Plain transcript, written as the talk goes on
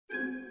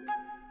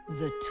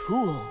The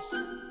tools.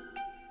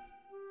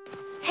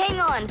 Hang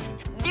on,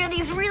 there are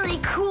these really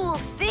cool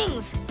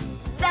things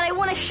that I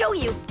want to show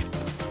you.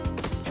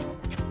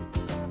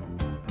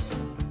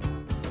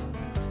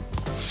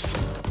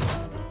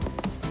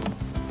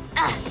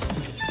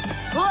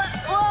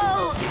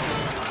 Whoa!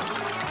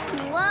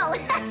 Whoa!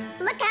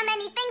 Look how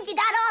many things you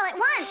got all at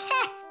once.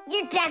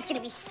 Your dad's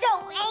gonna be so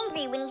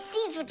angry when he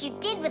sees what you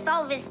did with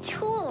all of his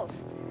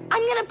tools.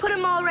 I'm gonna put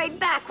them all right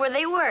back where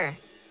they were.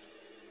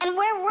 And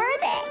where were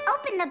they?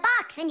 Open the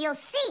box and you'll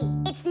see.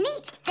 It's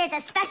neat. There's a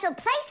special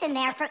place in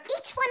there for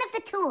each one of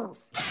the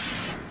tools.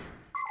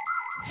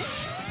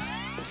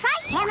 Try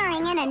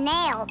hammering in a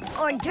nail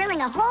or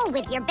drilling a hole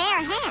with your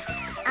bare hands.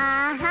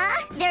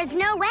 There's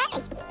no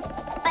way.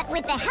 But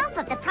with the help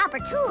of the proper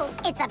tools,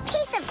 it's a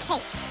piece of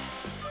cake.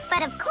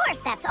 But of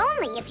course, that's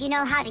only if you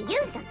know how to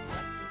use them.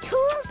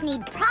 Tools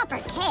need proper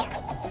care.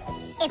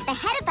 If the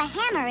head of a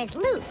hammer is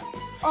loose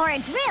or a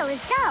drill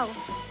is dull,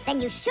 then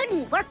you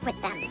shouldn't work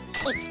with them.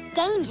 It's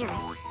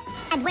dangerous.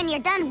 And when you're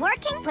done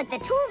working, put the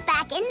tools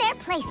back in their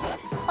places,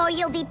 or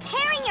you'll be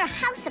tearing your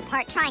house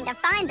apart trying to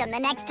find them the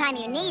next time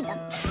you need them.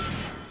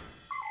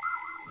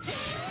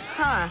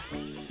 Huh.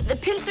 The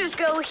pincers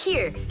go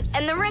here,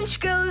 and the wrench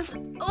goes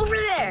over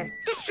there.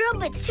 This drill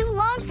bit's too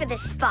long for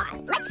this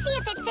spot. Let's see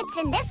if it fits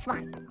in this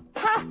one.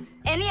 Huh.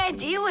 Any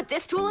idea what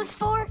this tool is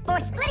for? For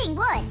splitting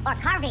wood or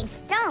carving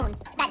stone,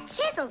 that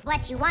chisels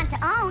what you want to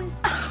own.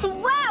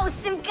 Wow,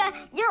 Simka,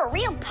 you're a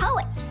real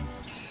poet.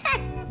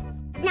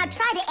 Now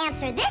try to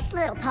answer this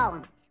little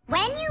poem.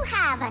 When you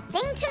have a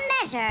thing to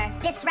measure,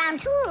 this round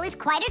tool is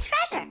quite a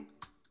treasure.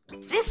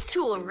 This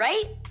tool,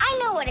 right? I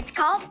know what it's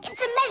called.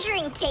 It's a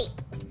measuring tape.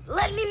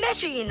 Let me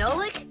measure you,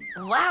 Nolik.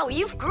 Wow,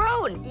 you've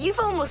grown. You've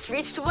almost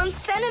reached 1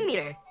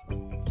 centimeter.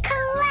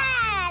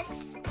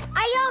 Class!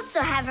 I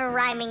also have a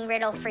rhyming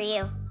riddle for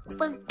you.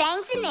 What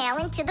bangs a nail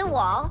into the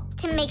wall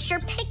to make sure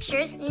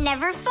pictures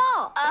never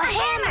fall? A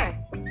hammer!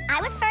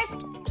 I was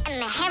first.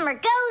 And the hammer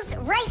goes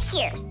right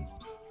here.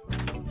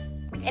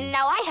 And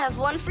now I have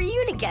one for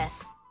you to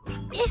guess.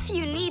 If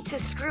you need to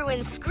screw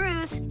in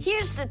screws,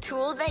 here's the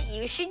tool that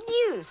you should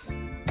use.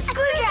 A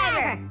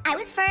screwdriver! I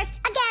was first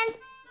again.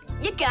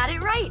 You got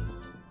it right.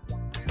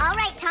 All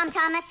right, Tom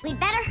Thomas, we'd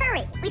better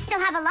hurry. We still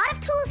have a lot of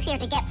tools here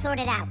to get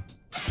sorted out.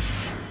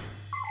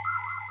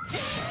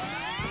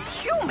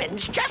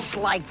 Humans, just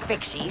like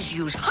Fixies,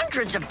 use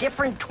hundreds of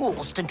different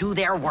tools to do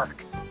their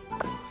work.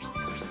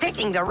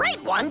 Picking the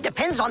right one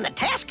depends on the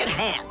task at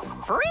hand.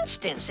 For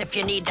instance, if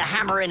you need to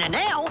hammer in a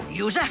nail,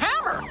 use a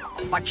hammer.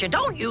 But you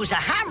don't use a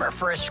hammer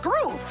for a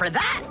screw. For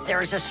that,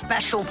 there's a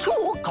special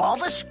tool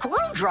called a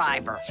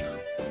screwdriver.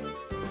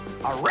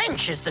 A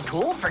wrench is the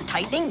tool for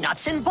tightening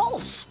nuts and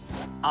bolts.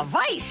 A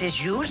vise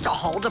is used to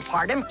hold a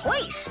part in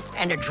place,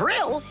 and a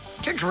drill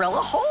to drill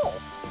a hole.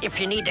 If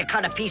you need to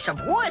cut a piece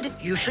of wood,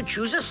 you should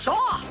choose a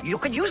saw. You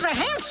could use a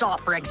handsaw,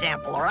 for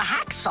example, or a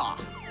hacksaw.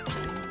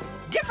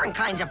 Different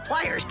kinds of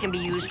pliers can be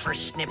used for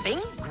snipping,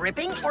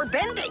 gripping, or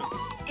bending.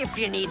 If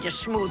you need to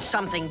smooth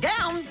something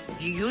down,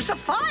 you use a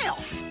file.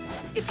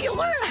 If you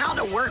learn how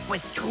to work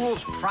with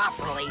tools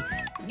properly,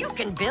 you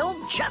can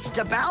build just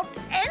about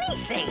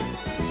anything.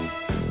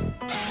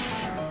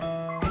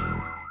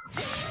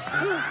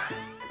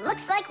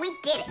 Looks like we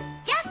did it,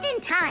 just in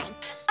time.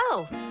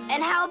 Oh,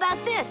 and how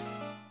about this?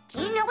 Do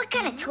you know what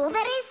kind of tool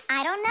that is?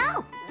 I don't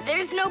know.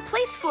 There's no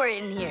place for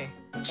it in here.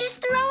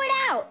 Just throw it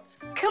out.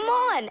 Come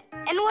on,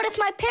 and what if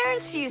my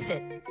parents use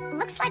it?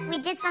 Looks like we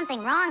did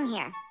something wrong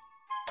here.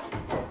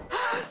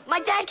 My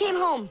dad came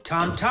home.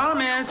 Tom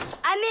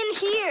Thomas! I'm in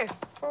here.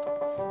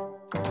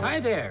 Hi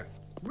there.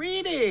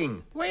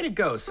 Reading. Way to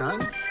go,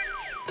 son.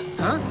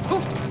 Huh?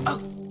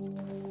 Oh!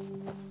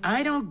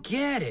 I don't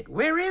get it.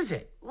 Where is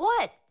it?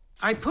 What?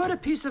 I put a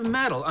piece of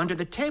metal under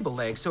the table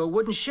leg so it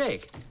wouldn't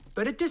shake,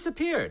 but it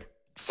disappeared.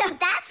 So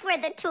that's where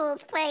the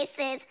tools place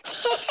is.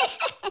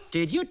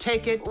 Did you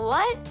take it?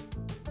 What?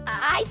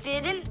 I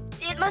didn't.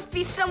 It must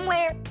be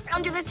somewhere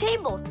under the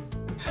table.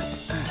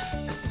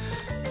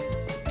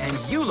 And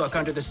you look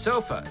under the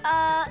sofa.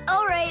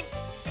 All right.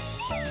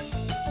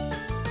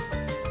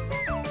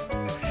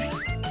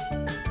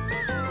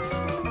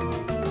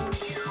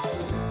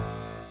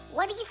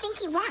 What do you think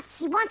he wants?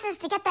 He wants us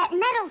to get that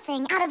metal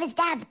thing out of his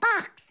dad's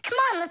box. Come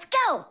on, let's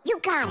go. You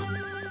got it.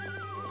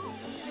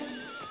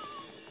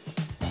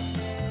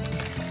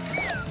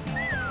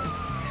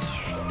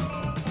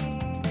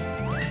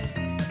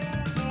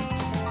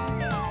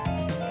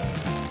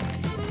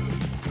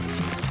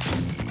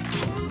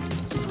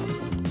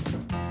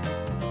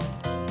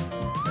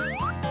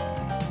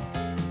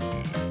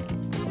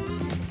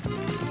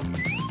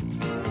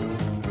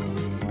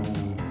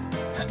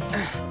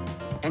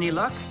 Any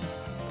luck?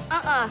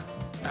 Uh-uh.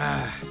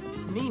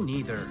 Me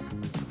neither.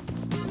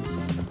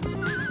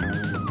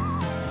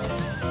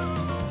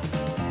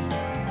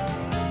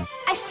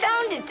 I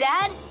found it,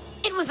 Dad.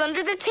 It was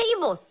under the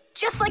table,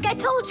 just like I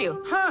told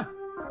you. Huh.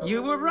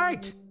 You were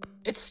right.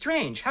 It's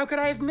strange. How could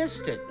I have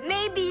missed it?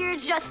 Maybe you're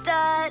just,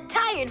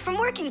 tired from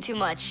working too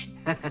much.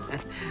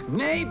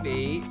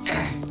 Maybe.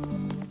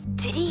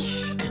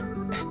 Didish.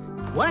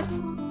 What?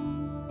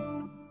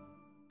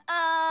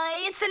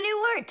 It's a new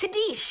word,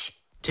 Tadish.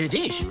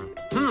 Tadish?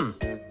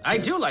 I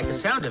do like the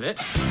sound of it.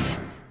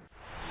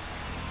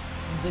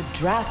 The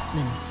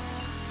Draftsman.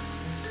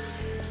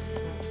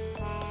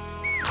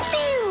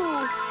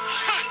 Pew!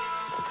 Ha!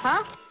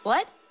 Huh?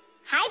 What?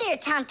 Hi there,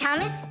 Tom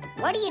Thomas.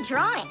 What are you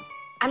drawing?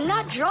 I'm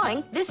not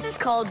drawing. This is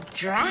called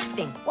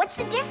drafting. What's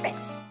the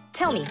difference?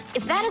 Tell me,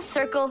 is that a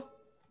circle?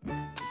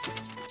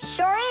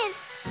 Sure is.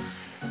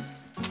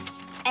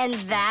 And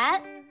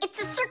that? It's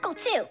a circle,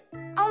 too.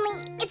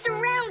 Only it's a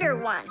rounder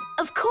one.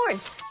 Of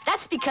course.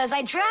 That's because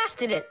I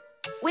drafted it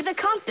with a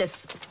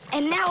compass.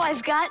 And now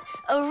I've got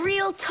a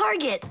real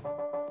target.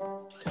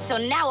 So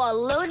now I'll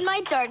load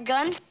my dart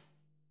gun.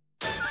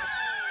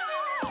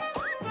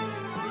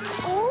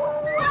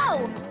 Whoa!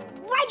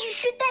 Why'd you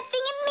shoot that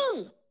thing at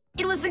me?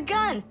 It was the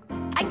gun.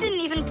 I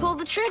didn't even pull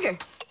the trigger.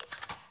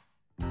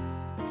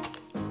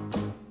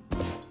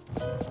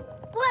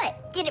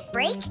 What? Did it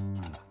break?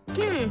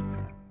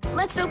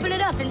 Let's open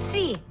it up and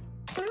see.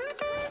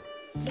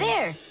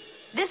 There.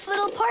 This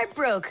little part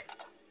broke.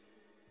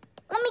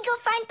 Let me go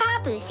find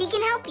Papoose. He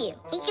can help you.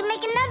 He can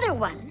make another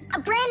one. A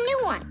brand new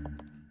one.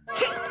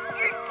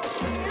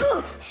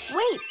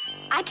 Wait,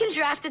 I can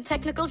draft a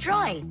technical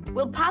drawing.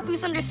 Will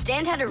Papoose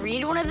understand how to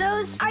read one of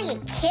those? Are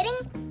you kidding?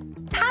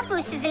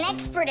 Papoose is an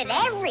expert at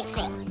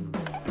everything.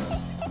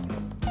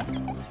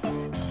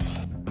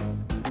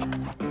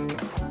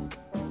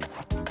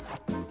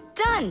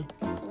 Done.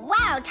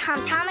 Wow,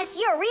 Tom Thomas,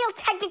 you're a real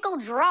technical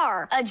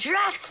drawer. A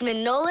draftsman,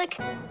 Nolik.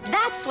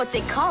 That's what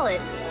they call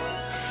it.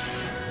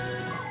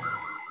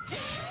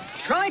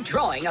 Try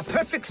drawing a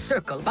perfect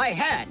circle by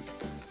hand.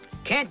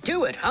 Can't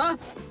do it, huh?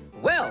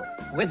 Well,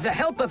 with the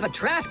help of a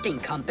drafting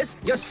compass,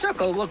 your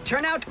circle will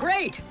turn out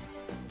great.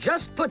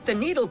 Just put the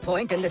needle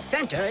point in the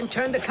center and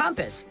turn the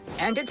compass,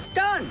 and it's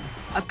done.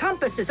 A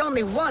compass is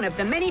only one of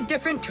the many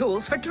different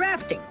tools for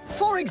drafting.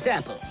 For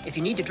example, if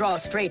you need to draw a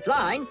straight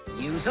line,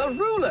 use a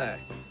ruler.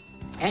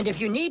 And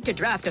if you need to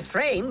draft a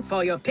frame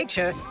for your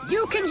picture,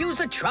 you can use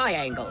a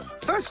triangle.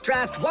 First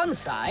draft one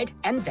side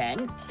and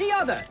then the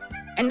other.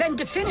 And then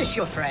to finish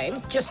your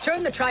frame, just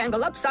turn the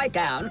triangle upside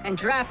down and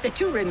draft the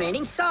two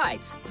remaining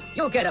sides.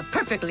 You'll get a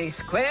perfectly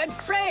squared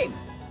frame.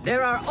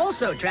 There are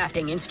also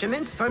drafting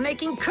instruments for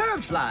making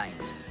curved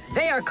lines.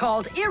 They are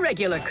called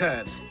irregular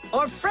curves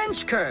or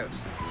French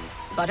curves.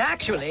 But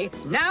actually,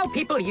 now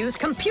people use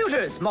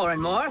computers more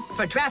and more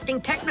for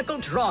drafting technical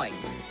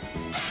drawings.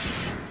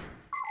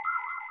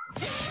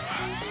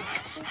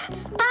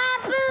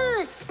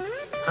 Papoose!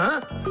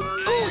 Huh?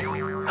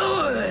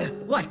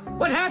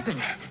 What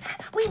happened?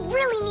 We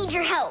really need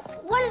your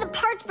help. One of the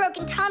parts broke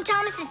in Tom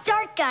Thomas's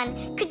dart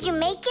gun. Could you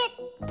make it?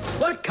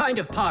 What kind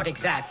of part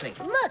exactly?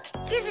 Look,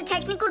 here's a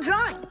technical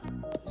drawing.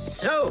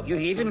 So, you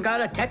even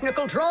got a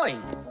technical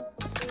drawing.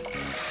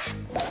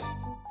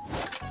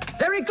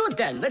 Very good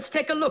then, let's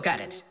take a look at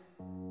it.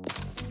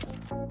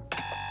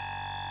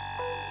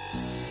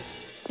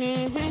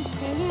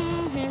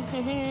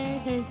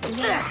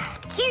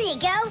 Here you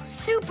go.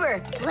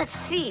 Super. Let's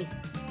see.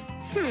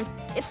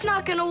 It's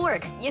not gonna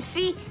work. You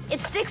see, it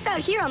sticks out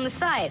here on the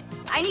side.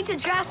 I need to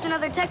draft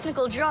another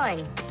technical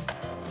drawing.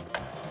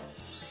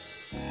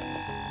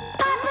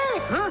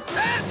 Papoose!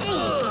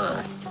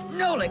 Huh?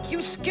 Nolik,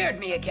 you scared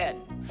me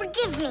again.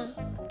 Forgive me,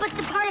 but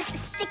the part has to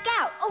stick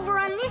out over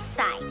on this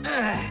side.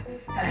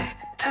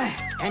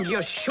 And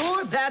you're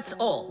sure that's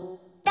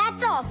all?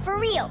 That's all, for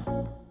real.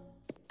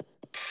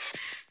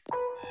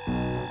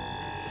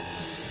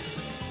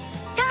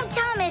 Tom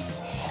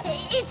Thomas,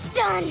 it's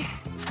done.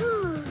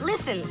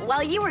 Listen,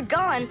 while you were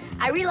gone,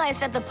 I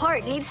realized that the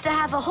part needs to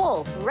have a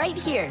hole right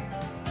here.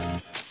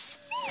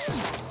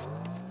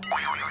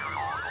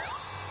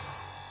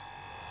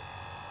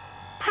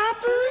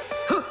 Papoose?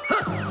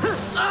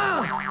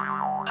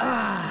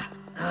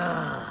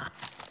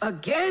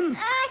 Again?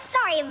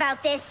 Sorry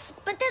about this,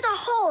 but there's a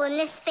hole in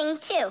this thing,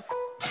 too.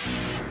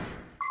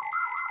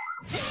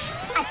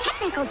 A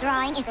technical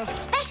drawing is a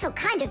special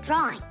kind of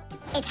drawing.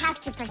 It has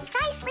to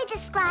precisely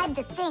describe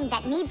the thing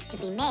that needs to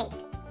be made.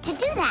 To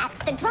do that,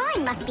 the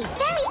drawing must be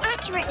very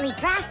accurately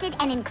drafted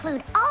and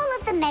include all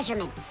of the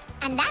measurements.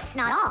 And that's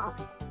not all.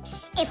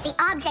 If the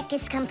object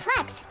is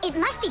complex, it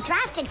must be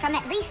drafted from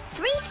at least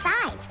 3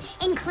 sides,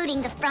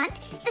 including the front,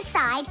 the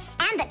side,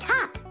 and the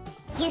top.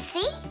 You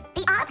see,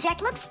 the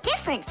object looks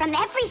different from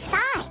every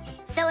side.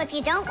 So if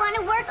you don't want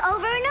to work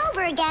over and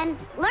over again,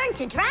 learn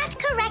to draft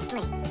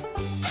correctly.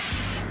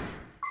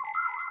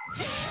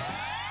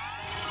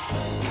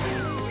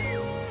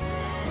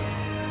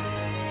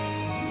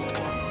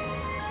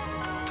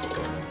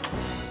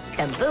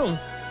 Kaboom.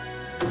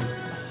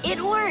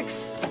 It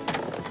works.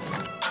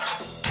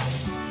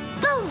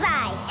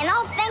 Bullseye! And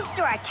all thanks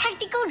to our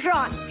technical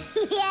drawings.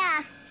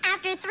 Yeah,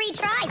 after 3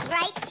 tries,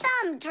 right?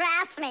 Some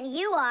draftsman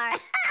you are.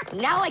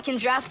 Now I can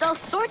draft all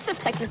sorts of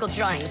technical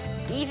drawings.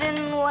 Even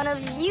one of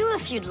you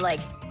if you'd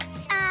like.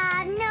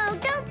 No,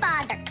 don't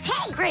bother.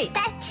 Hey, Great.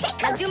 that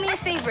tickles. Now do me a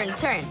favor and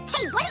turn.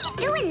 Hey, what are you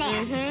doing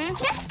there?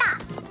 Just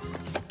stop.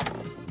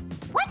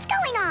 What's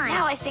going on?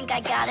 Now I think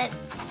I got it.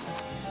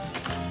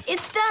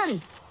 It's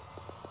done.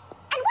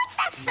 And what's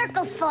that that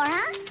circle for,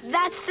 huh?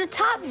 That's the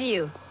top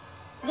view.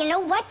 You know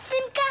what,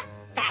 Simka?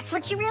 That's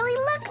what you really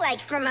look like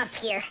from up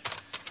here.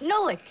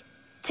 Nolik,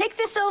 take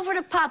this over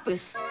to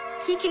Papus.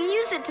 He can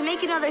use it to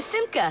make another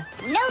Simka.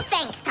 No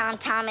thanks, Tom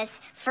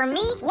Thomas. For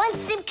me, one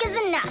Simka's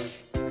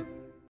enough.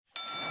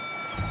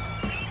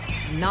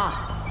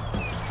 Knots.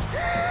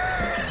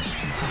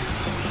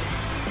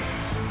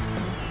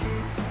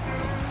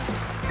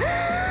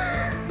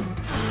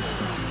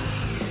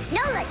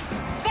 Nolik,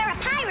 there are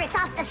pirates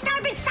off the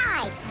starboard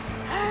side.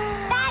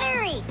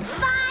 Battery!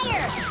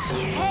 Fire!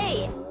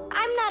 Hey,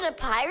 I'm not a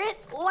pirate.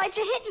 Why'd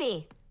you hit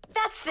me?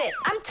 That's it.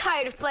 I'm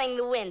tired of playing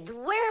the wind.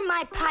 Where are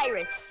my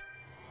pirates?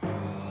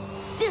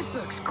 This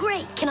looks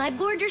great. Can I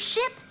board your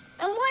ship?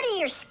 And what are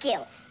your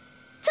skills?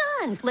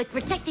 Tons, like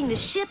protecting the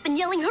ship and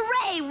yelling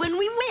hooray when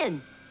we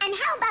win. And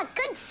how about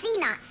good sea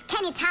knots?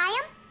 Can you tie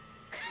them?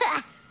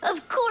 Ha!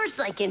 Of course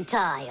I can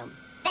tie them.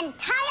 Then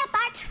tie up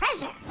our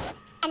treasure.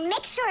 And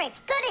make sure it's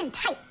good and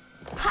tight.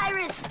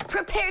 Pirates,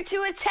 prepare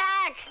to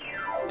attack!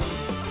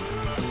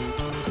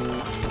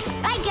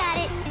 I got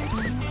it.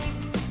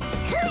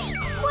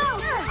 Whoa!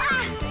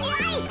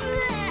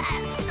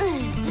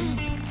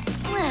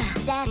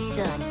 That's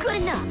done. Good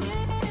enough.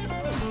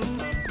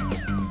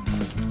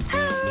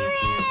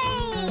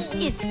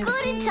 Hooray! It's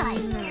good and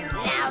tight.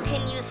 Now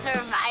can you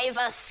survive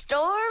a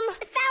storm?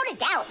 Without a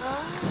doubt.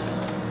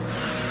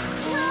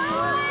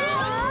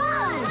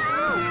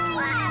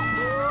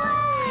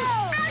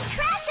 Our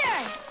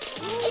treasure!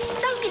 It's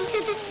sunk into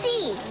the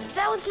sea.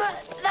 That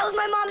was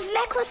my mom's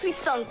necklace we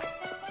sunk.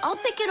 I'll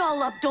pick it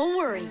all up, don't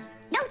worry.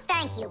 No,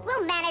 thank you.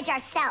 We'll manage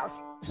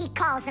ourselves. He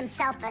calls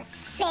himself a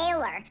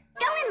sailor.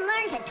 Go and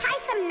learn to tie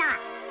some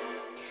knots.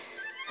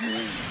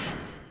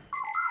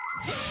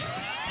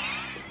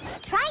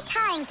 Try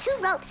tying 2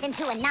 ropes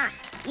into a knot.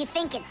 You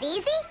think it's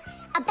easy?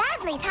 A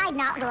badly tied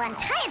knot will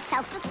untie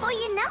itself before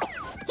you know it.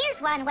 Here's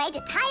one way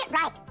to tie it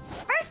right.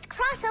 First,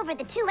 cross over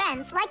the 2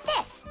 ends like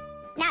this.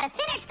 Now, to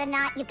finish the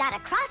knot, you've got to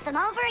cross them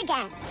over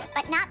again.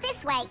 But not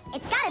this way.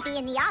 It's got to be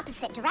in the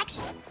opposite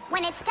direction.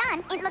 When it's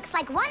done, it looks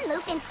like one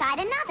loop inside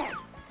another.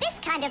 This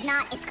kind of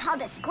knot is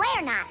called a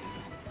square knot.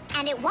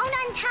 And it won't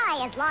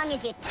untie as long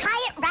as you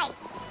tie it right.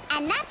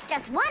 And that's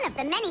just one of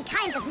the many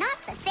kinds of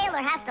knots a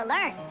sailor has to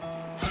learn.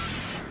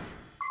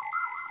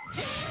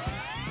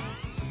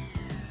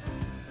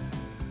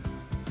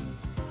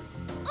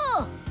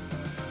 Oh!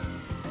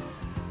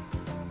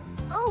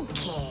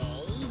 Okay.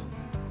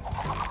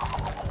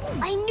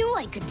 I knew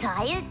I could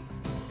tie it.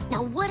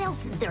 Now what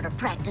else is there to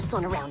practice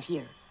on around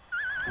here?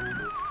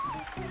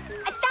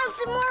 I found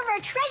some more of our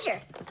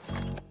treasure.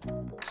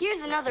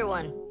 Here's another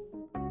one.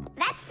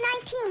 That's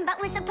 19, but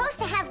we're supposed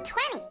to have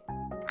 20.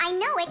 I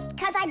know it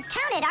because I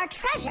counted our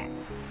treasure.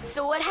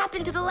 So what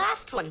happened to the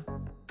last one?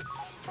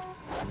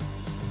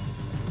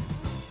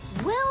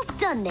 Well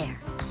done there.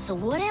 So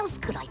what else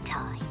could I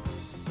tie?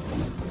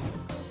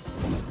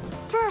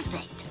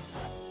 Perfect.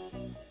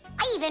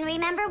 I even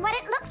remember what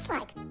it looks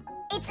like.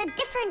 It's a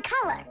different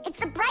color.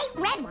 It's a bright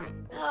red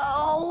one.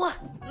 Oh,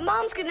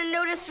 Mom's gonna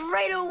notice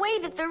right away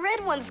that the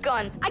red one's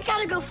gone. I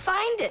gotta go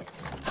find it.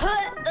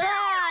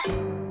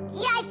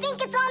 Yeah, I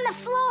think it's on the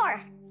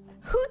floor.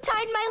 Who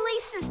tied my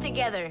laces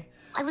together?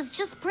 I was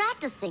just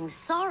practicing,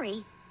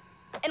 sorry.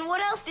 And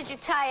what else did you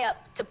tie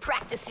up to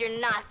practice your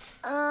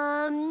knots?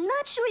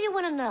 Not sure you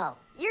want to know.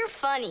 You're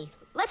funny.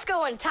 Let's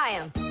go untie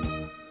them.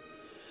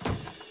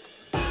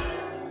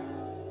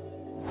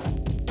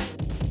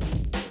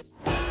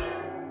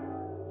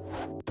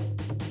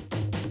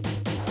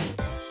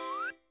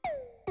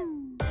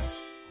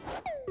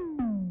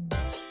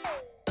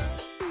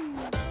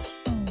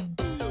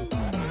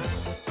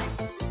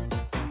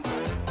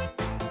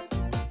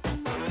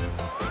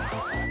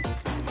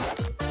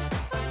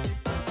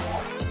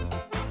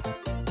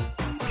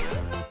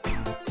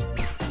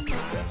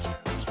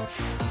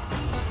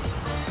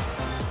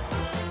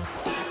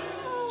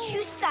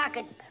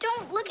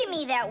 Don't look at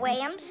me that way.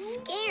 I'm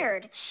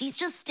scared. She's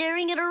just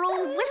staring at her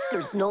own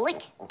whiskers,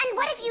 Nolik. And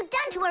what have you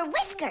done to her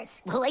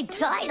whiskers? Well, I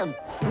tied them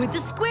with the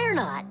square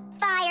knot.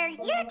 Fire,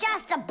 you're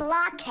just a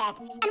blockhead.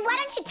 And why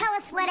don't you tell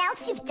us what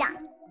else you've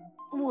done?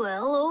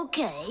 Well,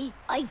 okay.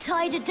 I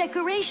tied a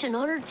decoration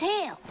on her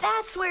tail.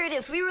 That's where it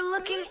is. We were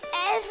looking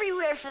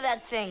everywhere for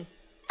that thing.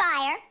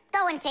 Fire,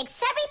 go and fix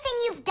everything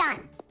you've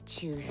done.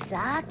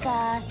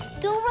 Chusaka,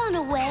 don't run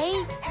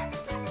away.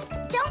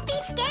 Don't be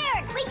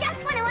scared. We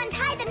just want to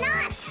untie the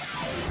knots.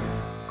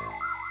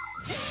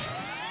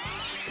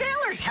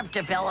 Sailors have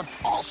developed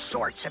all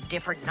sorts of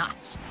different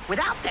knots.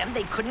 Without them,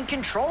 they couldn't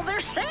control their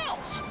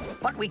sails.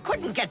 But we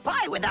couldn't get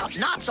by without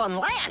knots on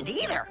land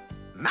either.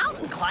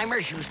 Mountain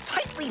climbers use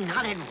tightly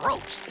knotted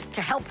ropes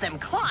to help them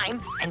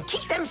climb and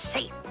keep them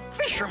safe.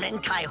 Fishermen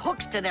tie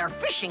hooks to their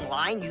fishing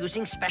line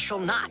using special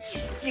knots.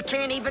 You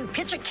can't even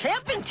pitch a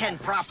camping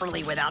tent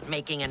properly without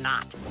making a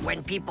knot.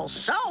 When people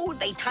sew,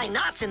 they tie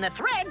knots in the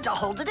thread to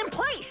hold it in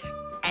place.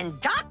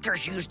 And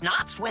doctors use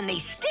knots when they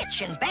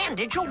stitch and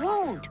bandage a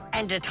wound.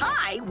 And a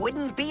tie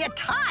wouldn't be a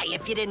tie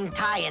if you didn't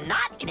tie a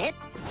knot in it.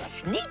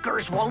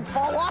 Sneakers won't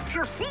fall off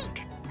your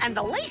feet. And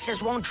the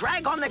laces won't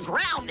drag on the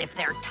ground if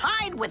they're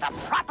tied with a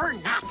proper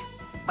knot.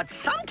 But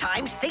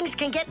sometimes things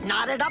can get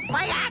knotted up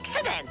by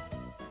accident.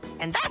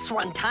 And that's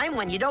one time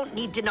when you don't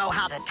need to know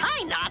how to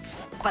tie knots,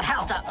 but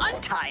how to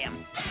untie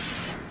them.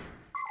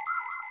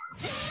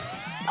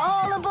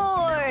 All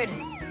aboard!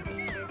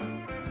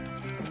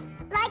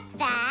 Like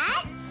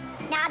that.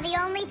 Now the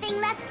only thing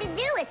left to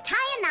do is tie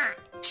a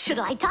knot. Should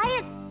I tie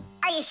it?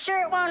 Are you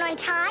sure it won't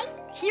untie?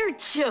 You're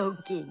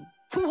joking.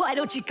 Why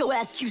don't you go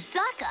ask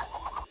Chusaka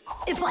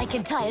if I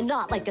can tie a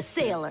knot like a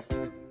sailor?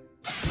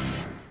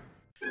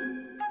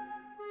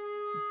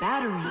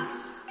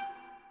 Batteries.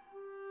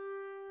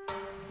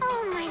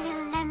 Oh, my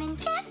little lemon,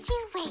 just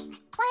you wait.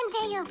 One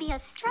day you'll be a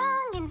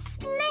strong and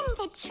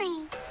splendid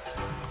tree.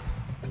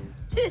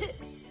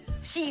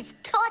 She's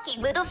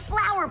talking with a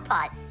flower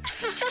pot.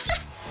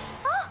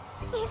 Oh,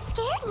 you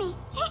scared me.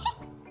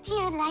 Do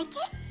you like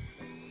it?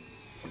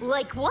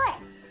 Like what?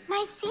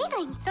 My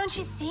seedling, don't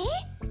you see?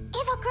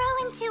 It will grow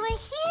into a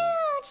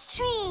huge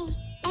tree.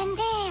 And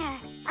there,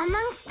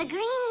 amongst the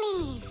green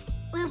leaves,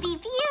 will be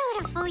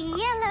beautiful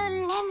yellow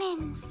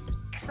lemons.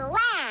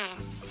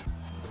 Class.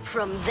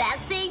 From that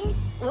thing?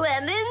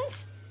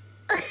 Lemons?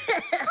 Oh,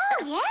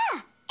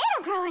 yeah.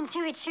 It'll grow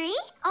into a tree.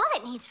 All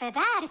it needs for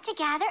that is to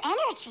gather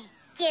energy.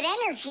 Get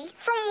energy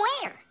from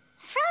where?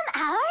 From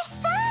our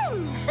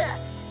sun.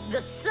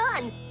 The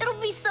sun? It'll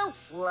be so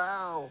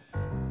slow.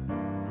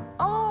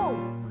 Oh,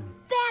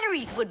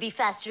 batteries would be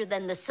faster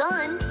than the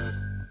sun.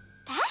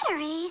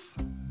 Batteries?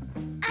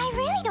 I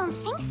really don't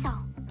think so.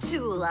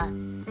 Tula,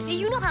 do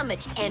you know how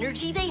much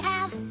energy they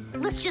have?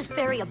 Let's just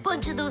bury a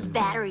bunch of those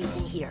batteries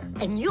in here,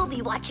 and you'll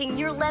be watching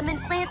your lemon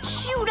plant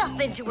shoot up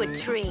into a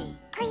tree.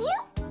 Are you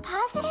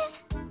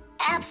positive?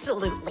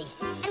 Absolutely.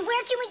 And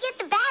where can we get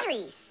the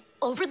batteries?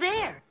 Over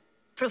there.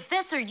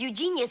 Professor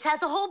Eugenius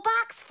has a whole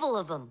box full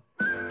of them.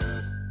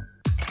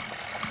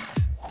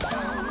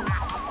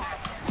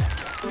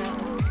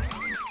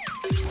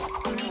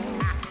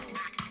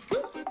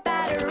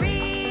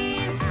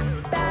 Batteries,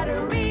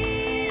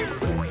 batteries.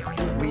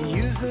 We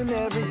use them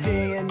every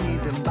day and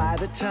need them by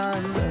the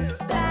ton.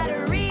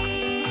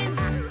 Batteries,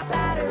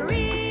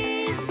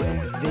 batteries.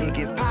 They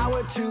give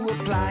power to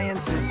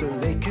appliances so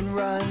they can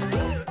run.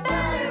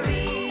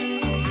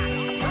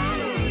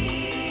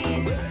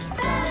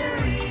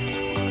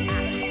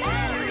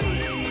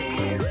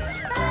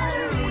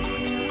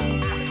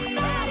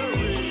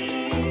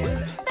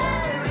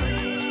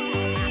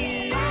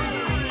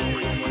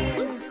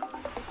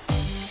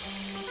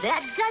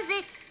 That does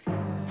it.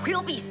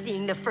 We'll be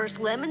seeing the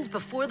first lemons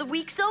before the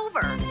week's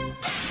over.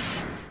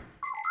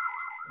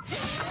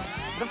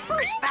 The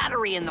first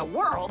battery in the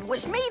world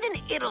was made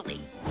in Italy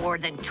more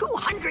than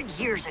 200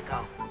 years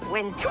ago.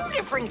 When two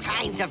different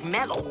kinds of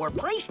metal were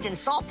placed in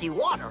salty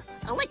water,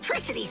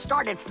 electricity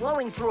started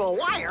flowing through a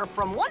wire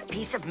from one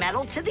piece of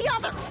metal to the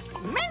other.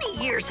 Many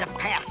years have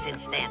passed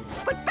since then,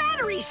 but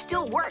batteries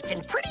still work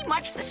in pretty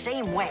much the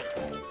same way.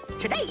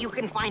 Today, you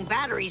can find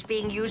batteries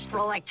being used for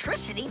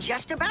electricity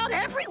just about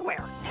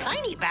everywhere.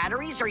 Tiny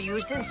batteries are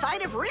used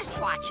inside of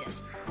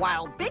wristwatches,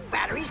 while big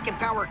batteries can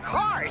power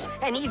cars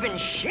and even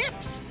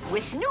ships.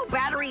 With new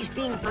batteries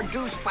being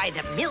produced by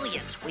the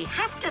millions, we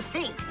have to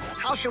think,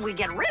 how should we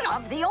get rid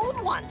of the old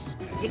ones?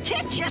 You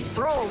can't just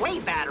throw away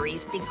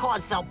batteries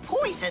because they'll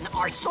poison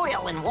our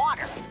soil and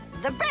water.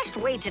 The best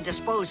way to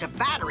dispose of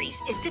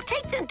batteries is to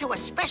take them to a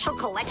special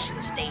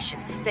collection station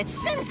that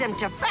sends them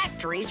to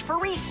factories for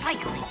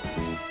recycling.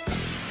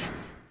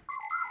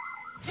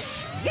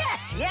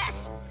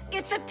 Yes,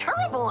 it's a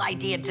terrible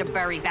idea to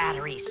bury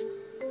batteries.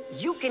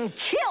 You can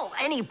kill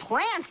any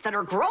plants that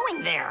are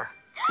growing there.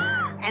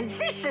 And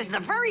this is the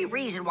very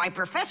reason why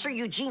Professor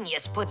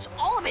Eugenius puts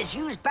all of his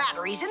used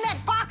batteries in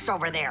that box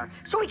over there,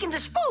 so he can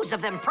dispose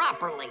of them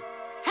properly.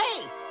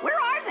 Hey, where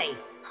are they?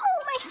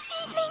 Oh, my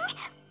seedling,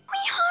 we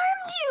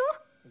harmed you.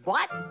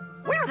 What?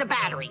 Where are the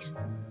batteries?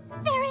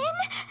 They're in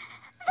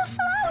the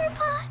flower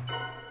pot.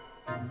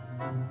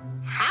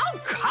 How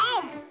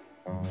come?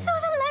 So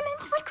the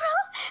lemons would grow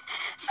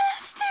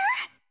faster.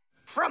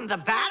 From the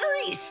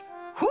batteries?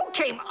 Who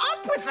came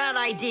up with that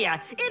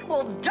idea? It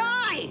will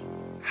die!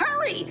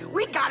 Hurry!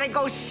 We gotta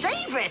go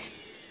save it!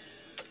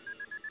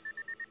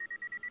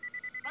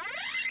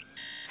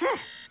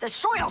 The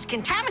soil's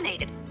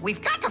contaminated.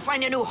 We've got to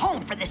find a new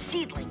home for the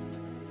seedling.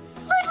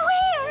 But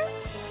where?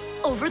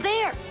 Over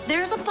there.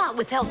 There's a pot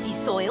with healthy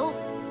soil.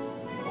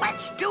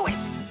 Let's do it!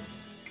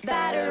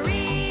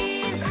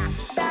 Batteries,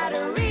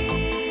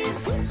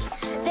 batteries.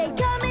 They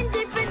come in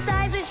different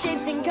sizes,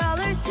 shapes, and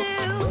colors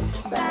too.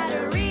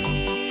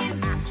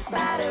 Batteries,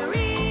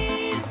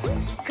 batteries.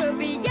 Could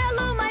be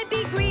yellow, might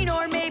be green,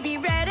 or maybe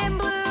red and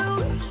blue.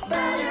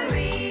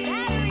 Batteries,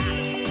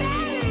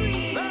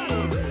 batteries,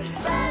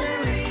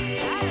 batteries,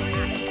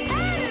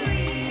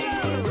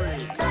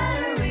 batteries,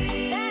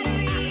 batteries,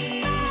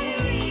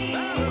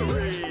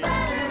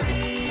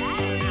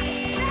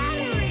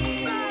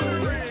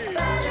 batteries,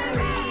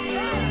 batteries.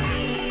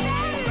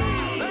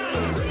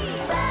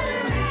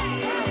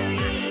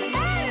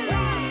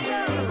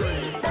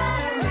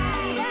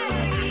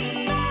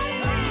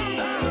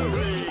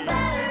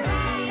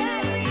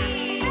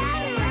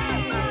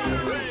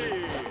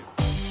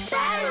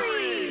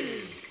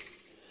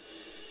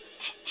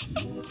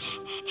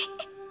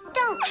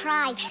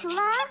 try,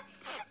 Tula.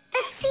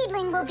 The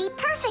seedling will be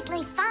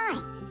perfectly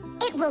fine.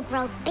 It will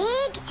grow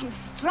big and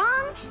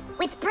strong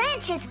with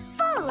branches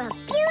full of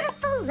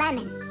beautiful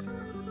lemons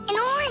and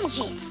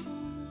oranges.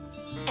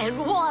 And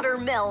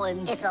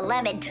watermelons. It's a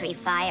lemon tree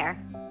fire.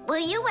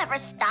 Will you ever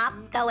stop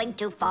going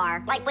too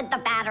far, like with the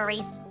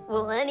batteries?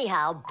 Well,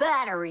 anyhow,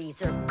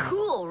 batteries are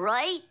cool,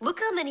 right? Look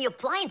how many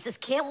appliances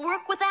can't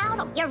work without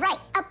them. You're right.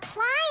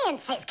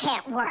 Appliances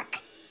can't work.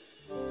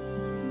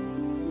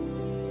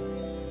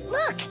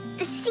 Look,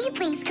 the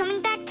seedling's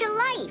coming back to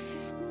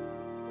life.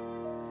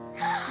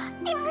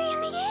 It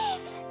really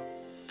is.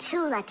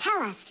 Tula,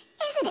 tell us,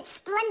 isn't it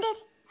splendid?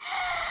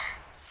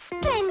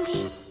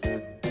 Splendid.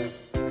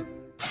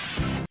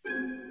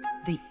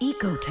 The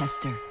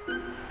Ecotester.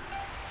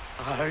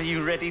 Are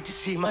you ready to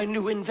see my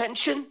new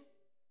invention?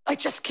 I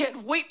just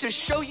can't wait to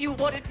show you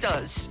what it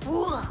does.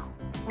 Whoa,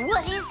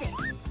 what is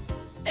it?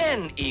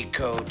 An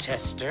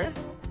Ecotester.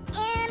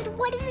 And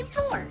what is it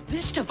for?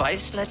 This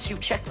device lets you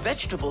check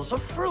vegetables or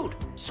fruit,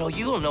 so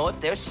you'll know if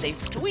they're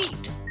safe to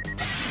eat.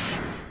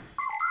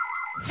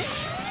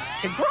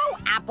 To grow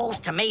apples,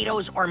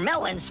 tomatoes, or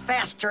melons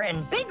faster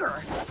and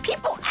bigger,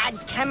 people add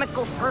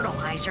chemical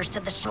fertilizers to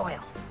the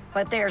soil.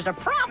 But there's a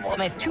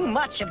problem if too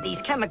much of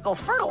these chemical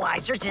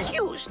fertilizers is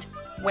used.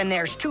 When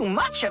there's too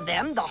much of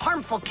them, the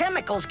harmful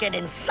chemicals get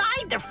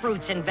inside the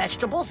fruits and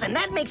vegetables, and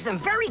that makes them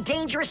very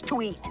dangerous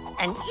to eat.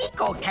 An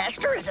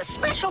Ecotester is a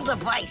special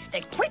device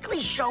that quickly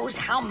shows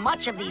how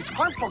much of these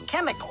harmful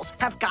chemicals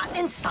have gotten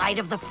inside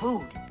of the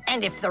food.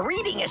 And if the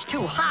reading is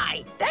too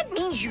high, that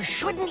means you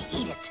shouldn't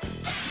eat it.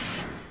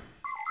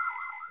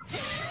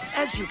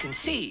 As you can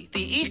see,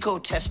 the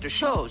Ecotester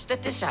shows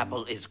that this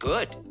apple is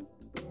good.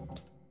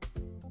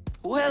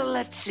 Well,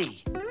 let's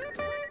see.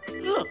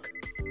 Look,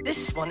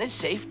 this one is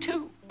safe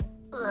too.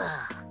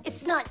 Ugh,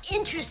 it's not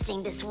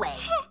interesting this way.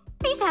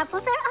 These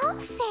apples are all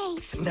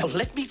safe. Now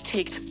let me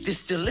take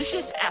this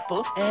delicious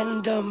apple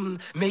and,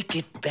 make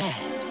it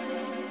bad.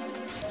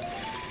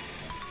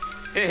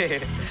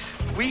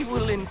 We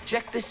will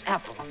inject this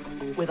apple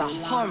with a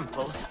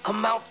harmful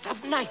amount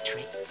of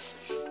nitrates.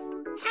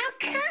 How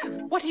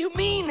come? What do you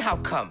mean, how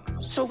come?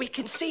 So we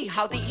can see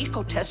how the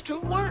Ecotester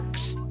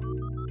works.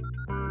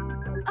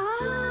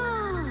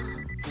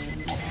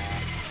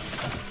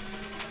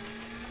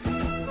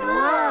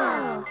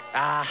 Whoa!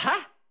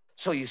 Aha!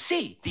 So you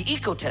see, the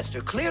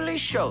Ecotester clearly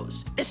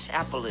shows this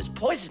apple is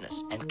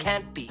poisonous and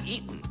can't be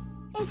eaten.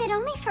 Is it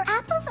only for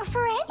apples or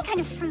for any kind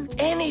of fruit?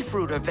 Any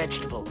fruit or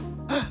vegetable.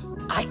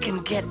 I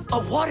can get a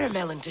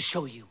watermelon to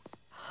show you.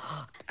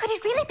 Could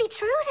it really be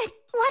true that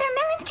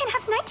watermelons can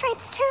have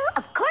nitrates too?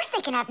 Of course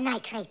they can have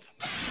nitrates.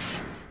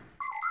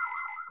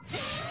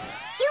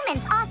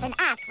 Humans often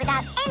act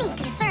without any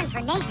concern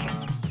for nature.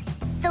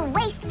 The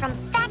waste from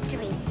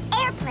factories,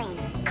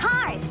 airplanes,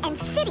 cars, and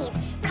cities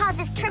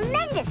causes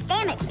tremendous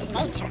damage to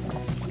nature.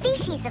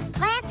 Species of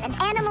plants and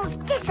animals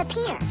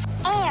disappear.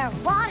 Air,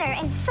 water,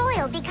 and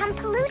soil become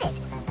polluted.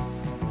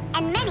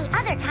 And many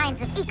other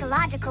kinds of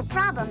ecological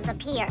problems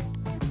appear.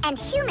 And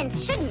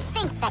humans shouldn't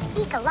think that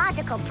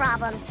ecological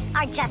problems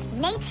are just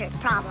nature's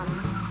problems.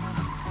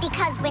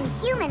 Because when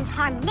humans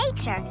harm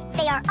nature,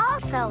 they are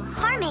also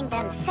harming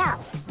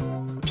themselves.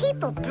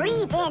 People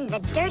breathe in the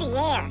dirty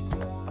air,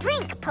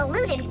 drink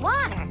polluted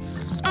water,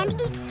 and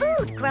eat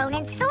food grown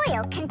in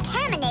soil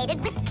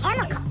contaminated with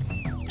chemicals.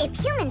 If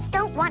humans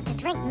don't want to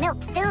drink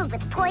milk filled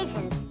with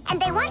poisons, and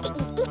they want to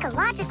eat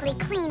ecologically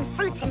clean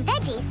fruits and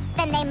veggies,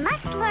 then they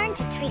must learn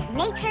to treat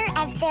nature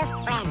as their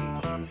friend.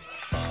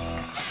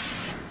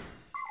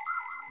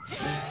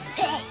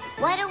 Hey,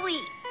 why don't we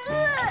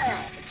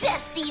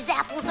test these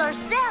apples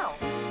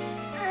ourselves?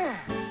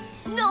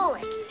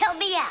 Nolik, help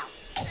me out.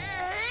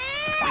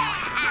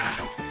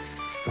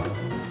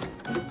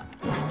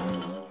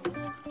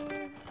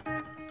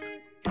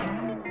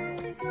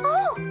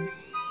 Oh,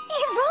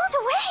 it rolled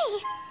away.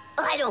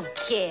 I don't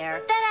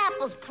care. That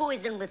apple's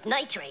poisoned with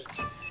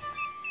nitrates.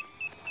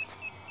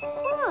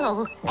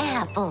 Whoa,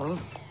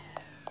 apples.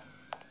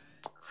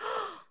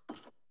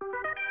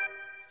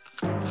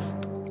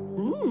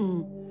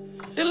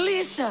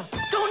 Lisa,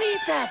 don't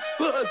eat that!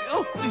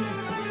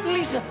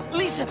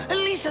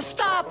 Lisa,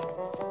 stop!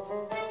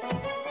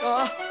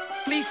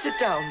 Please sit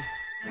down.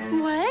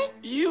 What?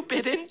 You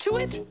bit into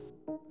it?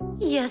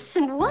 Yes,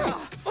 and what?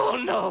 Oh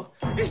no,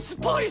 it's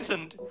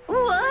poisoned!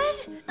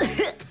 What?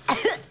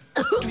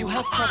 Do you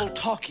have trouble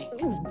talking?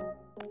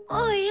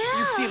 Oh, yeah.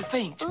 You feel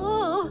faint?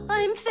 Oh,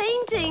 I'm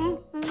fainting.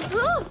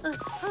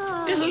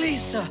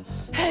 Lisa,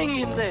 hang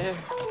in there.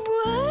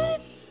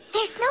 What?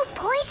 There's no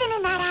poison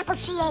in that apple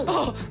she ate.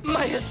 Oh,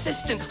 my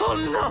assistant. Oh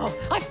no,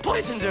 I've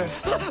poisoned her.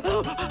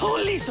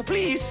 Oh, Lisa,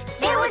 please.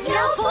 There was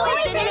no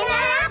poison in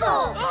that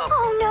apple.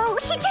 Oh no,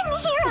 he didn't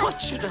hear us.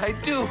 What should I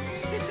do?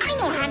 I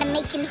know how to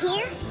make him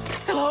hear.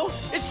 Hello?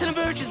 It's an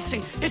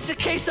emergency. It's a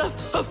case of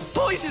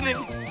poisoning.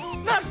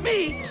 Not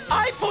me.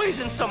 I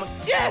poisoned someone.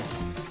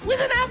 Yes,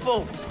 with an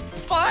apple.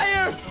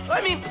 Fire.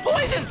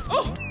 Poison.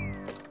 Oh.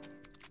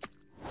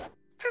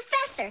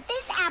 Professor,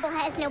 this apple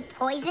has no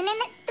poison in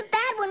it. The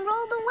bad one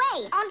rolled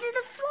away onto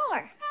the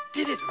floor.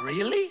 Did it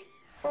really?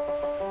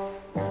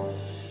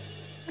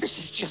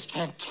 This is just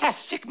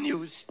fantastic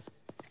news.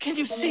 Can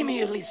you see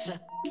me,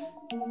 Elisa?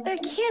 I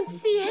can't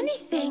see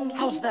anything.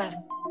 How's that?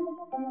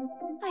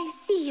 I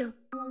see you.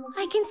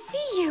 I can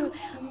see you.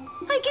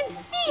 I can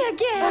see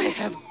again. I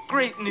have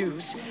great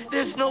news.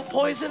 There's no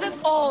poison at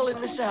all in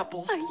this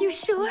apple. Are you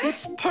sure?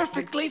 It's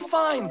perfectly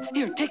fine.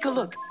 Here, take a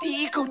look.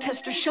 The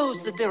Ecotester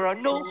shows that there are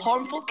no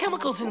harmful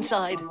chemicals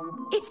inside.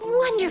 It's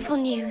wonderful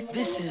news.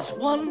 This is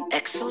one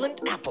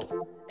excellent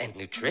apple. And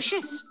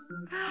nutritious.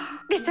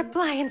 This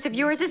appliance of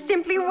yours is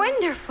simply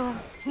wonderful.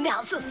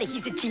 Now she'll say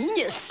he's a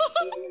genius.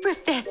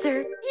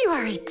 Professor, you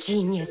are a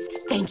genius.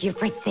 Thank you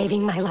for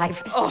saving my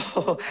life.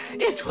 Oh,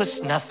 it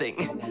was nothing.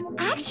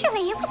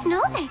 Actually, it was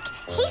Nolik.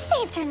 He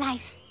saved her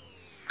life.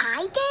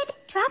 I did?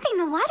 Dropping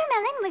the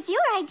watermelon was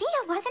your idea,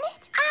 wasn't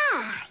it?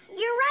 Ah,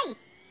 you're right.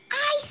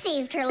 I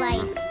saved her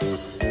life.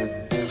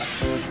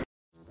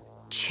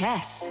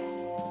 Chess.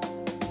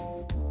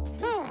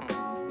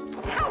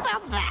 How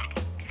about that?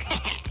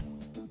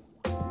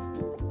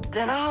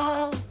 Then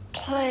I'll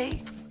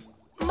play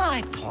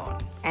my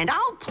pawn. And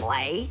I'll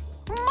play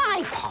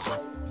my pawn.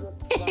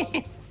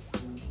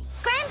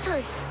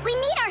 Grandpa's, we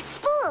need our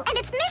spool, and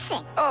it's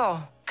missing.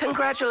 Oh,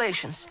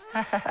 congratulations.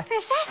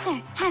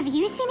 Professor, have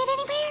you seen it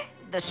anywhere?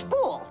 The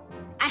spool?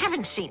 I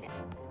haven't seen it.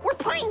 We're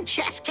playing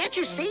chess, can't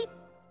you see?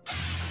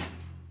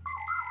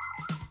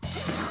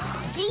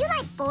 Do you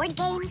like board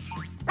games?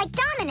 Like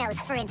dominoes,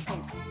 for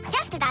instance.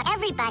 Just about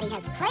everybody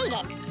has played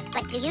it.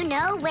 But do you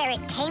know where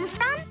it came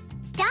from?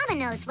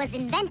 Dominoes was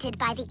invented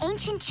by the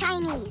ancient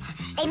Chinese.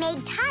 They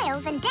made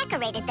tiles and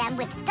decorated them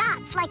with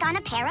dots like on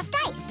a pair of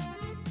dice.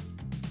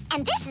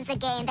 And this is a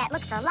game that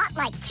looks a lot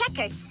like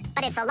checkers,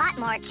 but it's a lot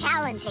more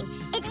challenging.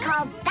 It's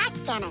called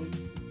backgammon.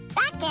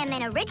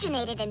 Backgammon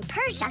originated in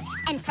Persia,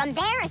 and from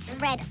there it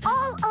spread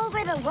all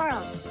over the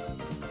world.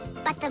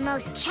 But the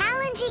most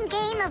challenging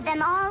game of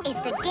them all is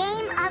the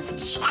game of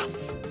chess.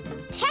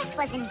 Chess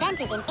was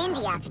invented in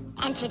India,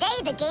 and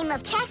today the game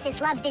of chess is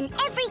loved in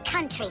every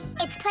country.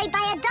 It's played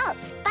by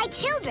adults, by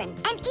children,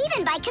 and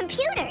even by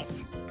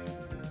computers.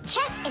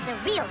 Chess is a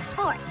real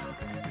sport.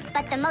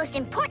 But the most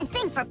important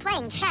thing for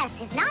playing chess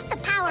is not the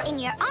power in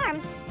your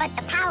arms, but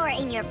the power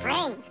in your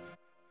brain.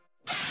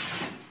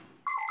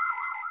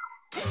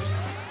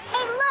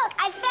 Hey, look,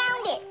 I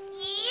found it!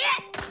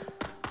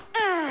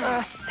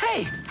 Yeah!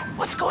 Hey,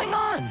 what's going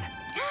on?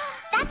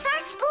 That's our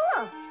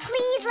spool.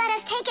 Please let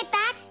us take it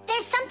back.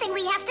 There's something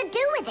we have to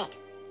do with it.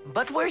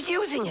 But we're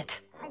using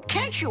it.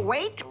 Can't you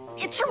wait?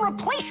 It's a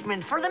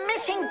replacement for the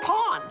missing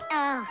pawn.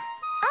 Oh,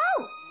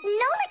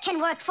 Nolik can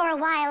work for a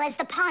while as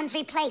the pawn's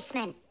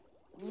replacement.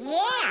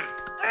 Yeah,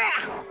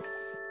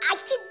 I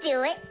could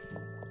do it.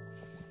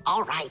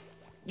 All right,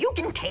 you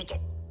can take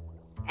it.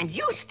 And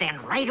you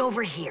stand right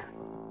over here.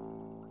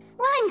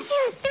 1,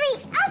 2,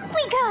 3, up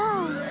we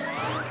go!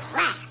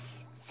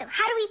 Class. So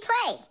how do we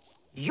play?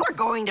 You're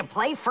going to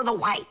play for the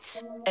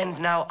whites. And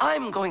now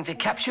I'm going to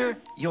capture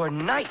your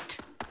knight.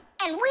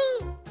 And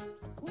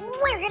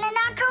we're gonna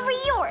knock over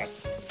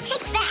yours.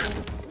 Take that.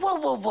 Whoa,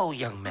 whoa, whoa,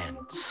 young man.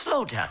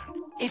 Slow down.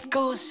 It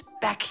goes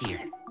back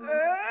here.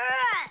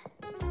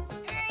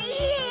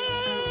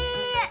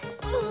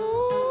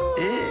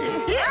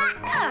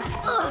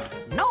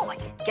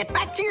 Nolik, get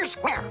back to your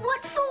square.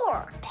 What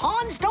for?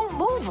 Pawns don't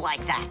move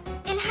like that.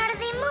 Then how do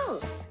they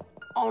move?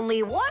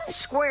 Only one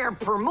square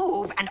per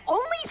move and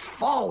only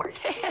forward.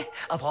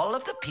 Of all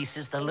of the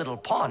pieces, the little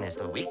pawn is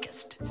the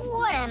weakest.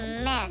 What a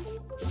mess.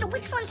 So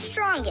which one's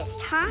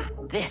strongest, huh?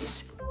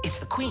 This. It's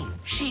the queen.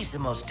 She's the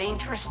most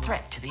dangerous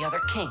threat to the other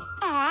king.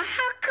 Aw,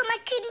 how come I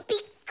couldn't be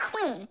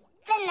queen?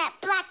 Then that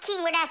black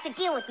king would have to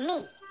deal with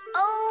me.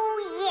 Oh,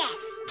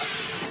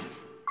 yes.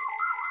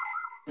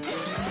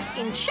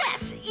 In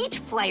chess,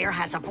 each player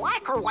has a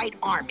black or white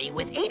army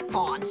with 8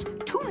 pawns,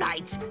 2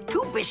 knights,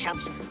 2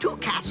 bishops, 2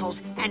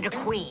 castles, and a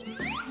queen.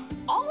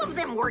 All of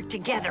them work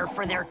together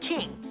for their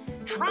king,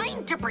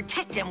 trying to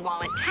protect him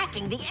while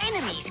attacking the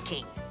enemy's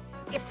king.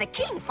 If the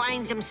king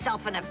finds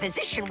himself in a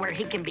position where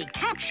he can be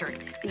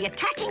captured, the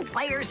attacking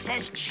player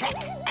says check.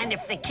 And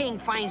if the king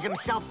finds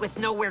himself with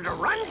nowhere to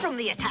run from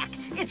the attack,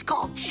 it's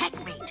called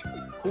checkmate.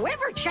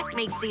 Whoever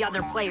checkmates the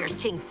other player's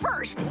king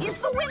first is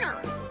the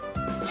winner.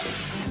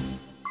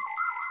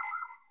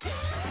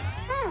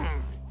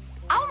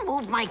 I'll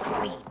move my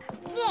queen.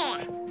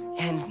 Yeah.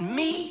 And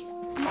me,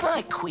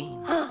 my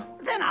queen.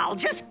 Then I'll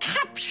just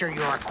capture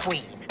your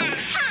queen.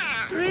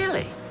 Aha!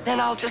 Really? Then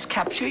I'll just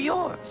capture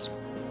yours.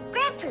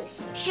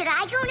 Grandpa's, should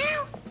I go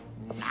now?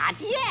 Not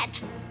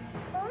yet.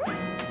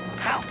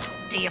 So,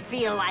 do you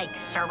feel like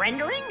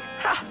surrendering?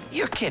 Ha!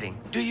 You're kidding.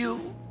 Do you?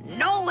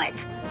 Nolik,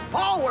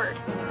 forward.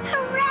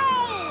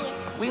 Hooray!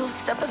 We'll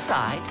step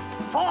aside.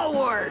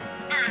 Forward.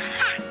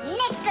 Aha!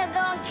 Next I'll go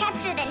and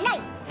capture the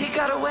knight. He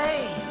got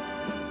away.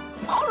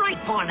 All right,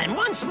 pawn, and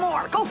once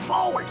more, go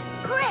forward.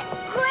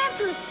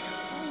 Grandpa's,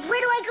 where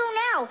do I go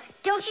now?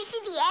 Don't you see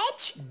the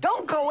edge?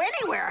 Don't go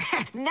anywhere.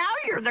 Now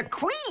you're the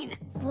queen.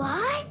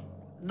 What?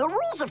 The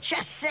rules of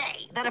chess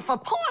say that if a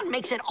pawn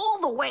makes it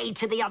all the way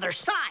to the other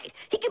side,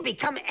 he can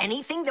become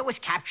anything that was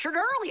captured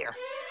earlier.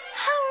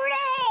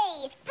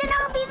 Hooray! Then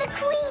I'll I'll be the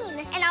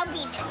queen, and I'll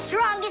be the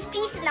strongest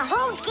piece in the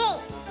whole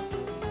game.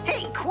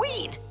 Hey,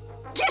 Queen!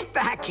 Get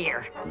back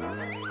here!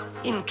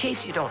 In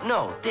case you don't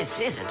know, this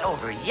isn't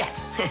over yet.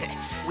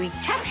 We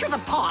capture the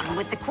pawn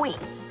with the queen.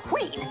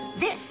 Queen,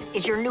 this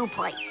is your new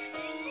place.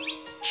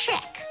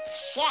 Check.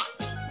 Check.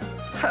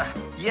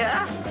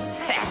 Yeah?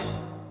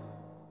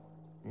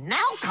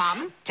 Now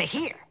come to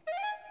here.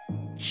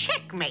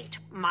 Checkmate,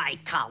 my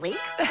colleague.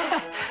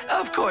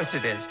 Of course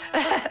it is.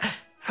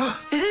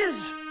 It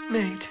is,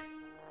 mate.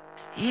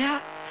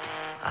 Yeah,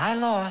 I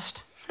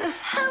lost.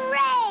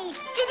 Hooray!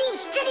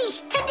 Tadish,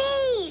 tadish,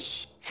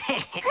 tadish!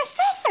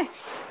 Professor,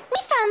 we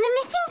found the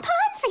missing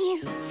pawn for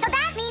you. So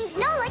that means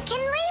Nolik can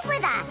leave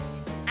with us.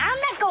 I'm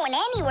not going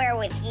anywhere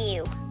with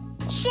you.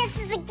 Chess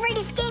is the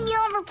greatest game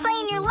you'll ever play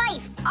in your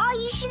life. Oh,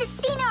 you should have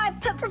seen how I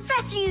put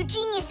Professor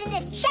Eugenius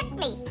into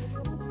checkmate.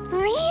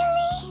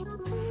 Really?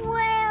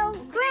 Well,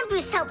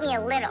 Grandpa's helped me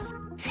a little.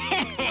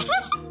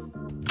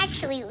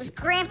 Actually, it was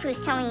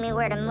Grandpa's telling me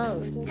where to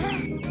move.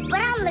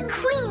 But I'm the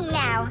queen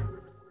now.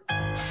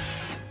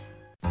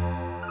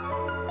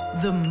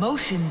 The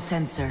motion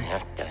sensor.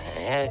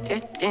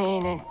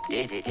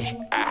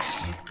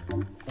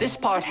 This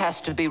part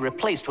has to be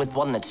replaced with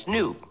one that's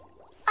new.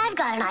 I've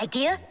got an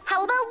idea.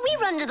 How about we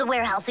run to the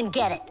warehouse and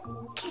get it?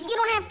 'Cause you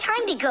don't have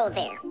time to go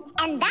there.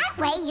 And that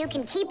way you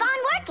can keep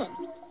on working.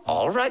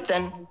 All right,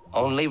 then.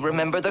 Only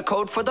remember the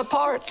code for the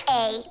part.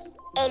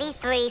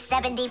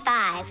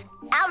 A8375.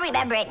 I'll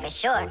remember it for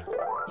sure.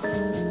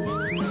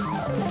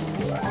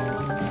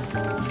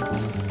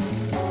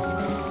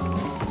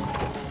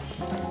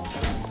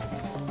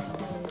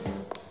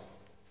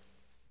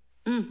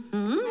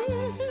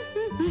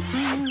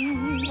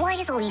 Why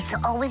is Elisa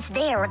always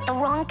there at the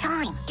wrong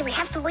time? Do we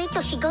have to wait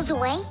till she goes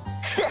away?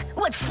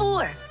 What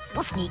for?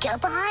 We'll sneak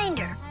out behind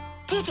her.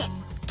 Did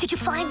you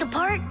find the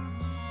part?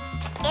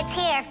 It's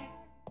here.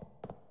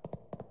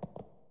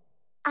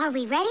 Are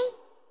we ready?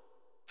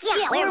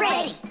 Yeah, we're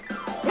ready.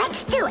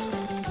 Let's do it.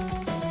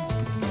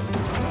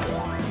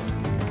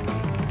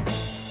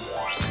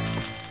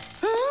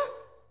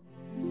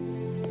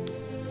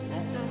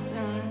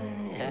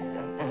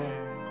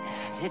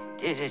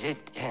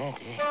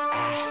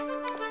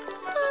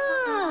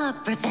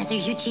 Professor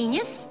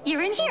Eugenius,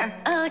 you're in here.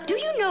 Do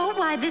you know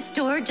why this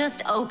door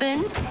just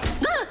opened?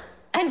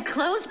 And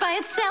closed by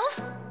itself?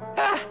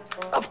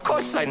 Of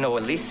course I know,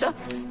 Elisa.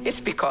 It's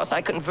because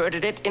I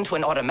converted it into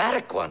an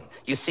automatic one.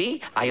 You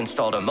see, I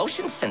installed a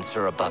motion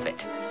sensor above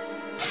it.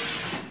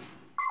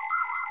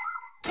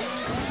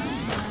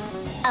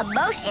 A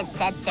motion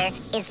sensor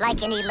is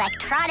like an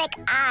electronic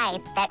eye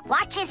that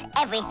watches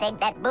everything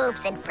that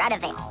moves in front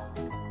of it.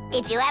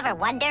 Did you ever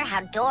wonder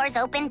how doors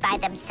open by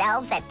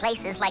themselves at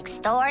places like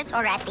stores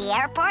or at the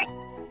airport?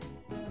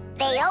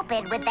 They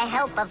open with the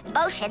help of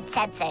motion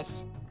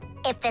sensors.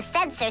 If the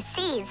sensor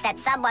sees that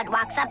someone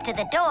walks up to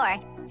the door,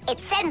 it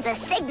sends a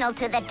signal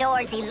to the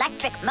door's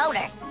electric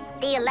motor.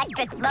 The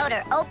electric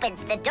motor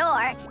opens the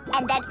door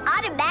and then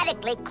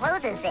automatically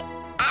closes it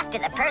after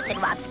the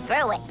person walks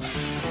through it.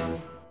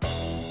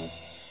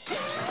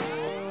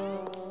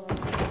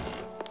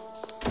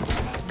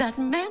 That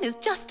man is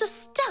just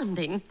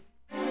astounding.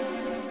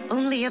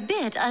 Only a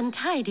bit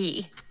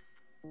untidy.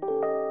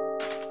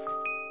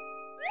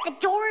 The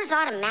door is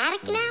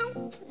automatic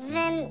now?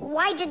 Then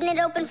why didn't it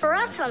open for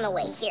us on the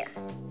way here?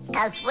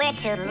 'Cause we're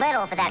too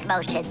little for that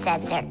motion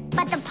sensor.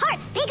 But the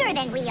part's bigger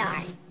than we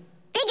are.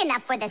 Big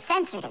enough for the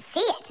sensor to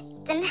see it.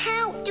 Then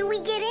how do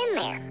we get in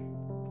there?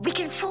 We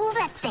can fool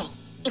that thing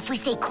if we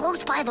stay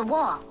close by the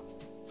wall.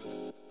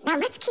 Now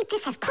let's keep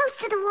this as close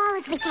to the wall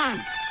as we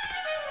can.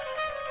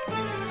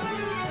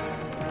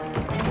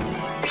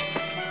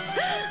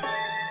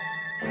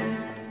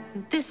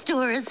 This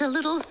door is a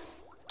little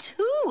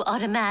too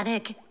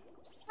automatic.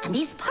 And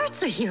these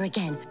parts are here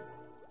again.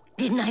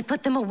 Didn't I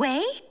put them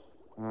away?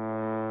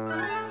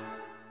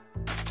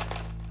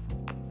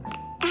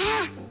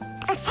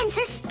 The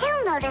sensor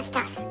still noticed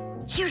us.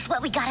 Here's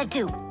what we gotta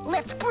do.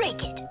 Let's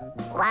break it.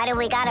 Why do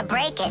we gotta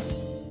break it?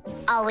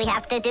 All we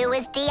have to do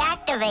is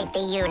deactivate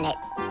the unit.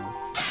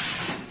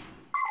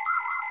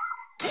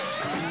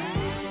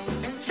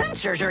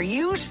 Sensors are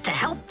used to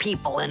help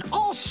people in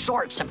all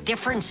sorts of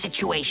different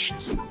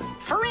situations.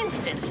 For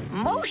instance,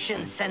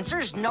 motion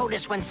sensors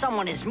notice when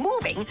someone is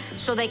moving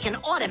so they can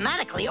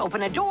automatically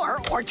open a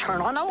door or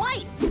turn on a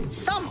light.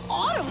 Some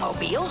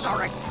automobiles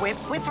are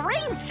equipped with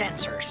rain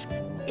sensors.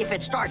 If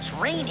it starts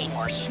raining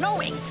or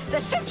snowing, the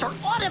sensor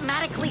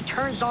automatically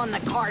turns on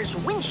the car's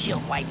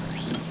windshield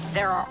wipers.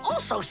 There are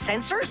also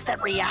sensors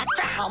that react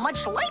to how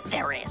much light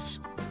there is.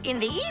 In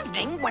the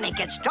evening, when it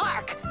gets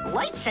dark,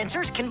 light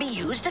sensors can be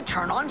used to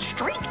turn on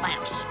street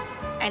lamps.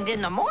 And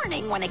in the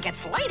morning, when it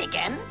gets light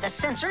again, the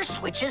sensor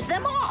switches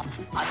them off.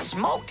 A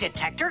smoke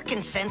detector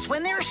can sense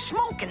when there's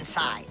smoke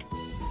inside.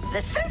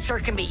 The sensor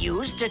can be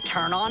used to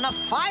turn on a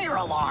fire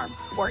alarm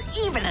or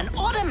even an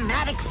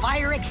automatic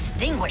fire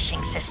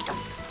extinguishing system.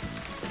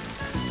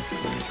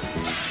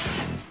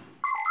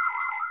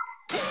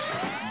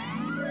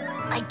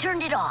 I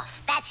turned it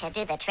off. That should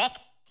do the trick.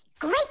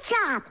 Great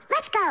job.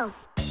 Let's go.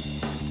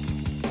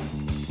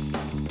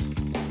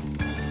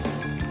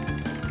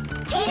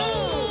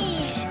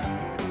 Titties!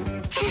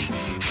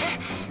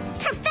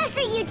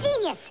 Professor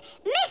Eugenius,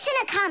 mission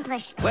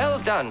accomplished. Well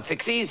done,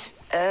 Fixies.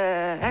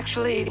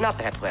 Actually, not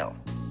that well.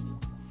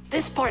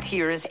 This part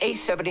here is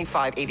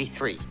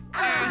A7583.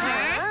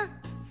 Uh-huh.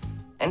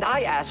 And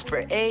I asked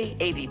for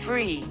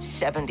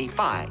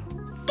A8375.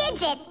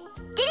 Digit,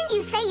 didn't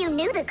you say you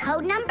knew the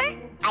code number?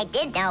 I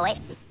did know it,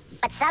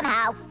 but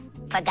somehow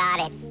forgot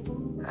it.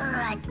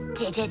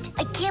 Digit,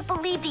 I can't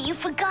believe that you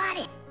forgot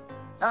it.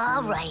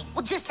 All right,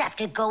 we'll just have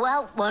to go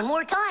out one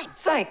more time.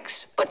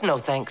 Thanks, but no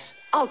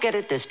thanks. I'll get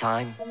it this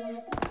time.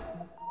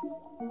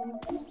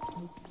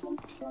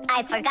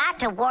 I forgot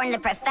to warn the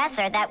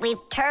professor that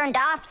we've turned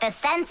off the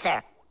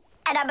sensor.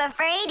 And I'm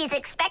afraid he's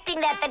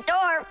expecting that the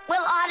door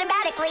will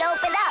automatically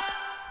open up.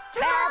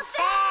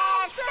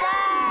 Professor!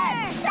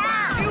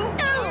 Stop!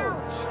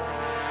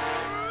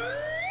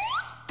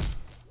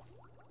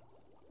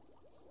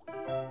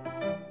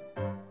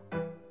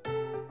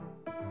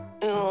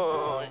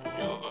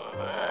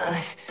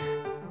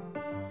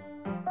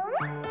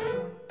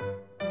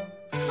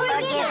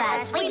 Forgive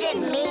us, we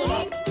didn't mean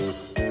it.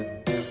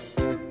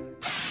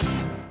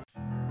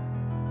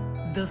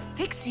 The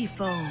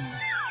Fixiephone.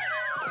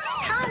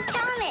 Tom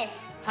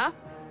Thomas, Huh?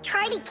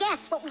 try to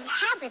guess what we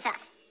have with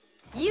us.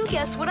 You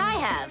guess what I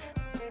have.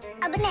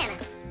 A banana.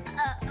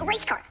 A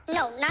race car.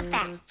 No, not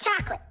that.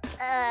 Chocolate.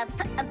 A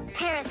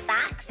pair of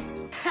socks.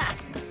 Ha!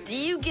 Do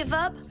you give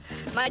up?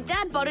 My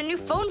dad bought a new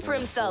phone for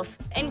himself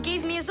and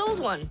gave me his old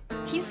one.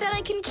 He said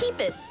I can keep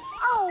it.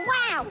 Oh,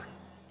 wow.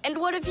 And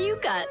what have you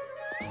got?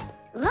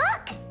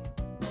 Look!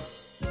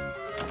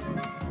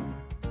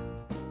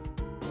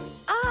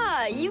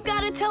 Ah, you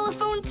got a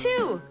telephone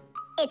too.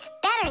 It's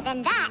better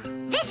than that.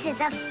 This is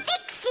a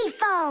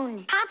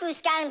Fixiephone.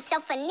 Papu's got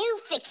himself a new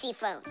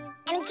Fixiephone,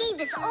 and he gave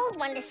this old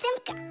one to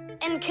Simka.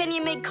 And can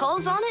you make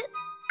calls on it?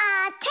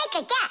 Take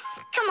a guess.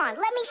 Come on,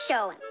 let me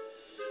show him.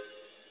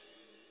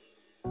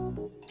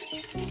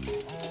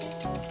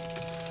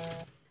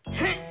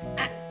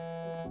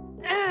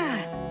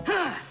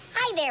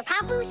 Hi there,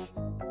 Papoose.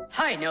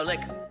 Hi,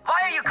 Nolik. Why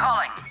are you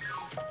calling?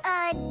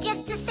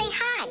 Just to say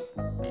hi.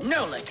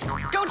 Nolik,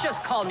 don't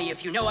just call me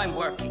if you know I'm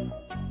working.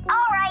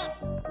 All right.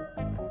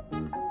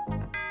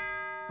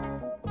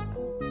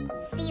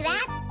 See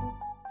that?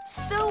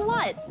 So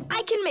what?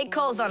 I can make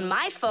calls on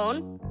my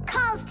phone.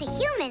 Calls to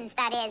humans,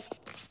 that is.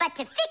 But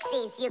to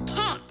Fixies, you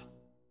can't.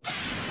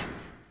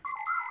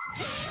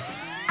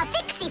 A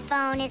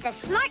Fixiephone is a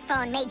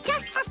smartphone made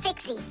just for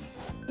Fixies.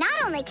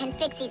 Not only can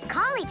Fixies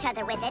call each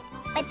other with it,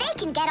 but they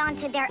can get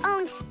onto their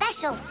own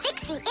special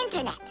Fixie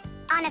internet.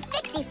 On a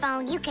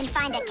Fixiephone, you can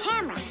find a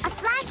camera, a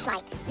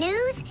flashlight,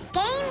 news,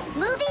 games,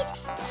 movies,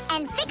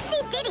 and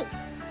Fixie ditties.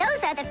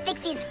 Those are the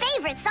Fixies'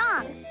 favorite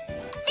songs.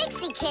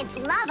 Fixie kids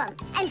love them,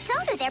 and so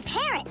do their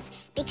parents,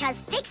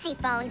 because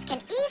Fixie-phones can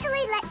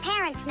easily let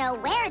parents know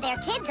where their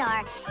kids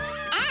are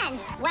and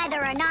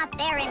whether or not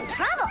they're in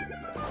trouble.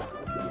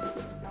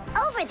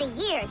 Over the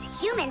years,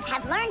 humans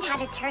have learned how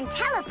to turn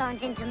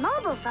telephones into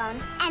mobile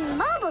phones and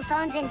mobile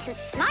phones into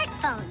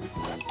smartphones.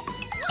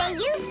 They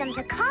use them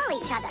to call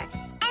each other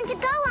and to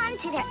go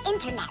onto their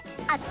internet.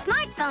 A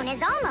smartphone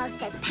is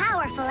almost as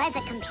powerful as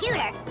a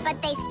computer, but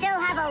they still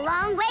have a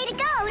long way to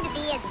go to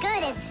be as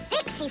good as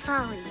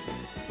Fixie-phones.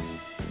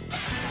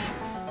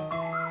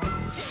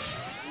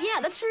 Yeah,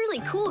 that's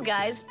really cool,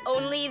 guys.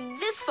 Only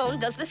this phone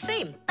does the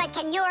same. But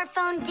can your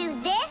phone do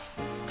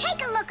this?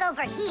 Take a look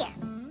over here.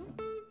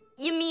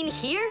 You mean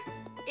here?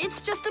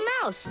 It's just a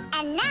mouse.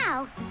 And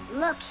now,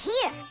 look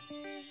here.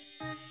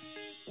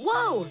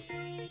 Whoa!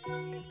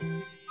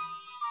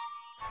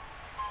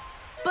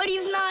 But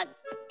he's not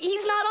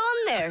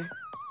on there.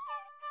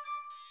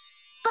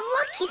 But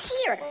look, he's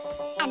here.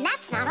 And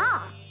that's not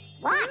all.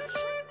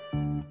 Watch. A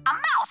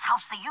mouse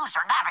helps the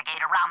user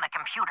navigate around the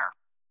computer.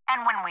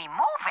 And when we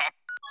move it...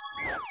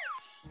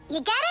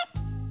 You get it?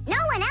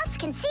 No one else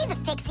can see the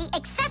Fixie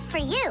except for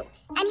you.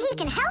 And he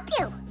can help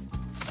you.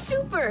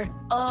 Super!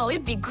 Oh,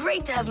 it'd be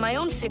great to have my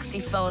own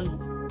Fixiephone.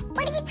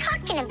 What are you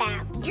talking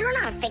about? You're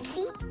not a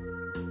Fixie.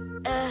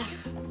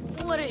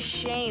 What a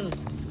shame.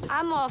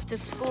 I'm off to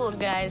school,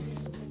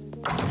 guys.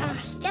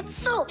 He gets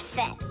so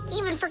upset. He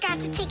even forgot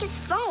to take his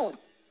phone.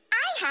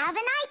 I have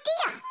an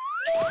idea.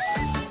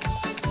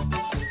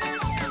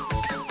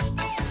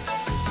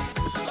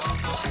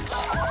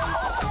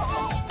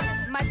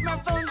 My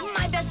smartphone's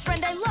my best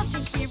friend. I love to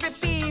hear it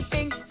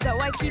beeping, so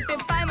I keep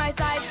it by my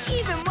side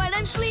even when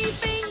I'm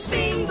sleeping.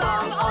 Bing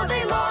bong all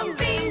day long,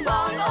 bing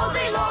bong all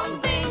day long,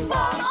 bing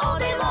bong all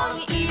day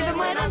long, even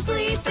when I'm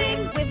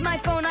sleeping. With my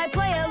phone I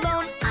play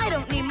alone. I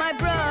don't need my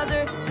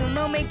brother. Soon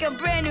they'll make a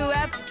brand new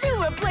app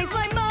to replace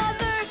my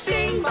mother.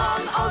 Bing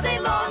bong all day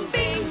long,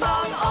 bing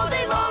bong all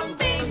day long,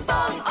 bing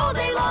bong all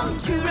day long,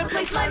 to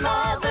replace my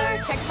mother.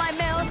 Check my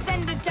mail,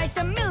 send it text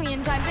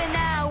 1,000,000 times an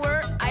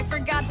hour. I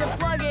forgot to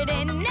plug it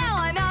in, now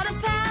I'm out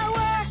of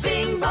power.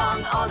 Bing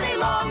bong all day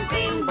long,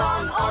 bing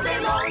bong all day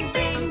long,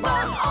 bing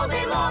bong all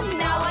day long,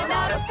 now I'm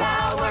out of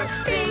power.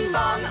 Bing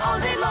bong all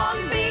day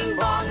long, bing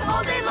bong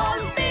all day long,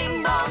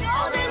 bing bong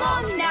all day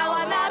long, now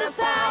I'm out of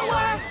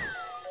power.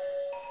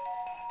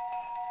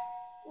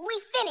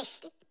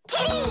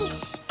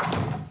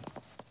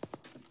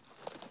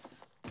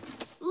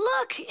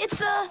 Look, it's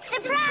a...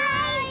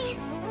 Surprise!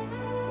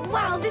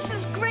 Wow, this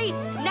is great!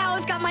 Now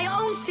I've got my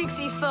own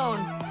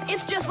Fixiephone.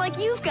 It's just like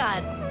you've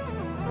got.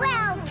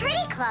 Well,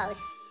 pretty close.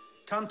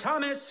 Tom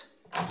Thomas!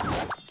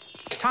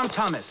 Tom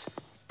Thomas,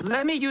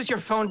 let me use your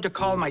phone to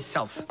call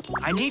myself.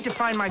 I need to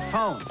find my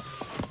phone.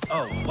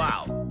 Oh,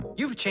 wow.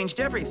 You've changed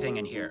everything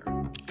in here.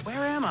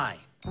 Where am I?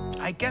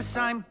 I guess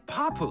I'm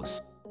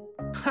Papoose.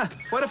 Huh,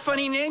 what a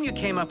funny name you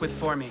came up with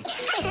for me.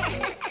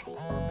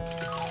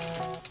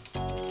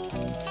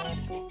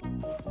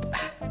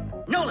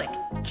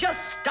 Nolik,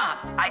 just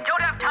stop. I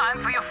don't have time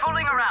for your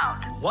fooling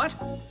around. What?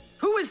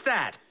 Who is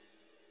that?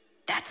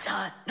 That's,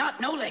 not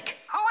Nolik.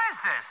 Who is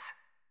this?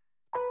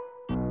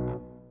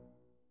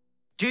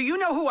 Do you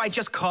know who I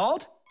just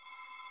called?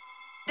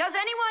 Does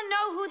anyone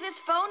know who this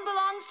phone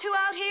belongs to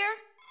out here?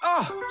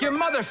 Oh, your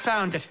mother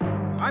found it.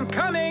 I'm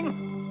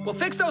coming. We'll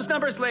fix those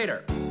numbers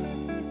later.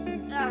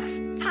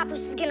 Ugh,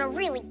 Papoose is gonna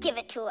really give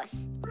it to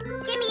us.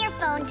 Give me your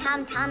phone,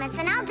 Tom Thomas,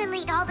 and I'll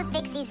delete all the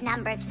Fixies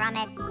numbers from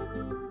it.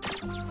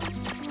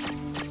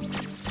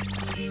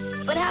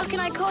 But how can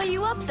I call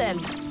you up then?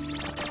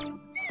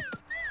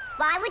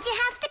 Why would you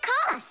have to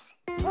call us?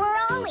 We're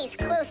always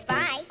close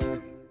by.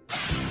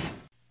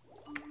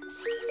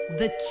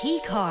 The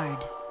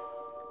Keycard.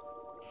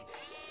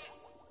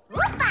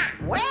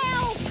 Whoopa!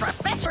 Well,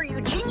 Professor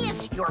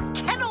Eugenius, your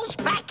kennel's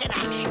back in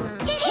action.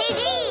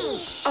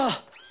 Tidish!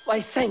 Ah,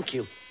 why, thank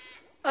you.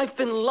 I've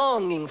been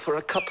longing for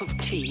a cup of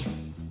tea.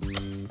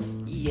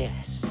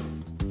 Yes.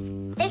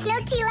 There's no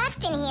tea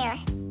left in here.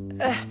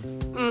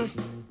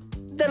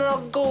 Then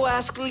I'll go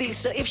ask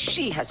Lisa if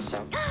she has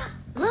some.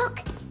 Look!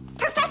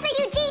 Professor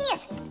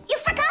Eugenius! You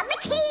forgot the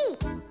key!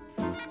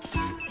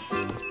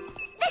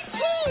 The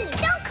key!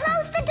 Don't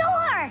close the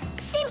door!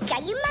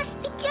 Simka, you must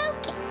be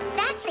joking.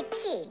 That's a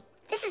key.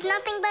 This is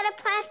nothing but a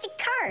plastic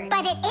card.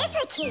 But it is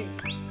a key.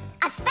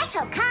 A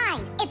special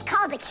kind. It's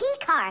called a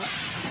Keycard.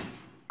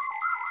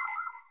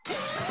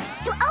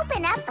 To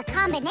open up a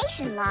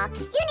combination lock,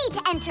 you need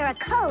to enter a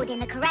code in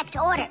the correct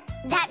order.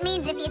 That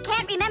means if you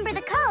can't remember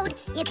the code,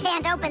 you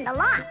can't open the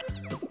lock.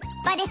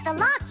 But if the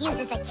lock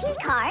uses a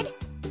Keycard,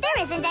 there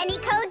isn't any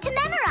code to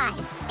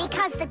memorize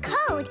because the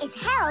code is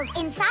held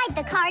inside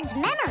the card's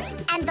memory,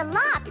 and the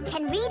lock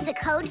can read the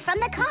code from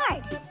the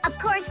card. Of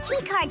course,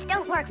 Keycards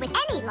don't work with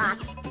any lock.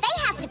 They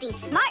have to be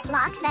smart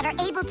locks that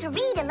are able to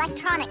read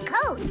electronic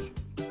codes.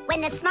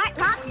 When the smart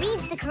lock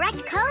reads the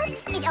correct code,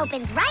 it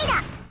opens right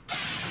up.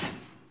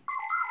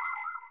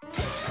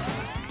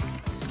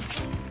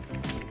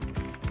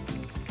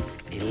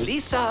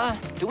 Lisa,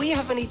 do we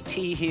have any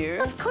tea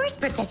here? Of course,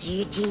 Professor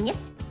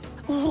Eugenius.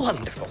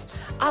 Wonderful.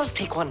 I'll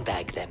take one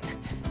bag then.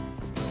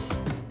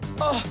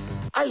 Oh,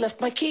 I left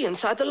my key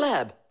inside the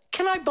lab.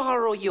 Can I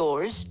borrow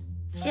yours?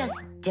 Just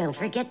don't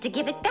forget to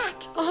give it back.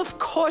 Of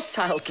course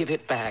I'll give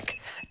it back.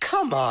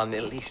 Come on,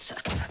 Elisa.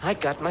 I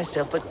got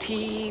myself a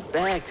tea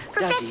bag.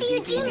 Professor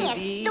Eugenius,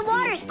 the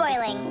water's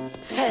boiling.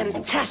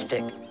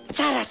 Fantastic.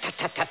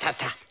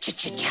 Ta-ra-ta-ta-ta-ta-ta.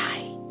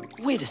 Ch-ch-chai.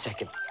 Wait a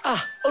second.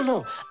 Oh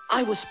no.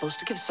 I was supposed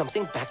to give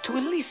something back to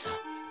Elisa.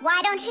 Why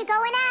don't you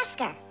go and ask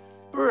her?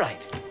 Right.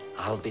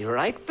 I'll be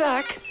right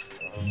back.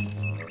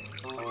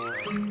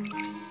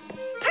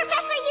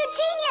 Professor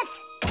Eugenius!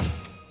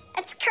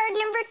 That's card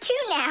number 2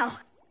 now.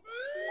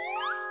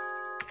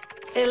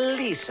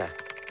 Elisa,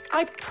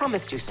 I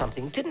promised you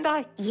something, didn't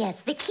I?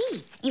 Yes, the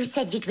key. You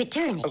said you'd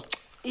return it.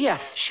 Yeah,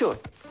 sure.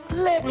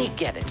 Let me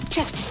get it.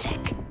 Just a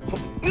sec.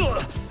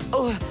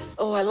 Oh,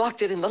 I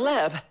locked it in the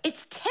lab.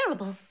 It's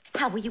terrible.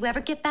 How will you ever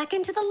get back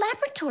into the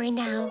laboratory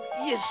now?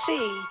 You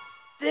see,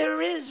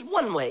 there is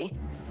one way,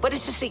 but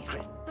it's a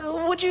secret.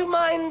 Would you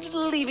mind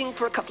leaving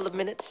for a couple of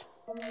minutes?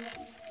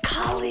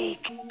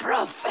 Colleague,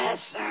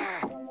 Professor,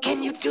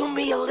 can you do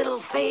me a little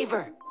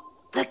favor?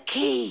 The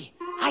key.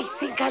 I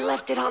think I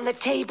left it on the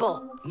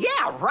table.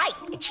 Yeah, right.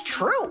 It's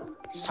true.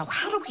 So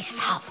how do we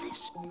solve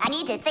this? I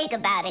need to think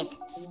about it.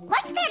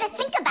 What's there to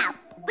think about?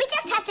 We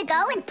just have to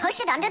go and push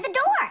it under the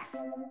door.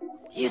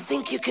 You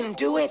think you can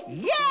do it?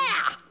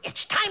 Yeah!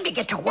 It's time to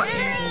get to work.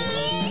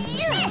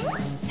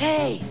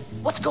 Hey,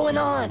 what's going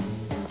on?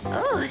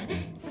 Oh,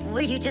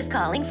 were you just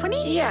calling for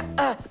me? Yeah,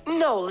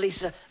 no,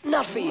 Lisa,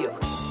 not for you.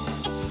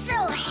 It's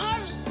so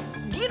heavy.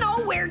 Do you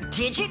know where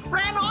Digit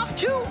ran off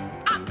to?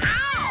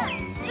 Ow!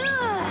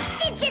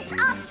 Digit's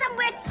off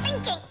somewhere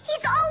thinking.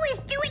 He's always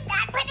doing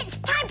that when it's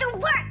time to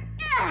work.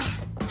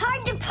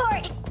 Hard to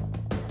port.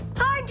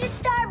 Hard to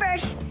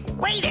starboard.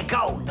 Way to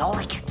go,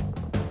 Nolik.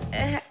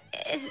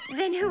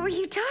 Then who were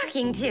you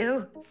talking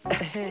to?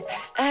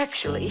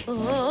 Actually...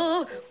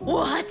 Oh,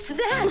 what's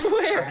that?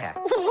 Where?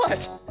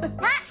 What?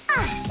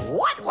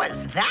 What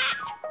was that?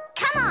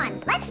 Come on,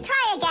 let's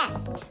try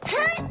again.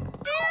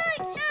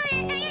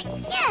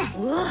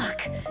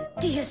 Look,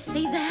 do you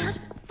see that?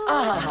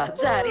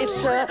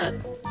 It's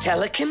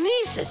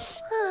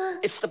telekinesis.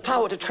 It's the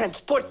power to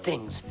transport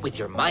things with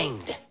your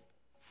mind.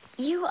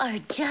 You are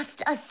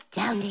just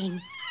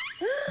astounding.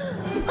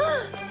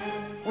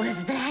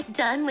 Was that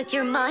done with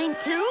your mind,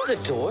 too? The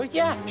door?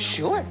 Yeah,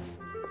 sure.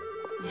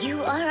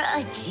 You are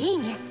a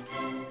genius.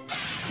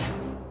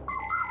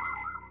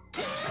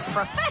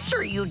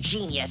 Professor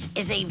Eugenius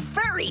is a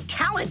very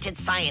talented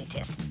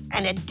scientist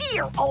and a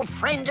dear old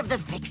friend of the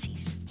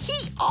Fixies.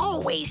 He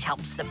always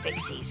helps the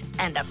Fixies,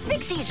 and the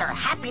Fixies are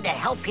happy to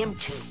help him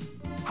too.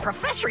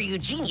 Professor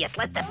Eugenius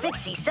let the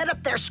Fixies set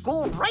up their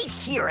school right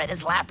here at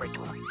his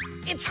laboratory.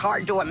 It's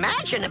hard to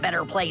imagine a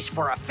better place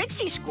for a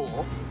Fixie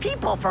school.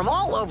 People from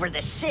all over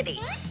the city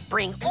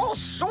bring all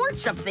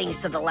sorts of things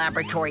to the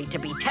laboratory to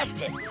be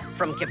tested,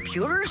 from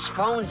computers,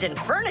 phones, and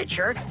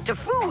furniture to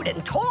food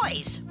and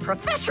toys.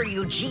 Professor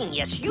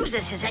Eugenius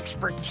uses his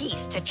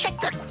expertise to check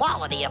the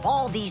quality of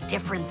all these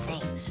different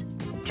things.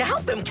 To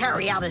help him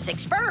carry out his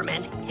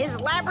experiment, his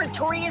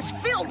laboratory is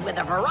filled with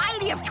a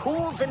variety of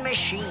tools and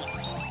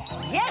machines.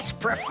 Yes,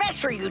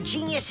 Professor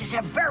Eugenius is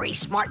a very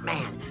smart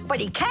man, but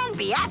he can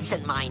be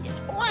absent-minded.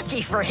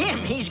 Lucky for him,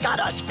 he's got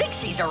us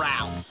Fixies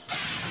around.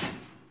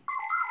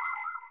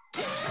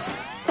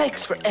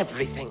 Thanks for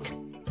everything.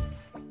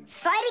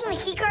 Sliding the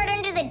keycard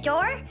under the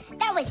door?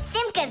 That was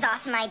Simka's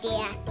awesome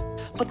idea.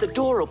 But the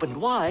door opened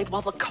wide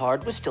while the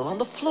card was still on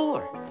the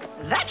floor.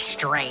 That's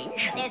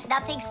strange. There's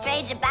nothing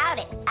strange about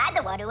it. I'm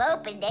the one who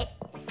opened it.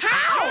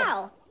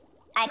 How?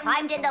 I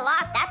climbed in the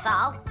lock, that's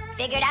all.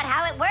 Figured out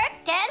how it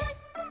worked,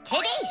 and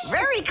Tadish.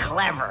 Very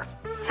clever.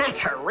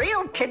 That's a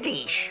real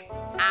Tadish.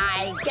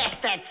 I guess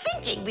that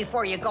thinking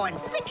before you go and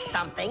fix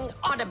something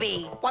ought to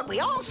be what we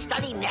all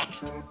study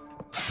next.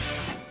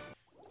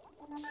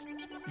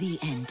 The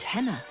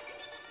antenna.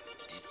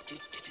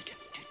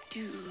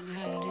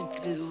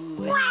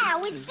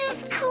 Wow, is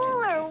this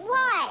cool or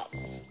what?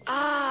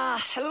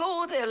 Ah,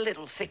 hello there,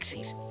 little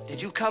Fixies.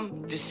 Did you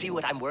come to see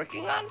what I'm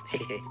working on?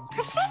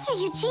 Professor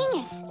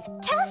Eugenius,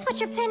 tell us what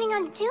you're planning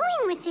on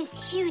doing with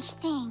this huge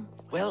thing.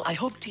 Well, I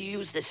hope to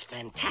use this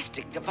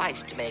fantastic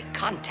device to make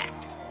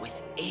contact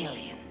with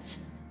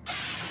aliens.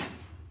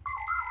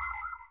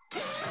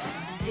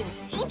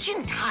 Since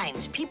ancient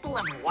times, people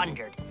have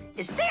wondered,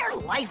 is there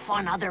life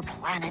on other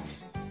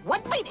planets?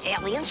 What might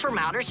aliens from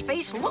outer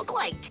space look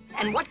like?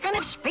 And what kind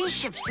of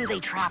spaceships do they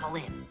travel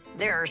in?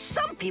 There are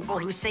some people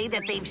who say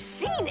that they've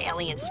seen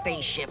alien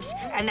spaceships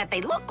and that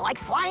they look like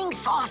flying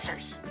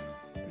saucers.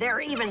 There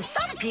are even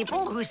some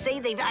people who say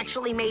they've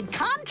actually made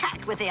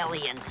contact with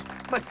aliens.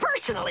 But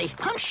personally,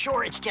 I'm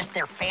sure it's just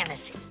their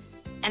fantasy.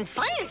 And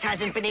science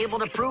hasn't been able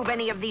to prove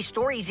any of these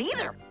stories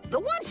either. The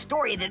one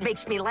story that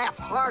makes me laugh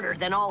harder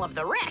than all of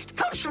the rest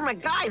comes from a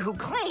guy who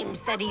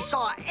claims that he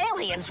saw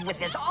aliens with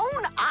his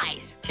own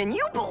eyes. Can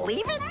you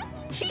believe it?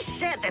 He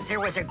said that there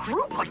was a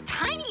group of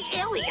tiny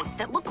aliens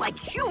that looked like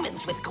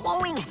humans with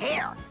glowing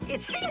hair.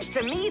 It seems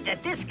to me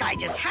that this guy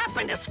just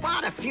happened to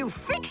spot a few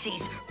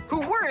Fixies who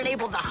weren't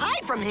able to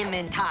hide from him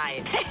in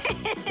time.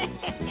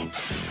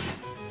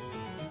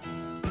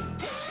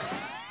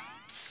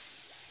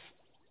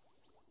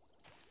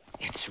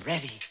 It's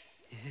ready.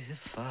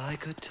 If I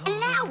could talk. And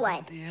now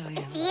what?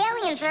 If the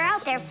aliens are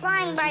out there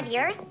flying by the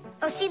Earth,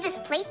 they'll see this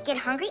plate, get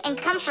hungry, and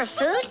come for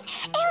food?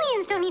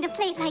 Aliens don't need a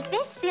plate like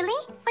this, silly.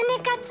 When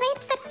they've got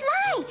plates that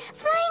fly,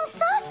 flying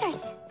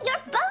saucers.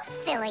 You're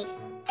both silly.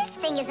 This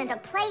thing isn't a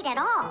plate at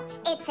all.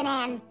 It's an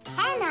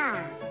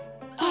antenna.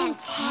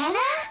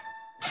 Antenna?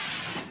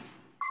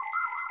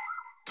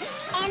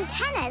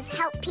 Antennas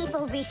help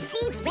people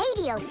receive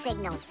radio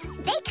signals.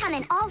 They come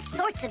in all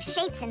sorts of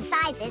shapes and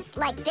sizes,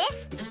 like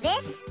this,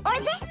 or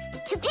this,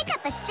 to pick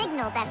up a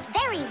signal that's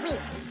very weak.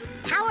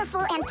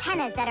 Powerful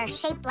antennas that are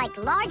shaped like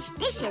large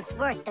dishes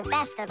work the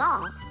best of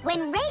all.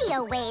 When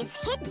radio waves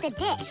hit the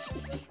dish,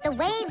 the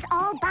waves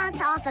all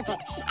bounce off of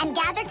it and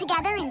gather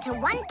together into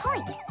one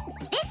point.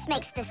 This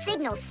makes the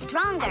signal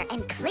stronger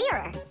and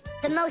clearer.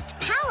 The most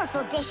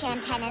powerful dish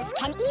antennas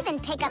can even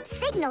pick up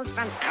signals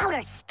from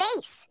outer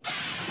space.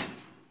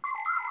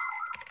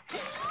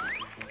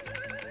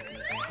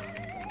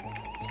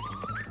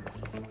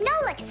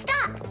 Nolik,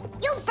 stop!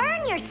 You'll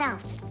burn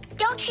yourself.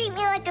 Don't treat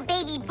me like a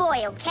baby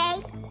boy,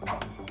 okay?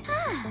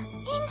 Ah,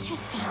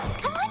 interesting.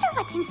 I wonder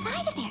what's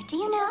inside of there. Do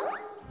you know?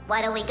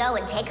 Why don't we go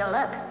and take a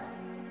look?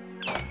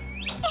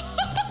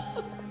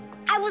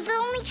 I was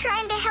only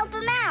trying to help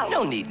him out.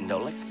 No need,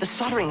 Nolik. The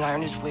soldering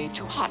iron is way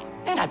too hot,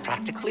 and I'm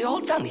practically all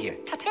done here.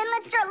 Then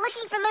let's start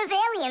looking for those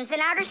aliens in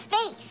outer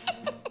space.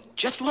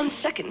 Just 1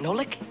 second,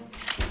 Nolik.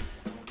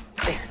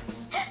 There.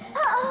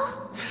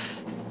 Uh-oh.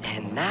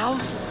 And now,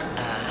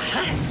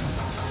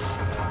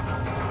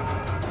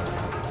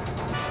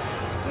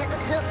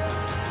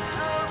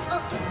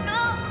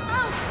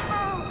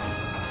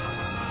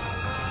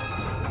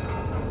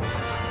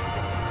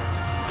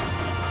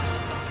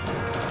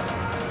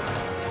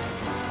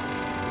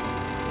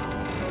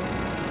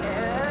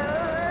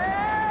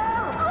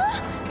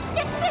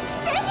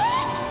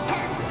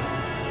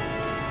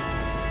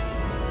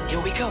 Here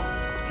we go.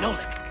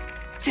 Nolik,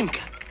 Simka,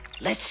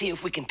 let's see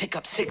if we can pick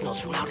up signals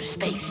from outer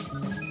space.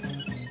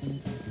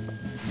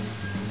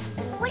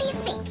 What do you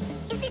think?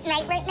 Is it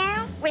night right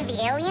now, where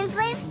the aliens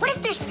live? What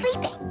if they're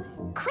sleeping?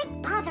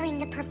 Quit bothering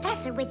the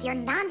professor with your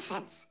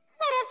nonsense.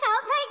 Let us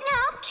out right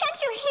now.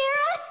 Can't you hear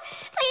us?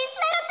 Please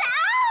let us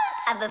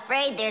out! I'm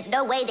afraid there's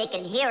no way they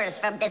can hear us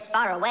from this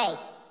far away.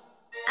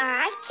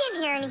 I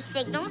can't hear any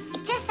signals.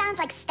 It just sounds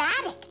like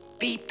static.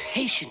 Be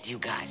patient, you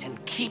guys,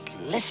 and keep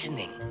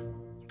listening.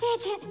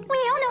 Digit, we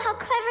all know how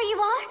clever you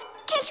are.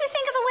 Can't you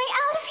think of a way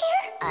out of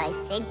here? I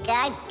think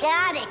I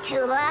got it,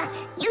 Tula.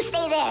 You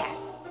stay there.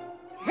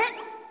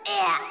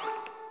 Yeah.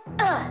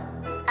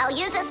 I'll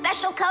use a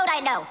special code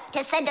I know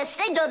to send a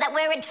signal that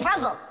we're in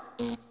trouble.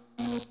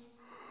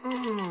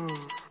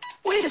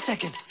 Wait a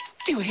second.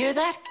 Do you hear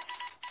that?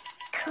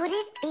 Could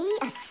it be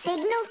a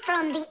signal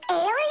from the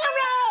alien?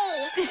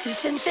 Hooray! This is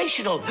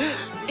sensational.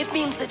 It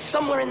means that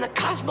somewhere in the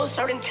cosmos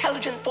are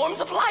intelligent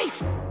forms of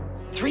life.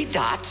 3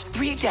 dots,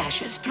 3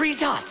 dashes, 3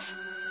 dots.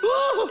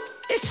 Ooh,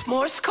 it's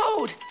Morse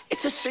code.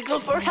 It's a signal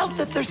for help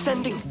that they're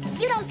sending.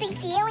 You don't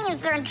think the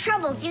aliens are in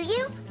trouble, do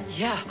you?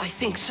 Yeah, I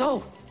think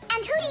so.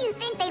 And who do you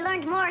think they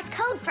learned Morse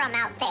code from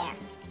out there?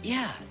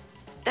 Yeah,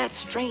 that's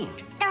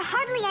strange. There are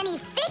hardly any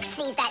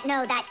Fixies that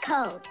know that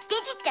code.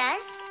 Digit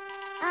does.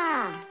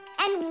 Ah,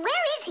 and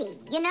where is he,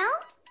 you know?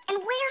 And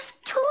where's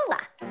Tula?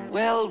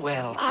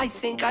 Well, I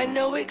think I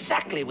know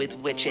exactly with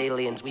which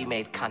aliens we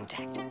made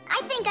contact.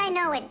 I think I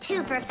know it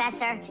too,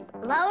 Professor.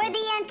 Lower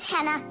the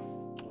antenna.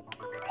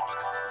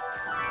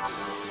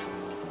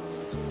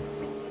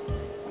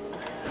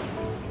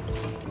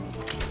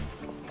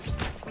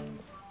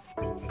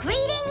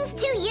 Greetings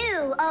to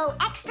you, oh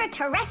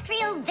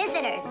extraterrestrial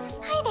visitors.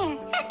 Hi there.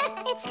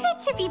 It's good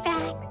to be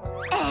back.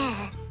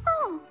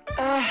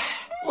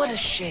 What a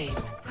shame.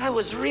 I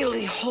was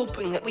really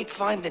hoping that we'd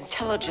find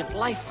intelligent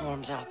life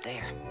forms out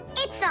there.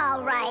 It's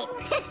all right.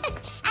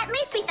 At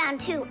least we found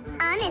 2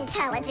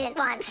 unintelligent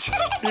ones.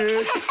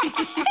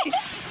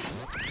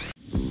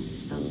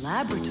 The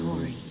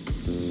laboratory.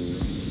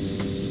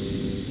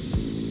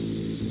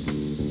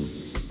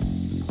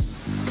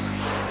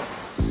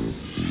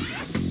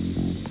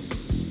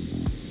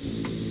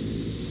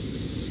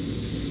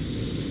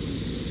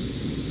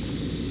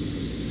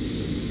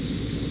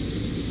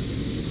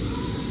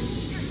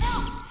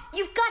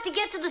 You've got to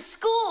get to the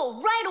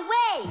school right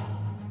away!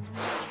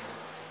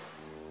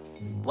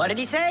 What did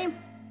he say?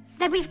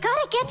 That we've got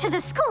to get to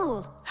the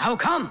school. How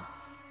come?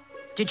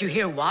 Did you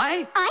hear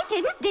why? I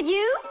didn't, did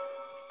you?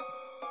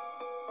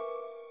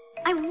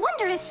 I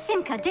wonder if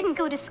Simka didn't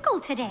go to school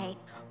today.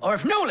 Or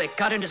if Nolik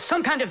got into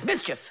some kind of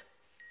mischief.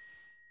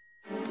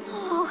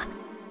 Oh,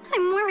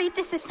 I'm worried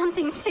this is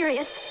something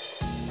serious.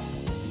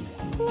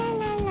 La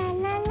la la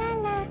la la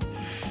la.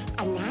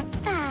 And that's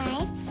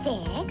 5,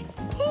 6.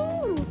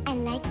 I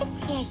like this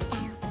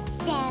hairstyle.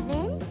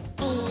 7,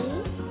 8.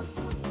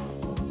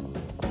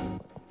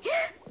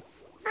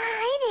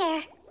 Hi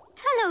there.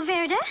 Hello,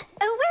 Verda.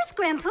 Where's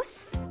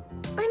Grampus?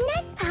 I'm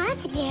not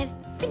positive,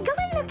 but go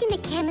and look in the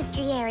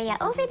chemistry area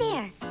over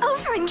there.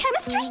 Over in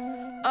chemistry?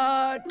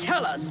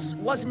 Tell us,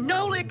 was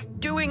Nolik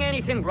doing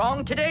anything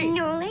wrong today?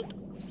 Nolik?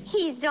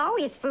 He's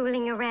always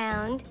fooling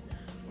around.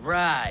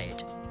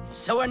 Right.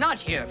 So we're not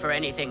here for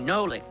anything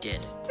Nolik did.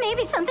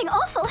 Maybe something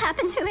awful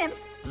happened to him.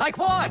 Like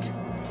what?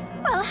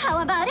 Well,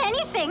 how about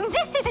anything?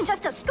 This isn't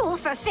just a school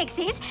for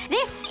Fixies.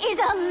 This is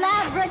a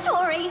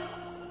laboratory.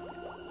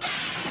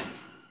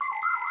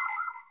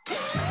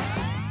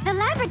 The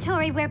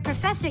laboratory where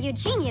Professor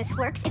Eugenius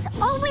works is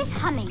always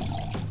humming.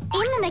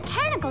 In the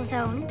mechanical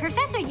zone,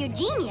 Professor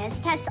Eugenius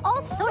tests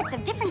all sorts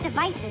of different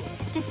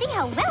devices to see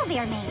how well they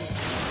are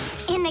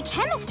made. In the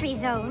chemistry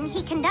zone,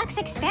 he conducts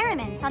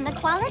experiments on the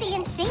quality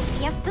and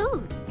safety of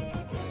food.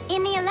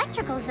 In the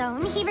electrical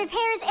zone, he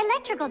repairs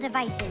electrical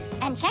devices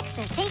and checks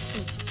their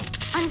safety.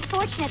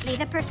 Unfortunately,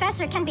 the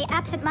professor can be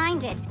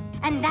absent-minded,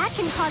 and that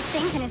can cause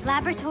things in his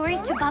laboratory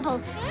to bubble,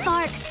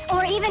 spark,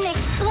 or even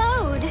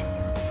explode.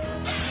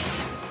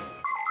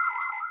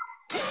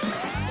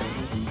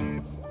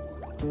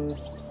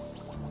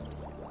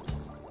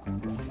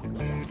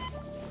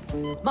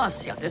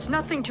 Marcia, there's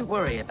nothing to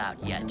worry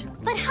about yet.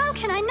 But how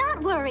can I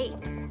not worry?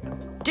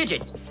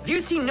 Digit, have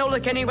you seen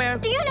Nolik anywhere?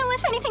 Do you know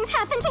if anything's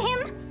happened to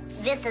him?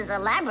 This is a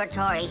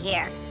laboratory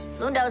here.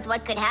 Who knows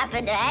what could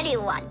happen to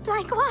anyone?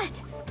 Like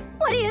what?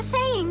 What are you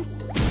saying?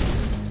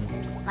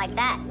 Like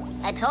that.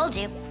 I told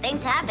you,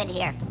 things happen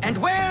here. And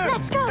where?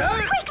 Let's go,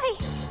 quickly!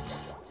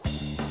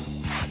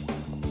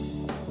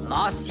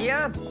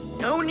 Marcia,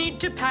 no need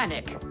to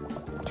panic.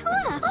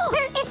 Tula,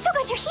 where is so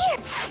good you're here?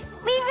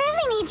 We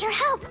really need your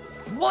help.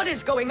 What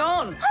is going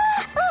on?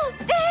 Oh,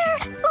 there!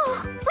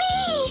 Oh,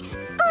 we!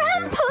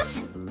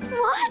 Grampus!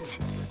 What?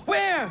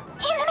 Where?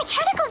 In the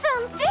mechanical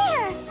zone,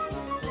 there!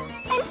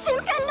 And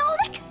Simka and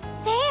Nolik?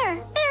 There!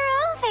 They're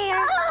all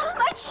there! Oh,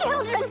 my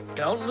children!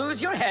 Don't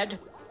lose your head.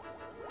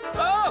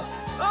 Oh!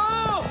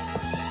 Oh!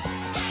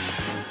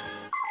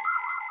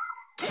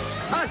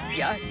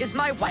 Marcia is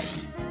my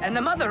wife, and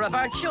the mother of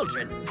our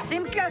children,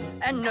 Simka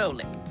and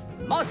Nolik.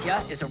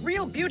 Marcia is a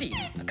real beauty,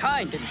 a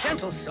kind and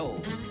gentle soul,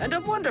 and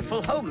a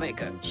wonderful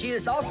homemaker. She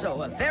is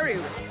also a very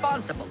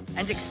responsible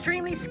and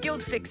extremely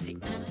skilled Fixie.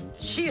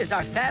 She is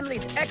our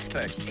family's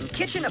expert in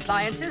kitchen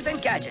appliances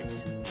and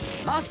gadgets.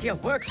 Marcia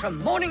works from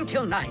morning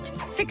till night,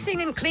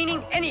 fixing and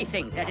cleaning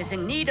anything that is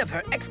in need of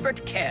her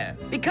expert care,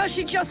 because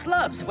she just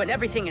loves when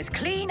everything is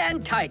clean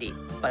and tidy.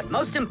 But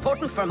most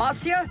important for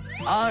Marcia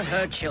are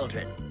her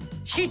children.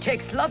 She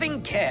takes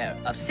loving care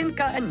of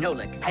Simka and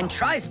Nolik and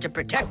tries to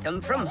protect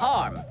them from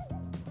harm.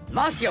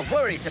 Marcia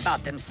worries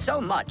about them so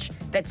much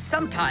that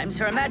sometimes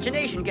her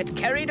imagination gets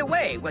carried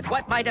away with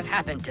what might have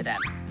happened to them.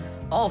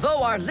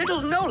 Although our little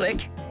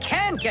Nolik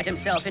can get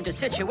himself into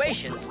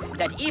situations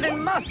that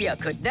even Marcia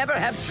could never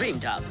have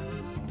dreamed of.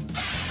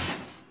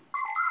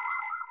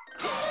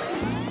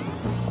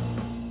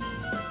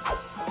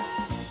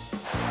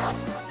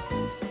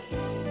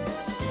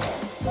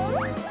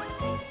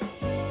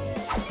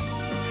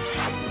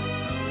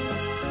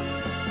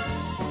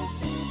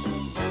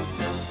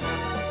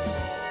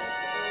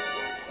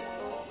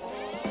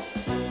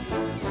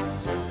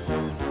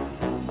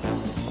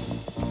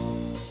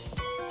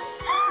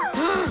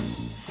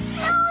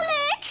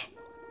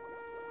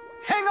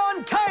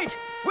 Tight!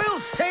 We'll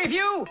save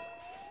you!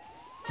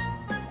 Hey!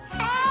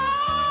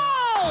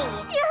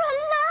 You're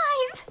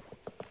alive!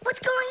 What's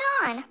going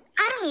on?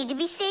 I don't need to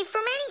be saved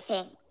from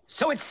anything.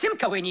 So it's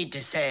Simka we need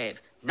to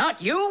save,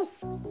 not you?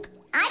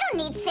 I don't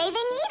need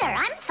saving either.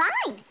 I'm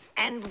fine.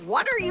 And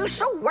what are you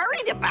so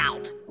worried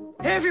about?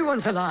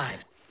 Everyone's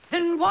alive.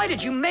 Then why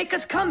did you make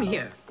us come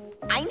here?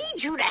 I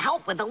need you to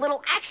help with a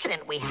little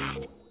accident we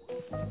had.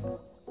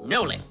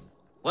 Nolik,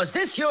 was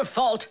this your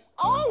fault?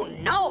 Oh,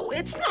 no,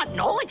 it's not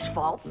Nolik's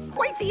fault.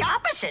 Quite the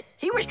opposite.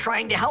 He was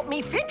trying to help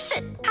me fix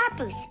it.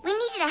 Papoose, we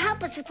need you to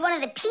help us with one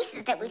of the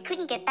pieces that we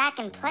couldn't get back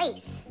in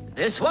place.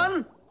 This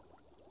one?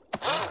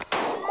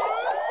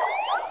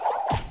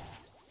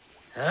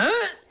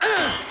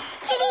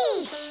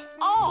 Tadish!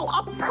 Oh,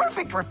 a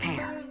perfect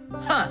repair.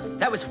 Huh,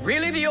 that was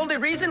really the only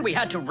reason we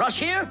had to rush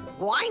here?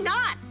 Why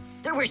not?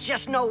 There was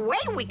just no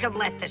way we could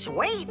let this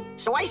wait,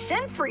 so I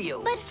sent for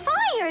you. But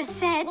Fire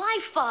said... Why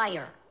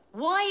fire?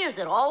 Why is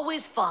it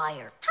always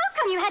fire? How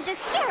come you had to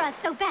scare us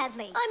so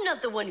badly? I'm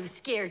not the one who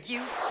scared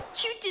you.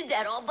 You did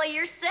that all by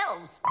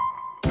yourselves.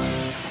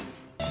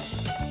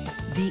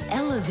 The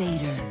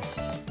elevator.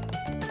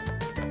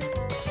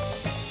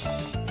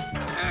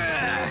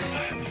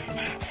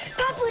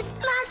 Papoose,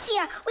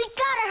 Marcia, we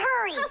gotta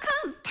hurry. How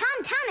come?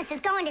 Tom Thomas is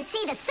going to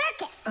see the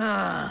circus.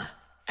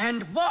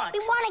 And what? We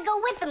want to go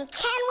with him,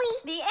 can we?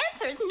 The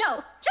answer's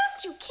no.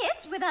 Just you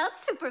kids without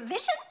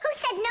supervision? Who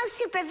said no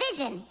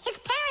supervision? His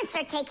parents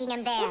are taking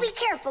him there. We'll be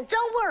careful,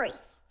 don't worry.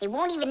 They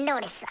won't even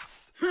notice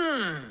us.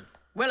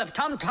 Well, if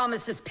Tom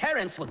Thomas's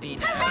parents will be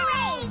there...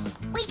 Hooray!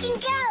 We can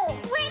go!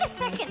 Wait a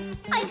second.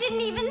 I didn't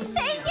even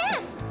say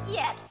yes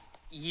yet.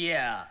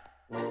 Yeah.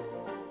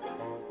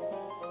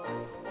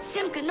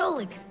 Simka,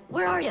 Nolik,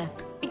 where are you?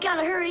 We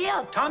gotta hurry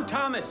up. Tom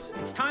Thomas,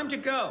 it's time to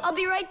go. I'll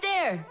be right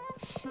there.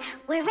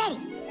 We're ready.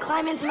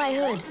 Climb into my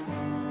hood.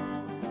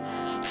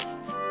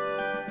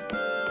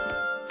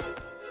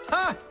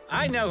 Ha!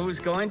 I know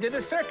who's going to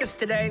the circus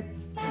today.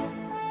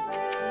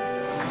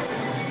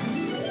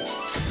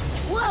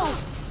 Whoa!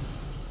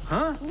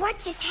 Huh? What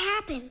just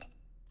happened?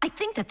 I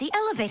think that the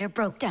elevator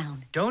broke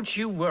down. Don't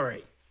you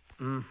worry.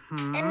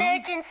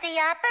 Emergency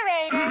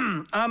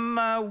operator.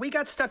 We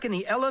got stuck in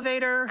the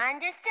elevator.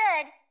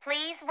 Understood.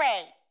 Please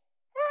wait.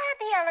 We'll have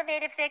the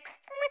elevator fixed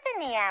within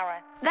the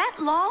hour. That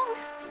long?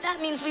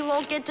 That means we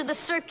won't get to the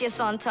circus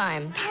on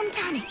time. Tom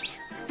Thomas,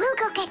 we'll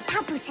go get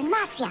Papoose and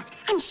Marcia.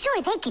 I'm sure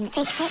they can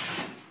fix it.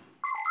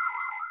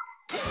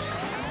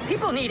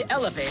 People need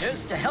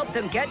elevators to help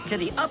them get to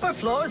the upper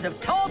floors of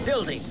tall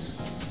buildings.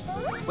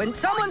 When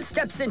someone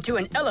steps into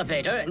an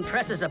elevator and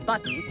presses a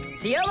button,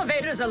 the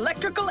elevator's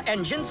electrical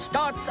engine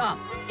starts up.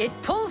 It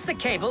pulls the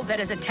cable that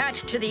is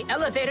attached to the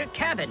elevator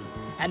cabin,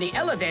 and the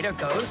elevator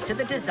goes to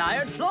the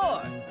desired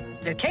floor.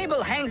 The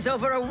cable hangs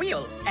over a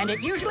wheel, and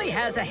it usually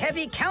has a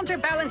heavy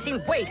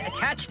counterbalancing weight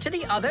attached to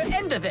the other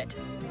end of it.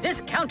 This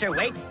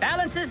counterweight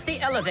balances the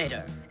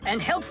elevator and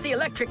helps the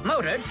electric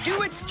motor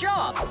do its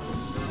job.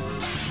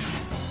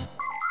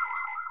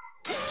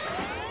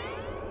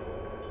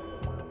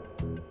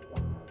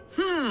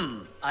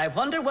 I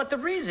wonder what the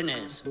reason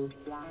is.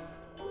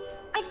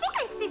 I think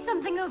I see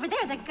something over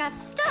there that got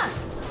stuck.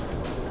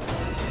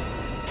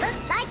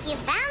 Looks like you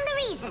found the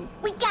reason.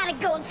 We gotta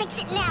go and fix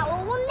it now,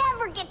 or we'll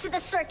never get to the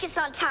circus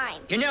on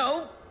time. You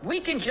know, we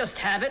can just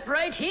have it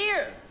right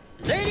here.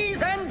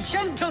 Ladies and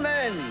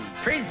gentlemen,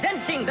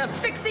 presenting the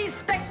Fixie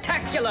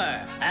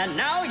Spectacular. And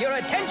now your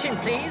attention,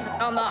 please,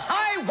 on the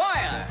high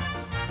wire.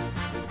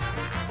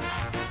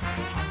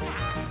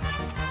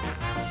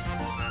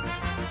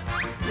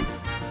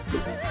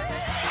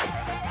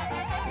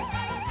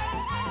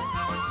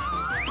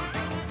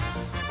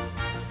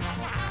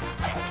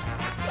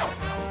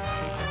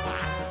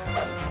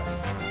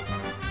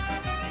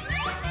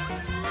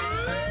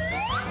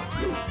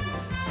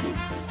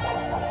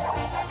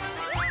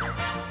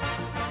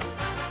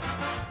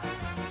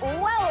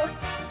 Whoa!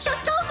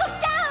 Just don't look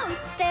down!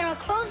 Then I'll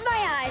close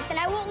my eyes and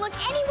I won't look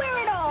anywhere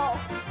at all.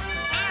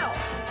 Ow!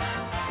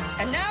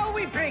 And now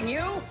we bring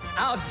you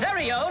our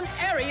very own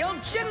aerial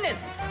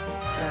gymnasts.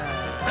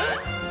 Hey!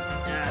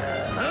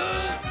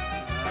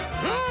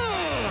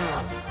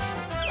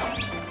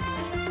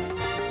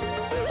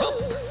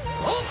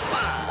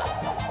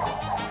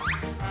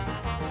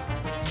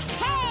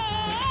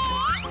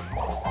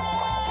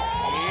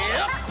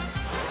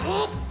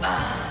 Yep.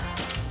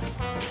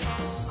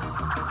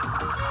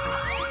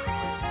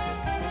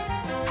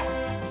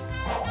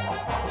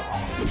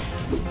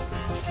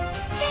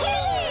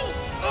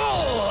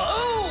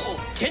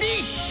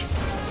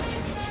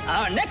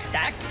 Our next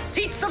act,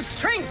 feats of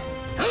strength.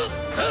 It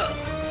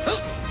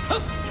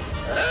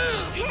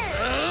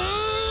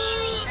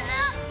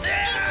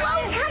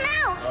won't come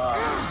out.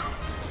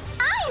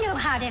 I know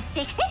how to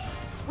fix it.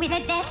 With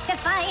a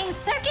death-defying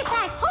circus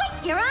act.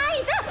 Point your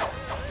eyes up.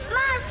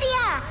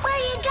 Marcia, where are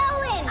you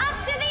going? Up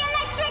to the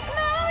electric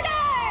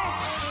motor!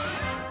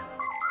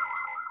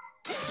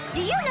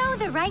 Do you know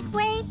the right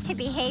way to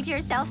behave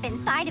yourself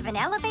inside of an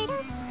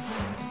elevator?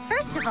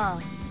 First of all,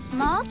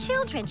 small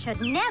children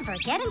should never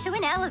get into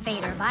an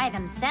elevator by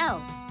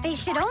themselves. They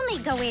should only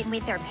go in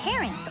with their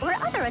parents or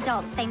other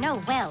adults they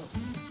know well.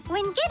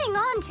 When getting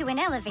onto an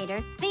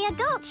elevator, the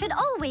adult should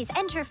always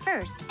enter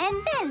first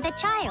and then the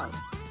child.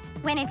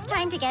 When it's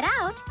time to get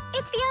out,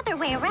 it's the other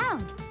way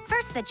around.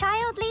 First the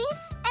child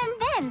leaves,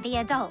 and then the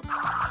adult.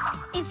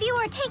 If you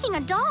are taking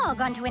a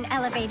dog onto an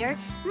elevator,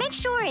 make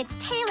sure its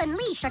tail and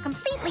leash are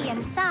completely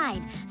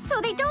inside,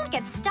 so they don't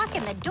get stuck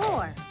in the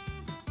door.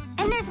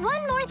 And there's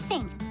one more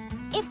thing.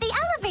 If the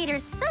elevator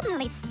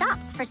suddenly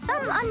stops for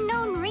some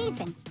unknown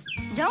reason,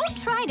 don't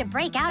try to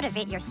break out of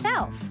it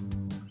yourself.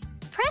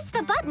 Press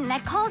the button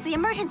that calls the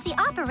emergency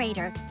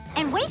operator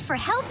and wait for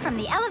help from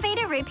the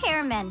elevator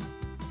repairmen.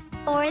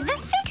 Or the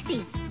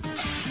Fixies.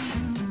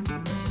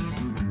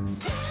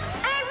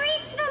 I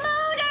reached the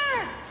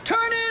motor!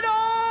 Turn it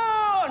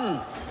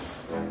on!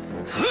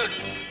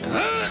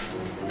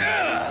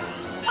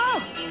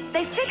 Oh,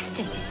 they fixed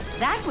it.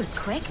 That was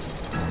quick.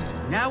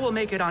 Now we'll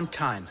make it on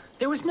time.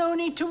 There was no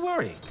need to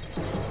worry.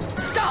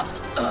 Stop!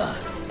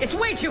 It's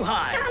way too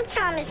high. Tom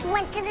Thomas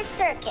went to the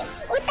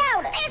circus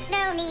without us. There's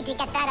no need to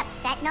get that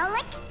upset,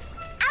 Nolik.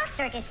 Our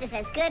circus is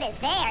as good as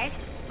theirs.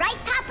 Right,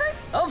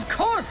 Papoose? Of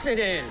course it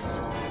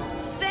is.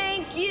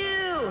 Thank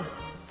you.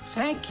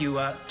 Thank you,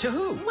 to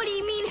who? What do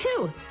you mean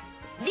who?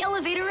 The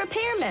elevator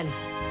repairman.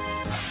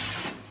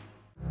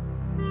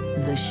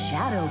 The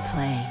shadow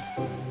play.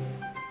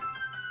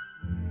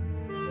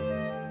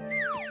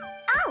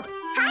 Oh,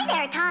 hi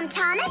there, Tom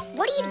Thomas.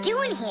 What are you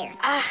doing here?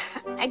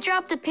 I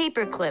dropped a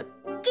paper clip.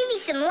 Give me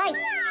some light.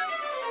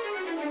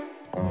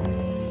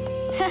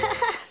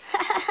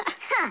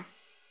 Huh.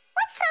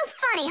 What's so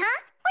funny, huh?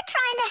 We're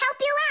trying to help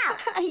you out.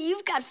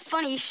 You've got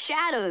funny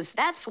shadows,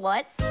 that's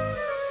what.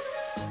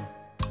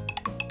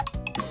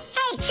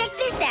 Hey, check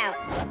this out.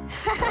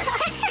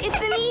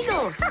 It's an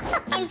eagle.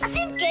 And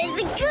Simka is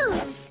a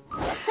goose.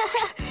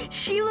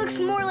 She looks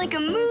more like a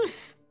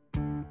moose.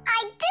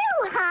 I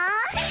do,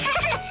 huh?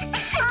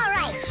 All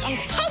right, and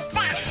take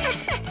that.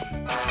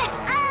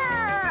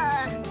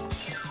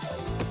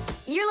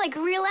 You're like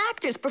real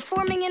actors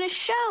performing in a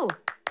show.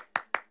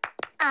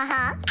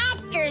 Uh-huh.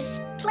 Actors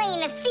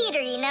playing a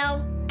theater, you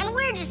know. And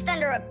we're just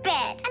under a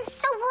bed. And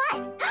so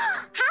what?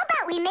 How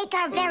about we make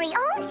our very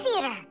own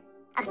theater?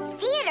 A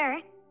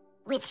theater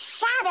with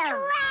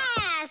shadows.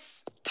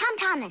 Class! Tom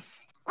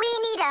Thomas, we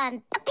need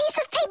a piece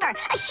of paper,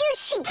 a huge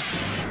sheet.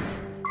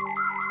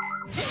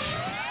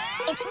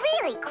 It's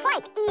really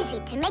quite easy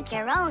to make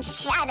your own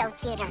shadow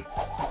theater.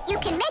 You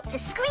can make the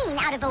screen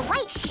out of a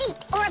white sheet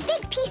or a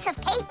big piece of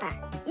paper.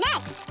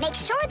 Next, make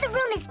sure the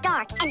room is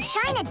dark and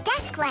shine a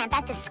desk lamp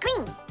at the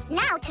screen.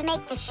 Now, to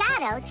make the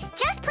shadows,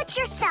 just put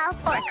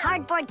yourself or a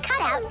cardboard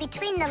cutout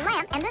between the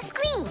lamp and the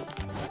screen.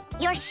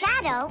 Your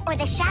shadow, or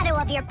the shadow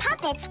of your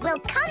puppets, will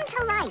come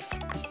to life.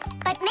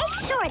 But make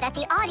sure that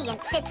the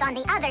audience sits on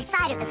the other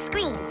side of the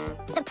screen.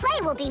 The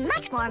play will be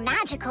much more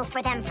magical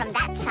for them from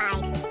that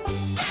side.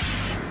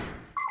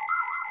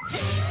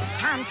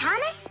 Tom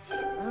Thomas,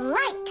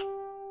 light.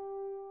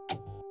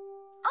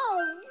 Oh,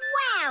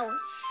 wow,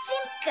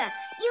 Simka,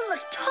 you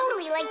look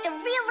totally like the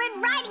real Red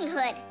Riding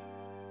Hood.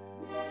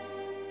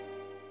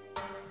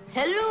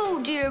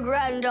 Hello, dear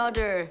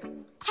granddaughter.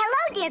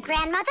 Hello, dear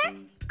grandmother.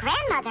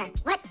 Grandmother,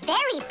 what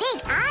very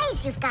big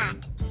eyes you've got.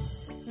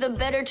 The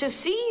better to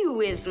see you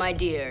with, my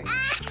dear.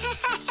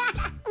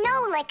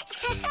 Nolik,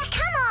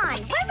 come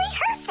on, we're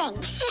rehearsing.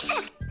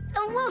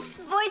 The wolf's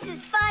voice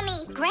is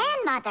funny.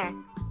 Grandmother,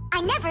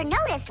 I never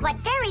noticed what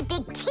very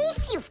big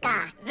teeth you've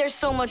got. They're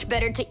so much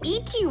better to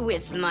eat you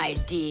with, my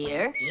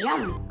dear.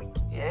 Yum,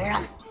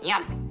 yum,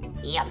 yum,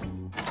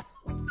 yum.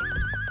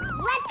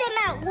 Let them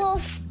out,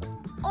 wolf.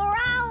 Or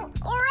I'll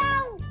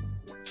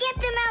get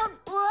them out,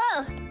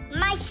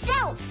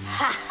 myself.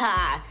 Ha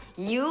ha,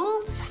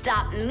 you'll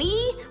stop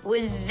me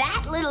with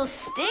that little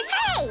stick?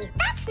 Hey,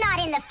 that's not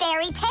in the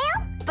fairy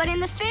tale. But in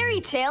the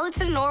fairy tale,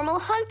 it's a normal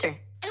hunter.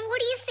 And what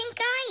do you think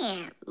I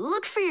am?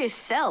 Look for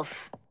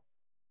yourself.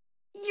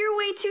 You're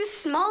way too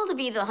small to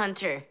be the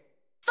hunter.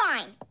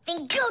 Fine,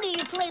 then go do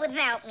your play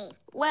without me.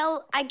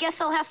 Well, I guess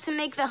I'll have to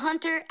make the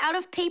hunter out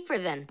of paper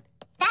then.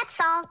 That's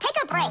all. Take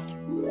a break.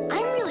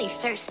 I'm really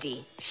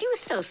thirsty. She was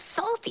so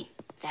salty,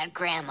 that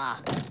grandma.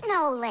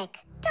 Nolik,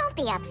 don't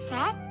be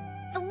upset.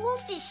 The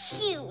wolf is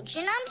huge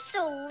and I'm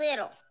so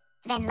little.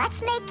 Then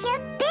let's make you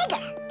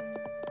bigger.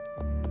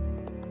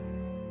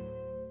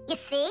 You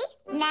see?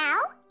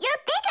 Now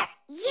you're bigger.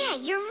 Yeah,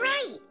 you're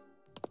right.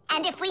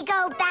 And if we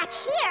go back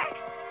here,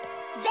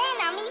 then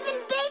I'm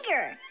even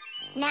bigger.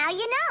 Now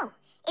you know.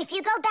 If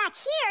you go back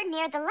here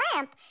near the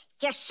lamp,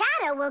 your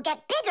shadow will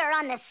get bigger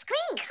on the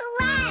screen.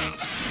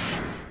 Class!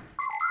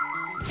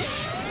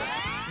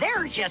 There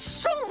are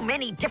just so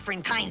many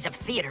different kinds of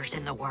theaters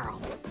in the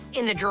world.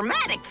 In the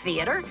dramatic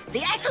theater,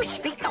 the actors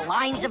speak the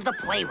lines of the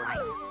playwright.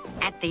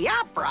 At the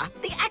opera,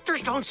 the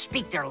actors don't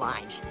speak their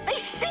lines. They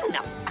sing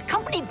them,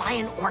 accompanied by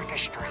an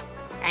orchestra.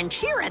 And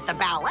here at the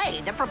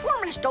ballet, the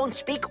performers don't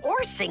speak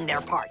or sing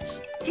their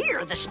parts.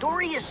 Here, the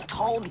story is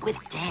told with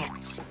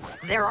dance.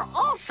 There are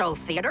also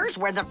theaters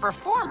where the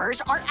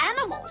performers are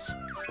animals.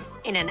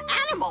 In an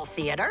animal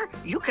theater,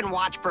 you can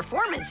watch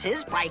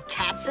performances by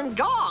cats and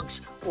dogs,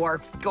 or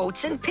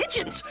goats and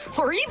pigeons,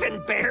 or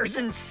even bears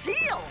and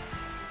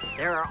seals.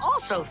 There are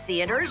also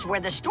theaters where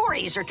the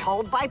stories are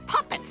told by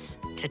puppets.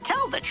 To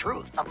tell the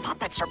truth, the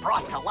puppets are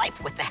brought to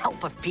life with the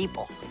help of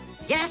people.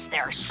 Yes,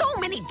 there are so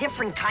many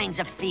different kinds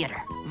of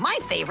theater. My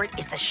favorite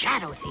is the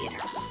shadow theater.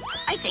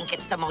 I think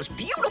it's the most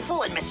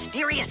beautiful and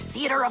mysterious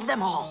theater of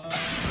them all.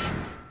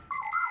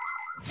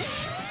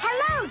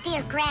 Hello,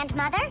 dear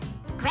grandmother.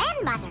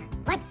 Grandmother,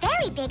 what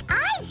very big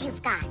eyes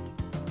you've got.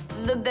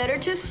 The better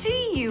to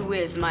see you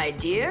with, my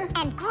dear.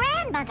 And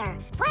grandmother,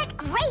 what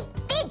great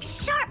big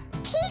sharp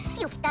teeth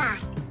you've got.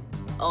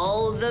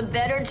 Oh, the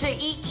better to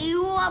eat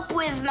you up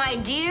with, my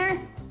dear.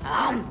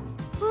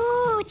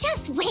 Ooh,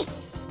 just wait.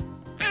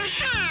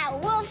 Aha,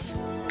 Wolf,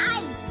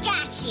 I've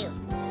got you.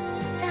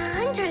 The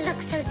hunter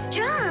looks so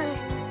strong.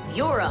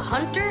 You're a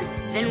hunter?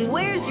 Then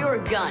where's your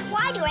gun?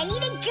 Why do I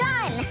need a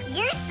gun?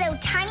 You're so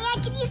tiny I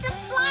could use a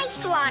fly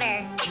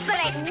swatter. But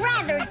I'd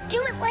rather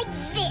do it like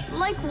this.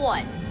 Like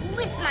what?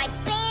 With my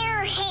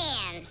bare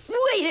hands.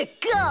 Way to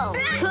go!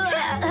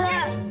 Hooray!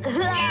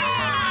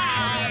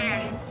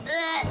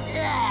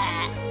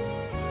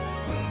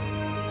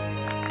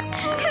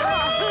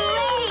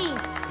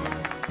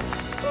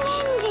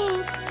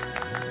 Splendid!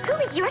 Who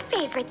was your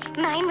favorite?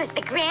 Mine was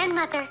the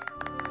grandmother.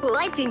 Well,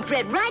 I think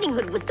Red Riding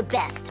Hood was the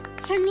best.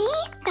 For me,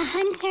 the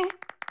hunter.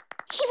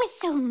 He was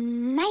so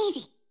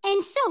mighty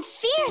and so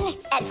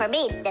fearless. And for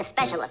me, the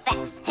special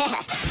effects.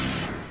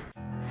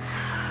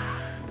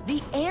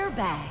 The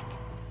airbag.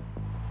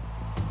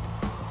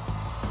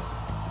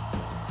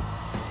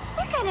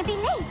 We're gonna be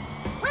late.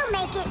 We'll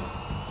make it.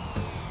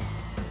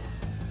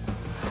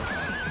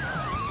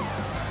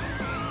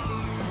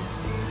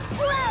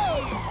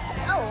 Whoa!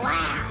 Oh,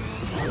 wow.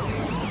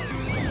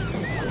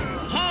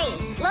 Hey,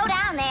 slow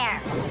down there.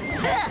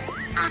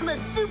 I'm a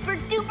super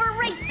duper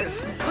racer.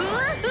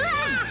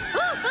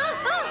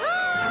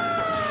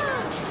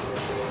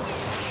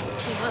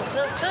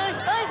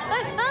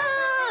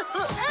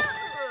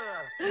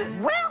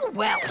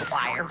 Well,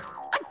 Fire.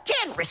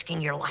 Again,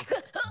 risking your life.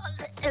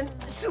 And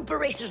super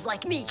racers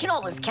like me can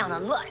always count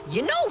on luck.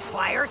 You know,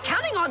 Fire,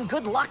 counting on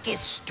good luck is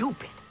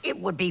stupid. It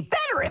would be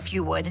better if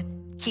you would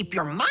keep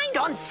your mind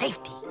on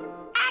safety.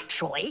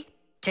 Actually,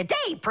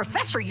 today,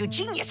 Professor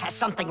Eugenius has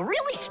something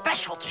really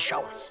special to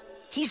show us.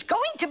 He's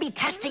going to be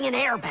testing an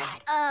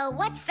airbag.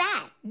 What's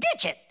that?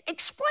 Digit,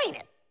 explain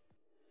it.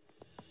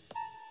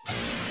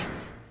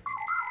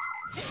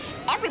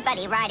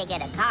 Everybody riding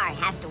in a car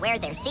has to wear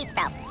their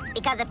seatbelt,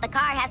 because if the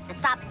car has to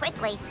stop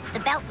quickly, the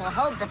belt will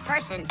hold the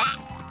person back.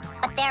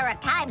 But there are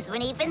times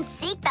when even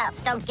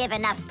seatbelts don't give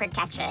enough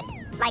protection,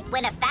 like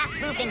when a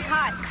fast-moving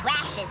car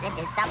crashes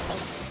into something.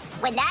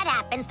 When that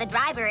happens, the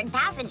driver and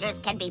passengers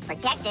can be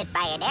protected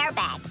by an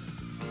airbag.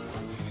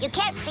 You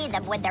can't see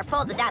them when they're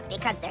folded up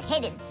because they're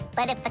hidden,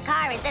 but if the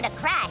car is in a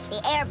crash,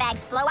 the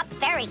airbags blow up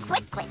very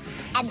quickly,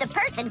 and the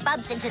person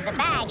bumps into the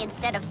bag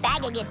instead of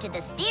banging into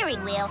the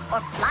steering wheel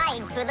or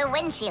flying through the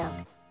windshield.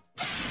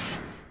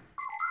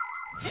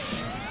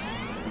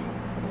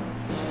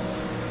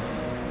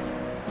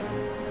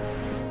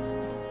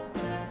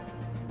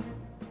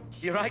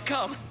 Here I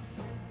come.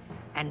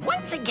 And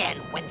once again,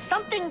 when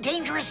something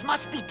dangerous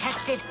must be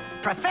tested,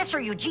 Professor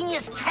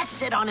Eugenius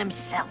tests it on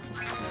himself.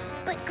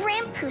 But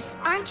Grandpoos,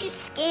 aren't you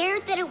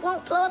scared that it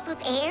won't blow up with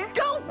air?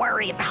 Don't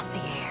worry about the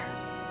air.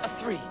 A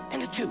 3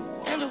 and a 2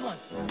 and a 1.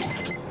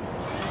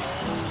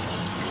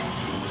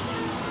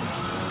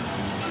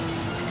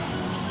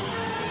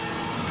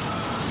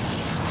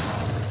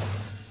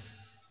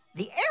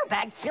 The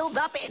airbag filled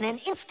up in an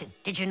instant.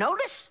 Did you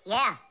notice?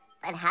 Yeah,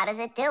 but how does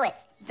it do it?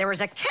 There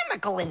is a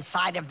chemical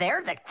inside of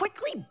there that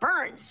quickly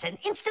burns and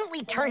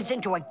instantly turns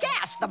into a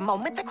gas the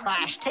moment the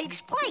crash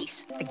takes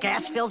place. The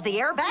gas fills the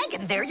airbag,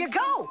 and there you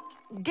go.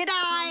 Did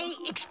I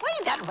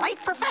explain that right,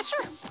 Professor?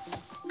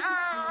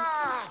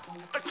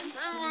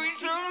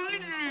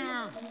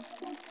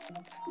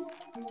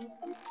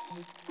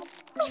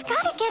 We've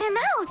got to get him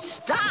out.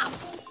 Stop!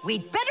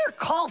 We'd better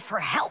call for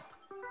help.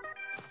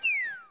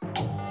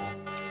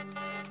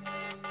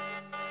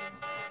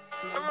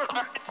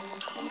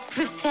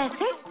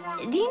 Professor,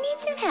 do you need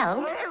some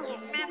help?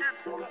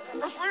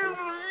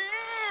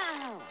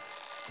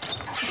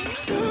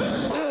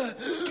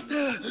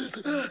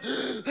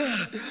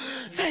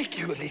 Thank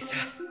you, Elisa.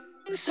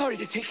 Sorry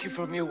to take you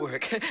from your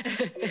work.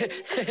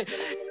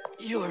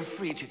 You're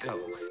free to go.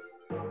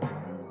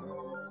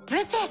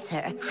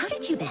 Professor, how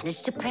did you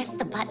manage to press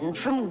the button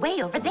from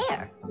way over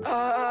there?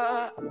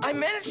 I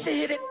managed to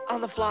hit it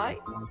on the fly.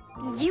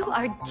 You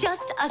are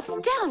just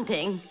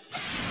astounding.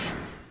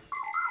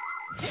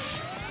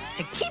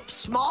 To keep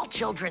small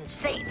children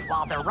safe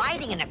while they're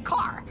riding in a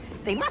car,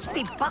 they must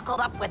be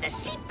buckled up with a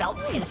seatbelt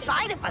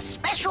inside of a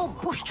special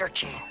booster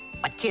chair.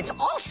 But kids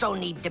also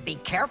need to be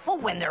careful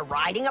when they're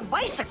riding a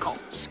bicycle,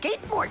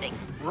 skateboarding,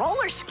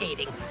 roller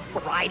skating,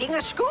 or riding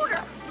a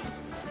scooter.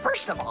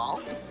 First of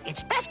all,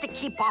 it's best to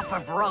keep off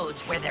of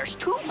roads where there's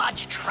too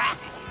much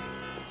traffic.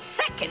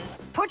 Second,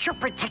 put your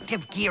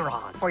protective gear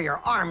on. For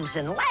your arms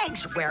and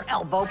legs, wear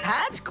elbow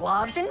pads,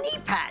 gloves, and knee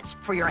pads.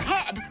 For your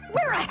head,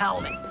 wear a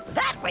helmet.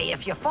 That way,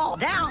 if you fall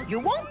down, you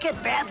won't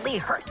get badly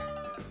hurt.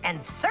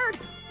 And third,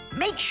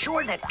 make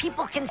sure that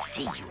people can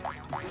see you.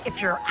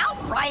 If you're out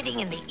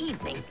riding in the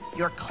evening,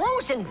 your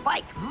clothes and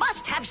bike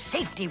must have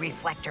safety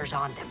reflectors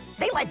on them.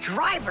 They let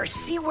drivers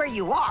see where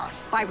you are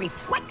by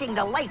reflecting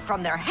the light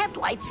from their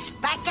headlights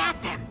back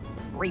at them.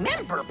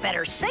 Remember,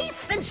 better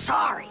safe than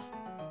sorry.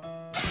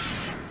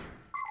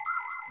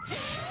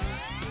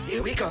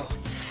 Here we go.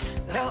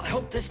 Well, I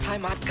hope this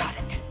time I've got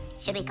it.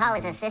 Should we call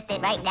his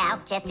assistant right now,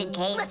 just in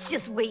case? Let's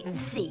just wait and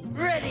see.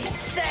 Ready,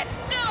 set,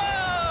 go!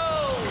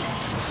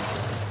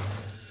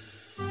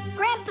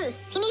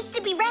 Grampus, he needs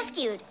to be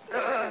rescued.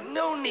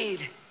 No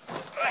need.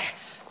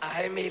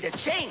 I made a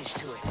change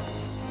to it.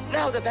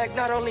 Now the bag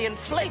not only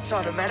inflates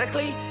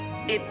automatically,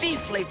 it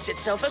deflates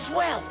itself as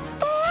well.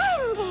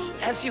 Splendid!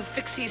 As you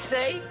Fixies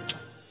say,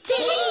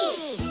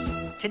 Tish!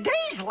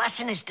 Today's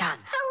lesson is done.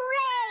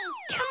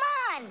 Hooray! Come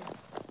on!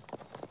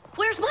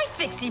 Where's my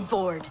Fixie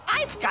board?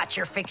 I've got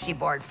your Fixie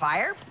board,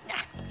 Fire.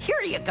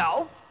 Here you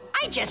go.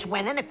 I just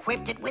went and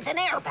equipped it with an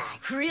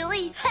airbag.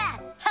 Really? Ha!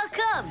 How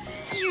come?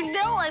 You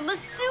know I'm a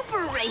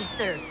super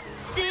racer.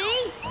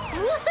 See?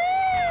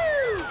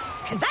 Woohoo!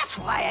 And that's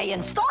why I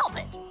installed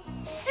it.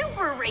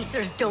 Super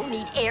racers don't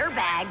need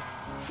airbags.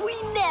 We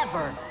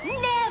never,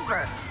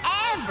 ever.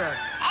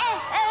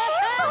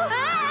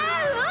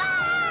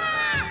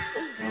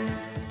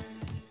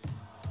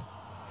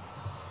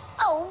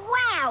 Oh,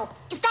 wow!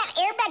 Is that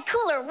airbag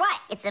cool or what?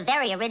 It's a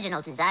very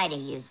original design you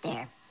used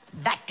there.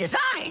 That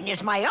design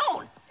is my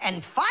own,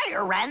 and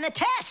Fire ran the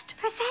test.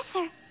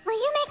 Professor, will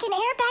you make an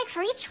airbag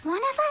for each one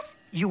of us?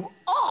 You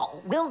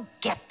all will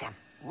get them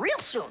real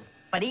soon.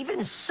 But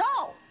even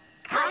so...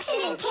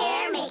 Caution and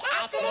care make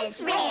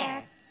accidents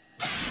rare.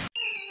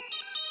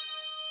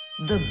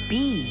 The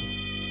bee.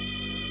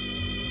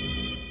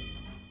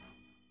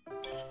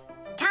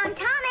 Tom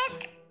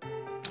Thomas!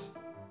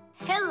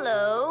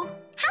 Hello.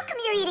 How come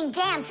you're eating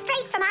jam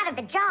straight from out of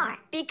the jar?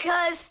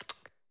 Because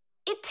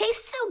it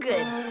tastes so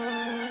good.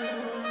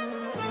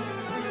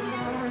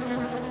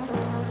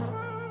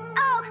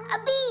 Oh, a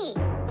bee!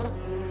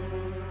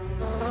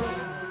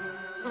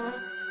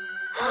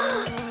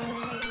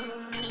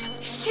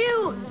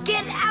 Shoo!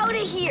 Get out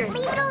of here!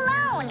 Leave it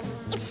alone!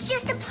 It's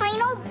just a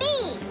plain old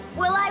bee!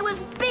 Well, I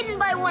was bitten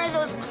by one of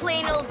those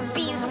plain old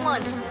bees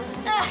once.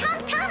 Tom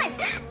Thomas,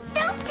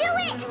 don't do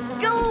it!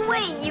 Go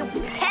away, you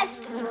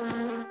pest!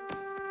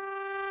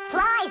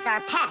 Flies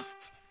are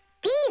pests.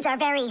 Bees are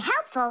very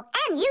helpful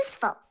and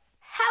useful.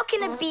 How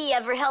can a bee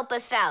ever help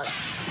us out?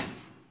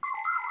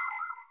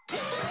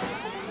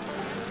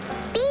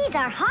 Bees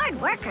are hard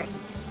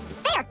workers.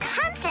 They are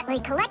constantly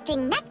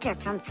collecting nectar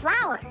from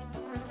flowers.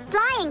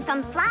 Flying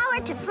from flower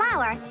to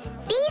flower,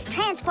 bees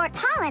transport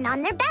pollen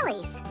on their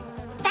bellies.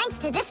 Thanks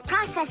to this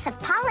process of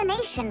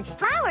pollination,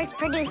 flowers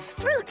produce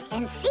fruit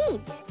and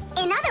seeds.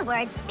 In other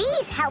words,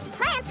 bees help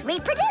plants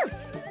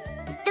reproduce.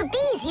 The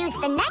bees use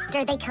the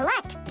nectar they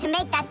collect to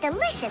make that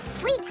delicious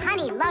sweet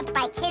honey loved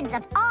by kids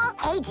of all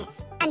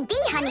ages. And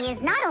bee honey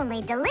is not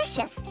only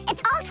delicious,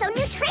 it's also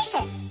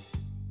nutritious.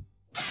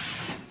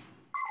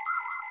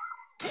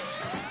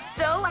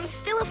 So I'm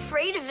still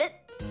afraid of it.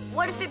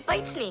 What if it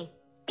bites me?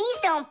 Bees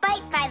don't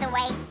bite, by the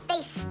way.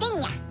 They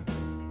sting ya.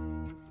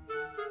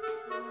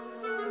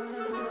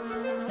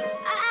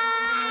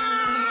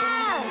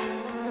 Ah!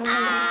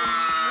 Ah!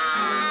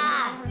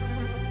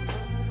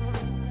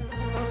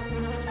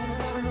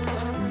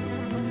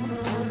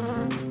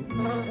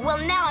 Well,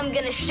 now I'm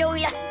gonna show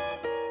ya.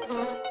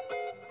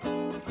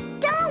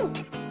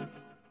 Don't!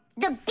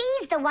 The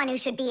bee's the one who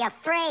should be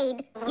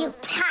afraid, you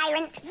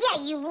tyrant.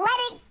 Yeah, you let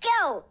it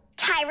go,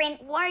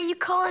 tyrant. Why are you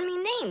calling me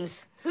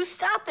names? Who's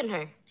stopping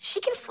her? She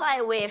can fly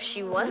away if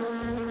she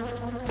wants.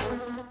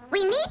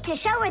 We need to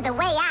show her the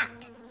way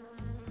out.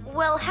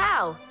 Well,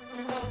 how?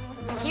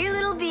 Here,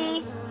 little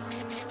bee.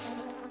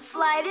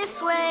 Fly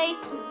this way.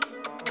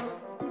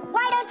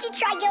 Why don't you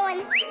try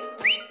going?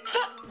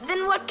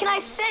 Then what can I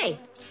say?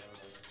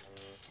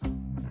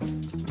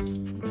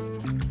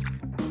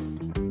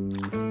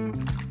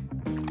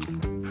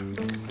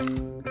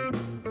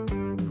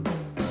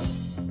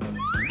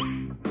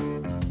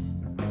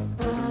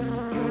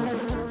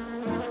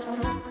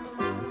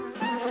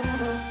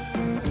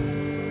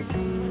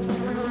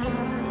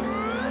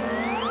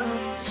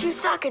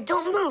 Chusaka,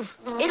 don't move.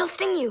 It'll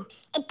sting you.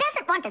 It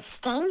doesn't want to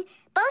sting.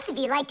 Both of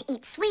you like to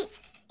eat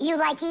sweets. You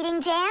like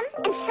eating jam,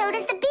 and so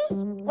does the bee.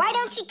 Why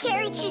don't you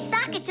carry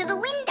Chusaka to the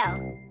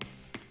window?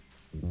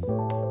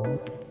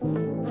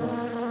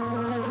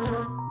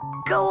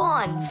 Go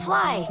on,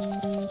 fly.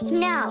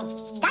 No,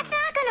 that's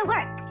not gonna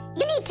work.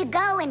 You need to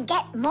go and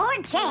get more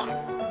jam.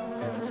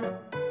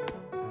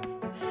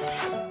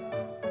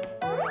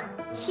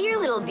 Here,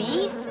 little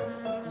bee.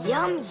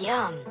 Yum,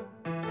 yum.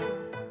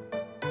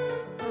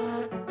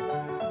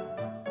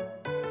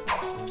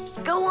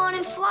 Go on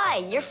and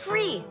fly. You're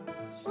free.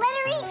 Let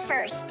her eat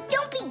first.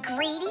 Don't be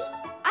greedy.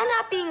 I'm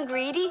not being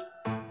greedy.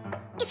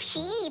 If she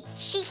eats,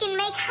 she can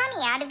make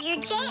honey out of your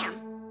jam.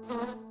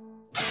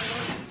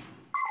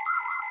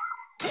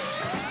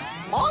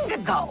 Long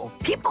ago,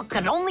 people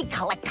could only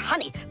collect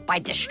honey by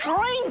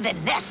destroying the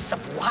nests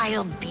of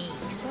wild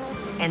bees.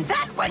 And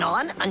that went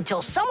on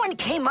until someone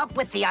came up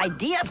with the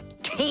idea of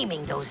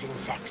taming those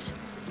insects.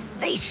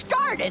 They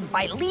started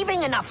by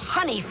leaving enough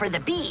honey for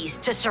the bees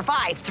to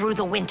survive through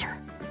the winter.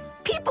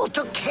 People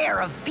took care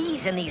of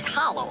bees in these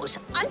hollows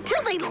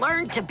until they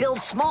learned to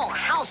build small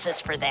houses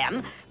for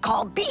them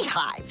called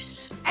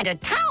beehives. And a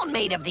town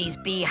made of these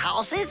bee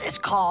houses is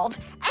called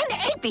an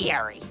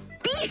apiary.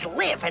 Bees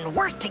live and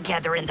work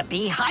together in the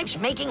beehives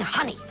making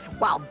honey,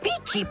 while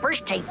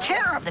beekeepers take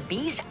care of the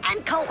bees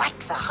and collect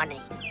the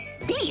honey.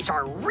 Bees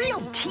are real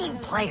team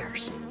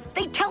players.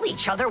 They tell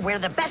each other where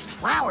the best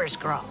flowers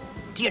grow.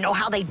 Do you know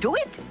how they do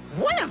it?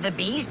 One of the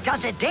bees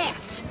does a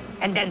dance,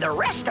 and then the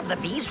rest of the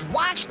bees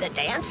watch the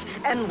dance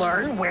and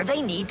learn where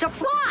they need to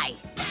fly.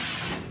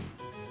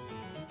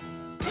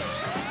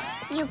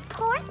 You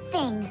poor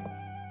thing.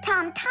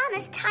 Tom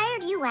Thomas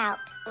tired you out.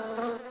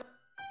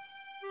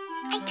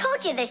 I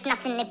told you there's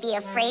nothing to be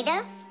afraid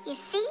of. You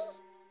see?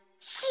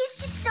 She's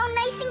just so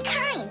nice and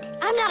kind.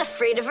 I'm not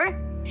afraid of her.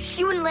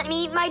 She wouldn't let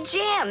me eat my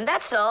jam,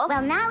 that's all.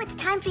 Well, now it's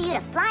time for you to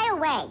fly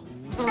away.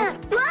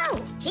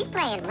 Whoa! She's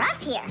playing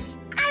rough here.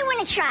 I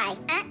want to try.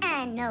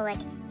 Nolik.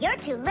 You're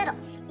too little.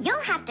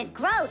 You'll have to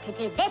grow to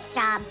do this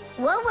job.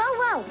 Whoa, whoa,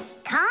 whoa.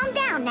 Calm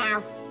down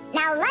now.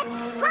 Now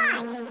let's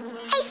fly.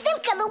 Hey,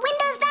 Simka, the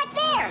window's back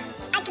there.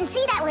 I can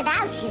see that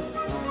without you.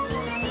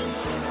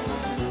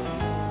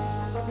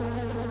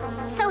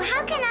 So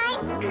how can I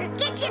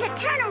get you to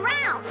turn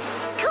around?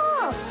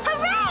 Cool!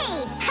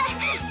 Hooray!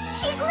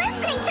 She's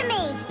listening to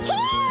me!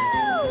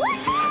 Phew!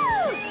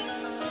 Woohoo!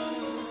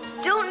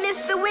 Don't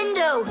miss the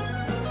window!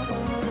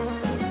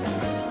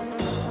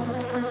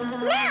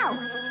 Now!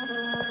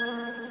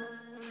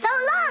 So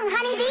long,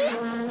 honeybee!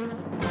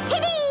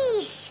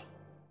 Tidish!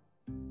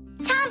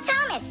 Tom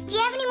Thomas, do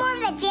you have any more of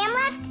that jam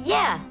left?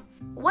 Yeah.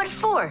 What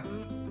for?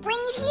 Bring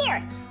it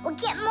here. We'll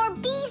get more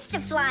bees to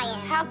fly in.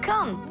 How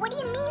come? What do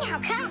you mean, how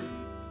come?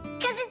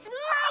 Because it's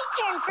my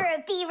turn for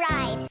a bee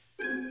ride.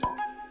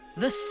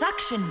 The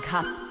suction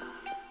cup.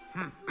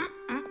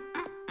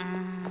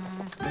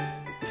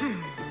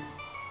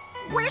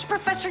 Where's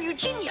Professor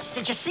Eugenius?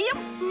 Did you see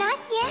him? Not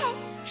yet.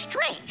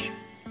 Strange.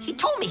 He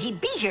told me he'd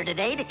be here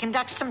today to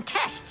conduct some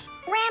tests.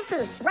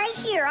 Rampus, right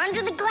here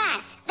under the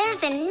glass.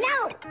 There's a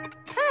note.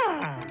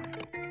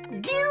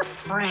 Dear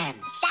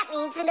friends. That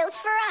means the note's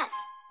for us.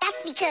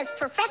 That's because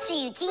Professor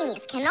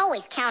Eugenius can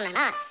always count on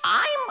us.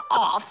 I'm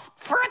off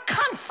for a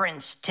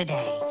conference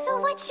today. So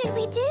what should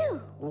we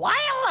do?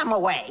 While I'm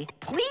away,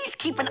 please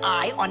keep an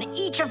eye on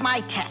each of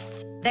my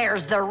tests.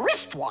 There's the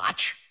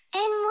wristwatch.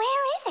 And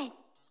where is it?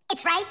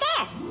 It's right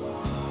there.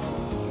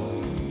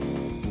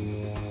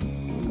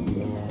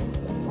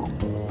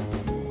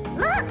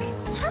 Look!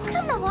 How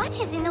come the watch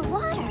is in the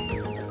water?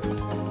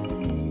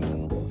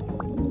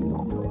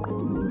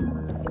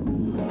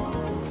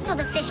 So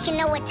the fish can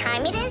know what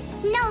time it is?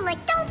 Nolik,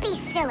 don't be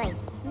silly.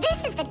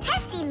 This is the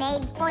test he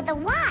made for the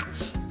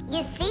watch.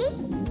 You see?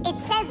 It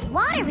says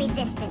water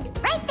resistant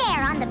right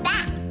there on the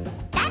back.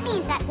 That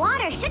means that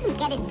water shouldn't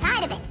get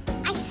inside of it.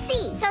 I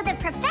see. So the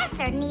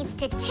professor needs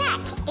to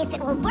check if it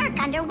will work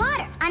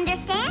underwater.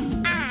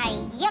 Understand?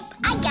 Yep,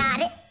 I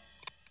got it.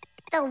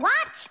 The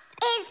watch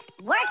is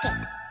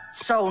working.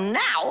 So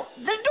now,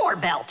 the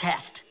doorbell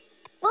test.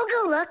 We'll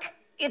go look.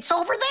 It's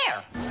over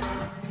there.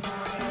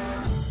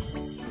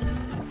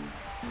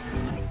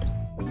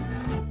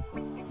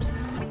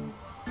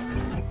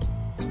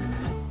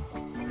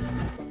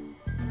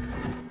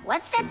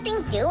 What's that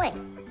thing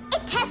doing?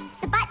 It tests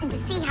the button to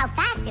see how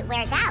fast it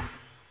wears out.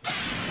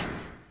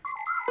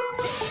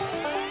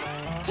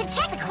 To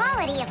check the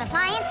quality of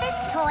appliances,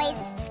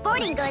 toys,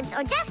 sporting goods,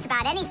 or just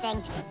about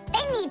anything,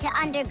 they need to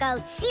undergo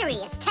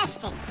serious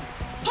testing.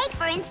 Take,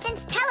 for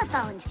instance,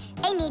 telephones.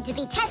 They need to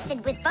be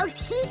tested with both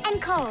heat and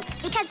cold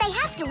because they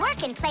have to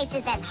work in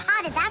places as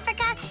hot as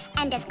Africa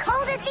and as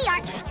cold as the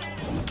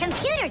Arctic.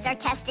 Computers are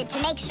tested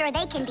to make sure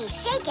they can be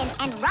shaken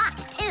and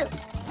rocked, too.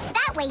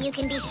 That way you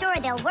can be sure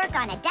they'll work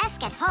on a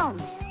desk at home,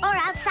 or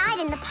outside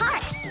in the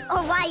park,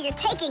 or while you're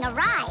taking a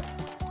ride.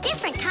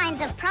 Different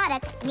kinds of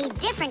products need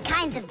different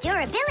kinds of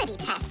durability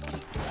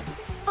tests.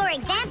 For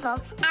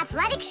example,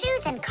 athletic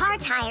shoes and car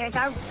tires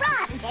are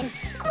rubbed and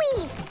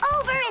squeezed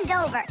over and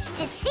over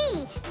to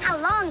see how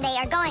long they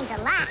are going to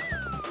last.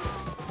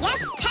 Yes,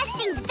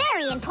 testing's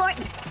very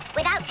important.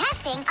 Without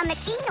testing, a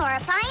machine or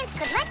appliance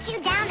could let you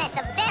down at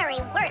the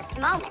very worst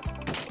moment.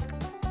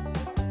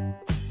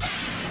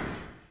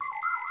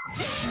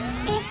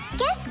 If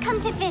guests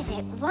come to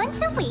visit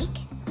once a week,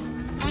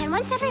 and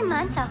once every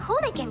month a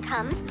hooligan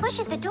comes,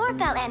 pushes the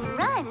doorbell, and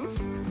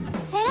runs,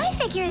 Then I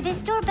figure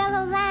this doorbell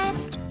will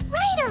last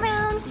right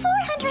around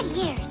 400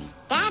 years.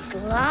 That's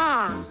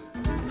long.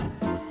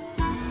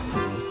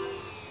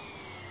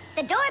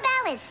 The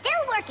doorbell is still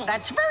working.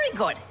 That's very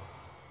good.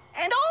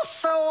 And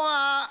also,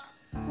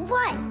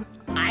 What?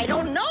 I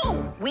don't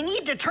know. We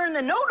need to turn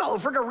the note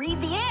over to read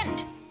the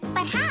end.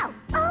 But how?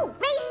 Oh,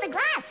 raise the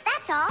glass,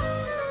 that's all.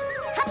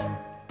 Hup,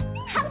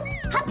 hup,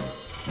 hup.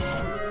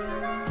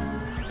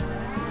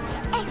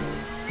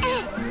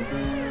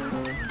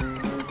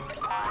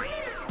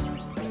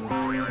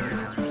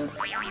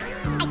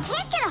 I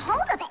can't get a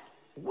hold of it.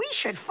 We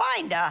should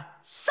find a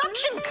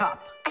suction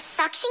cup. A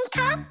suction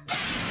cup?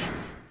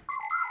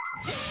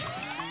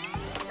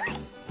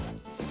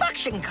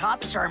 Suction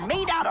cups are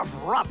made out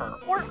of rubber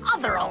or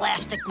other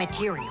elastic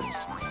materials.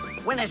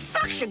 When a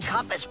suction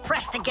cup is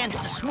pressed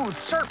against a smooth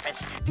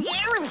surface, the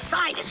air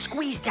inside is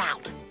squeezed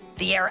out.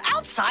 The air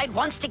outside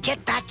wants to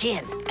get back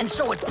in, and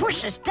so it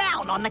pushes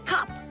down on the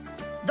cup.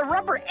 The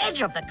rubber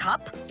edge of the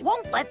cup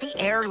won't let the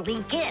air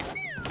leak in,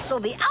 so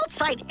the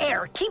outside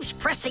air keeps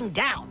pressing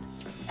down,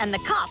 and the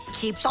cup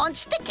keeps on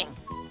sticking.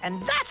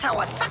 And that's how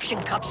a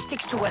suction cup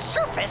sticks to a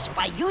surface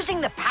by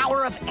using the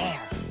power of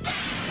air.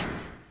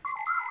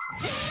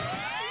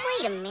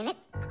 Wait a minute.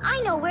 I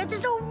know where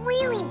there's a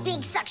really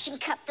big suction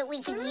cup that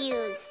we could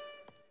use.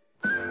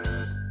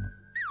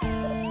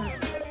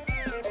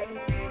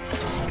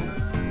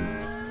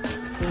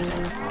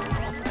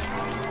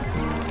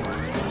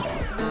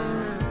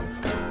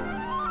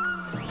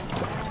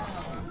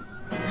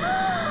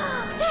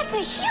 That's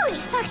a huge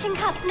suction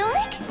cup,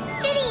 Nolik.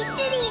 Diddies,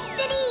 diddies,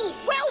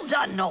 diddies. Well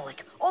done,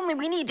 Nolik. Only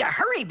we need to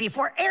hurry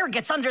before air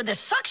gets under this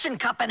suction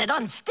cup and it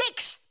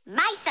unsticks.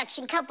 My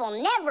suction cup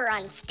will never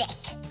unstick.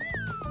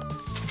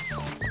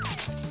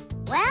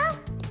 Well,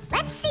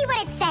 let's see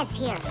what it says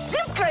here.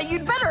 Simka,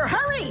 you'd better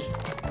hurry.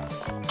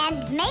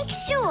 And make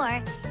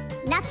sure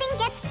nothing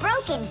gets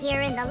broken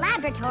here in the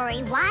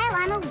laboratory while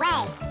I'm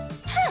away.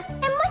 Huh,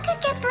 and what could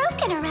get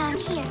broken around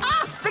here?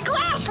 Ah, the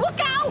glass, look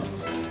out!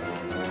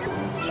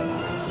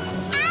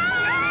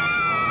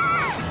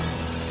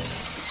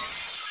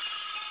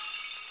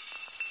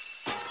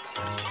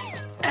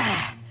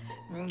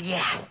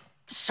 Yeah,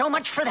 so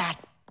much for that.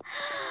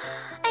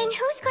 And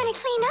who's going to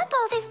clean up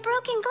all this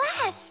broken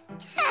glass?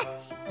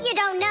 You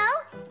don't know?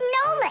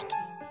 Nolik.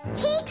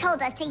 He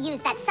told us to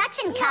use that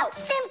suction cup. No,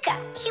 Simka.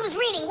 She was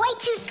reading way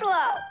too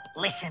slow.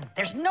 Listen,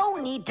 there's no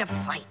need to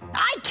fight.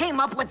 I came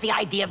up with the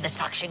idea of the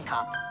suction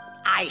cup.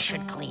 I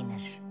should clean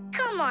this.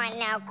 Come on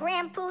now,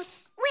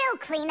 Grampus. We'll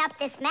clean up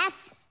this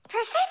mess.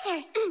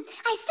 Professor,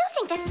 I still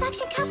think the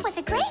suction cup was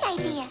a great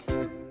idea.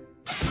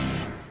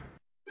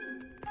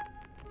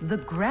 The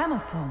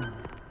gramophone.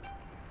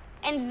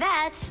 And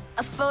that's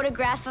a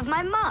photograph of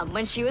my mom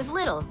when she was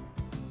little.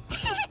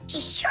 She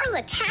sure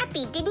looked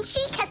happy, didn't she?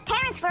 Because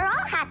parents were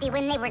all happy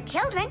when they were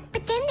children.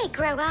 But then they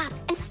grow up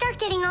and start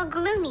getting all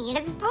gloomy and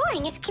as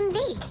boring as can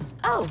be.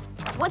 Oh,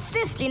 what's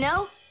this, do you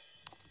know?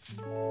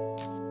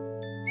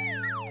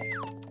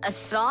 A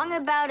song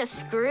about a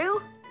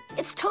screw?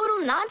 It's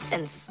total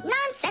nonsense.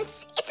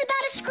 Nonsense? It's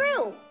about a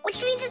screw,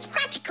 which means it's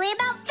practically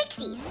about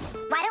Fixies.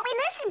 Why don't we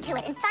listen to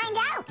it and find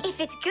out? If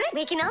it's good,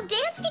 we can all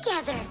dance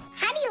together.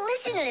 How do you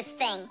listen to this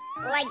thing?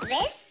 Like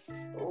this?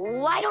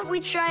 Why don't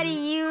we try to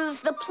use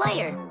the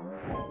player?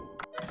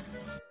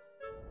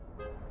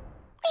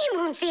 We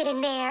won't fit in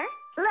there.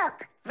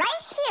 Look,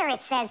 right here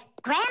it says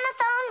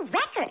gramophone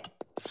record.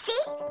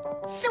 See?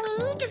 So we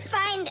need to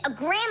find a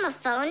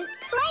gramophone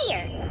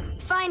player.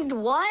 Find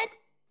what?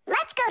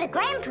 Let's go to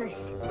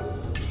Grampus.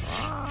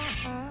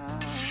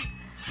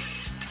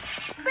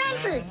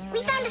 Grampus,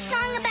 we found a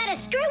song about a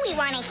screw we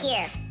want to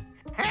hear.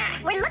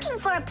 We're looking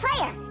for a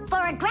player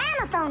for a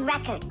gramophone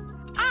record.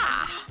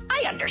 Ah,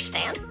 I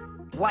understand.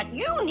 What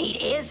you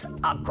need is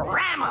a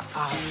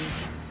gramophone.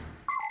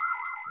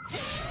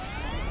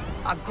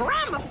 A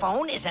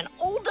gramophone is an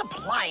old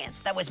appliance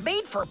that was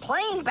made for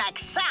playing back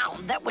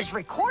sound that was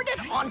recorded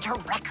onto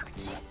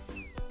records.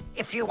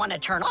 If you want to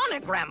turn on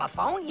a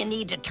gramophone, you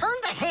need to turn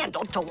the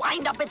handle to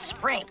wind up its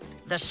spring.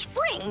 The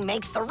spring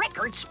makes the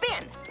record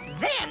spin.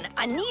 Then,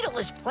 a needle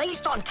is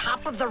placed on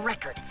top of the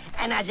record,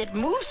 and as it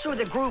moves through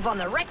the groove on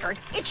the record,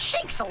 it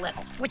shakes a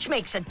little, which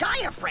makes a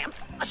diaphragm,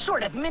 a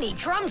sort of mini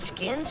drum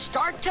skin,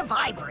 start to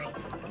vibrate.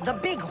 The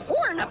big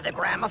horn of the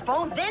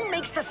gramophone then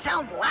makes the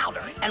sound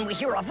louder, and we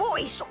hear a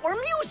voice or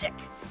music.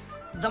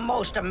 The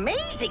most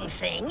amazing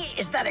thing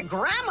is that a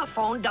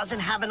gramophone doesn't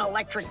have an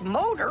electric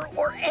motor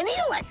or any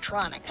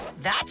electronics.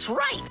 That's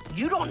right.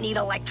 You don't need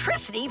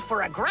electricity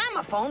for a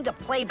gramophone to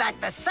play back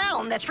the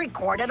sound that's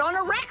recorded on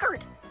a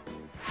record.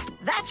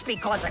 That's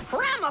because a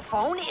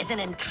gramophone is an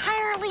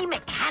entirely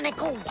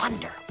mechanical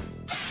wonder.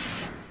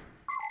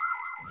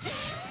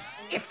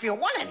 If you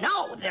want to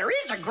know, there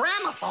is a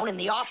gramophone in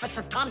the office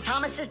of Tom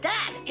Thomas's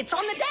dad. It's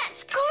on the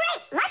desk.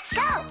 Great, let's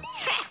go.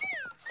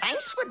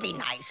 Thanks would be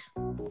nice.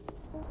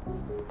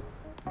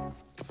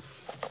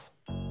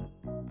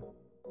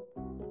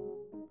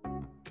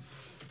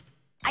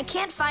 I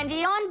can't find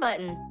the on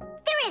button.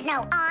 There is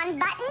no on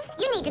button.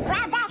 You need to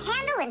grab that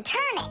handle and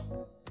turn it.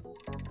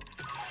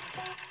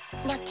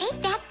 Now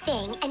take that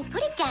thing and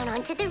put it down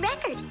onto the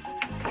record.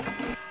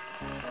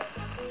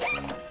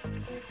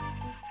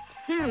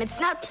 It's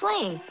not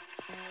playing.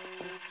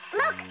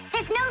 Look,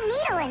 there's no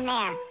needle in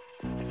there.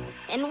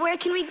 And where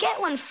can we get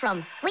one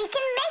from? We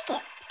can make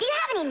it. Do you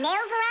have any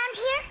nails around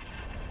here?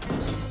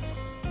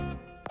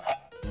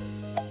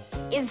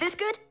 Is this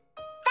good?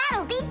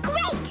 That'll be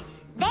great!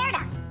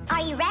 Verda,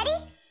 are you ready?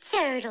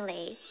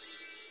 Totally.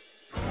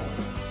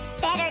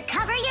 Better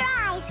cover your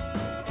eyes.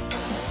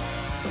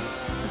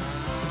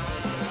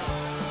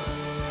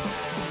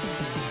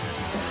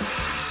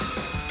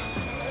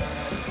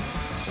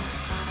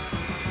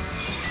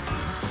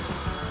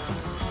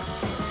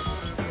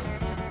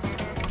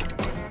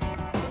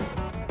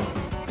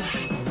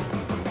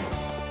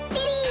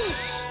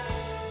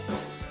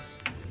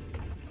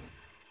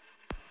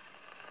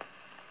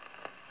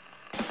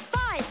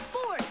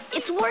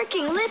 It's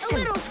working, listen. A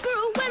little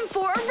screw went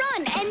for a run,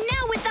 and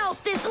now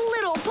without this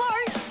little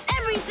part,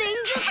 everything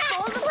just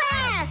falls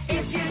apart.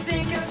 If you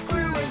think a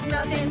screw is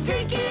nothing,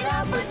 take it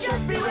out, but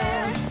just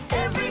beware.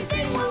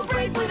 Everything will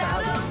break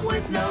without them,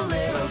 with no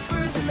little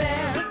screws in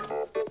there.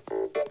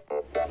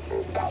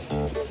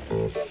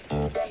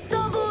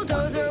 The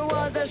bulldozer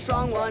was a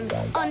strong one,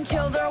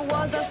 until there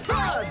was a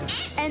thud.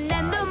 And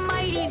then the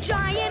mighty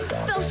giant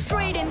fell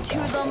straight into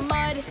the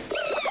mud.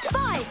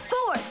 5,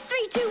 4,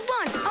 3, 2,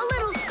 1, a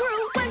little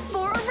screw went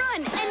for a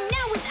run, and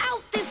now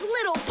without this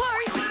little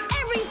part,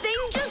 everything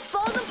just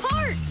falls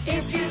apart.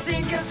 If you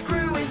think a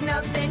screw is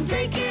nothing,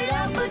 take it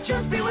out, but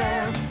just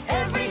beware.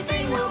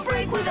 Everything will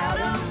break without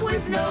them,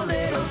 with no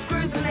little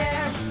screws in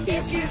there.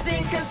 If you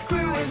think a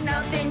screw is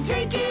nothing,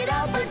 take it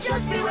out, but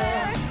just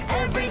beware.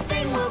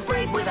 Everything will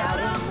break without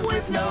them,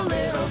 with no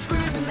little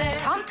screws in there.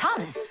 Tom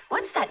Thomas,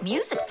 what's that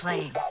music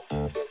playing?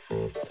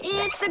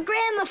 It's a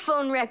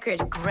gramophone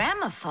record.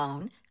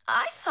 Gramophone?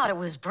 I thought it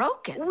was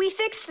broken. We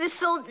fixed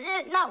this old...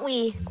 not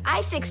we.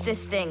 I fixed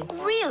this thing.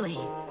 Really?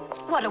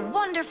 What a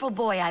wonderful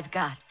boy I've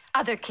got.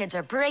 Other kids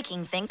are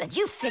breaking things and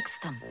you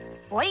fixed them.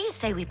 What do you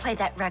say we play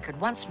that record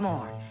once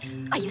more?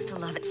 I used to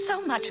love it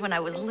so much when I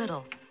was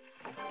little.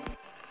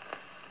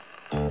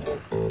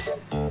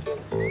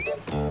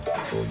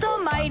 The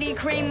mighty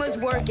crane was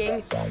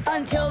working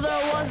until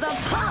there was a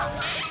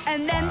pop.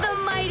 And then the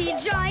mighty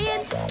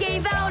giant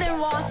gave out and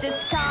lost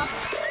its top.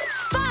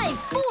 5,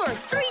 4,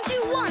 3,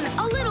 2, 1,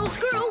 a little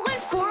screw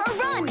went for a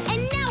run.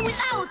 And now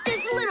without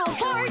this little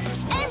part,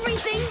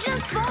 everything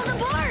just falls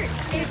apart.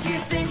 If you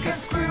think a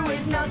screw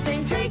is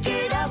nothing, take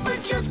it out,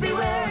 but just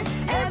beware.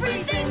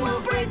 Everything will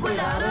break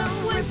without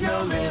them, with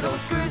no little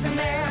screws in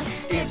there.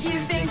 If you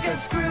think a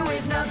screw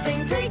is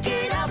nothing, take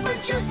it out,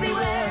 but just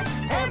beware.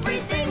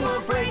 Everything will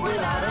break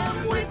without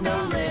them, with no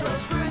little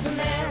screws in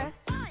there.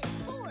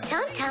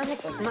 Tom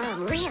Thomas's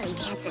mom really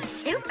dances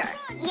super.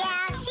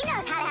 Yeah, she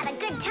knows how to have a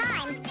good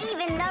time,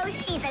 even though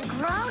she's a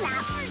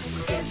grown-up.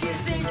 If you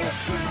think a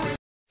screw is...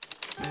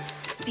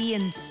 The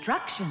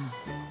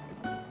instructions.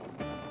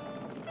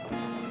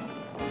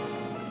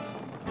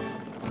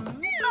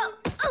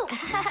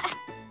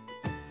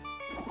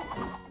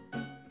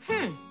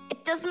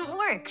 It doesn't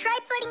work. Try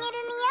putting it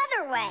in the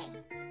other way.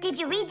 Did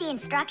you read the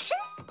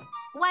instructions?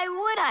 Why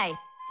would I?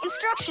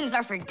 Instructions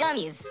are for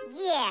dummies.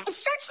 Yeah,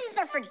 instructions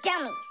are for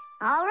dummies.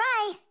 All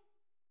right.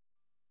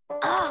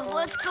 Oh,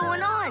 what's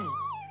going on?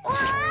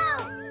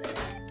 Whoa!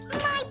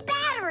 My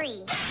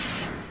battery!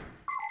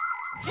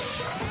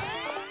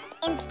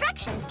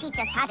 Instructions teach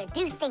us how to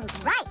do things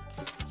right.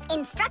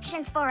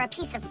 Instructions for a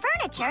piece of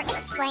furniture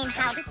explain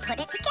how to put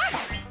it together.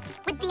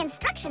 With the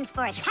instructions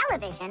for a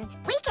television,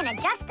 we can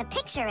adjust the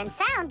picture and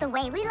sound the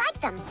way we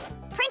like them.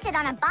 Printed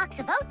on a box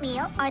of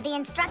oatmeal are the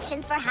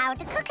instructions for how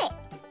to cook it.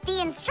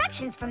 The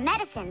instructions for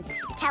medicines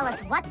tell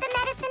us what the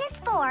medicine is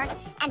for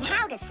and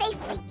how to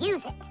safely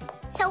use it.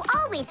 So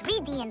always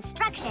read the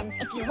instructions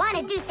if you want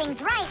to do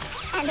things right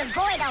and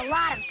avoid a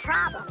lot of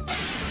problems.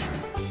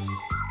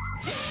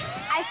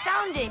 I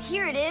found it.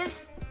 Here it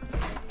is.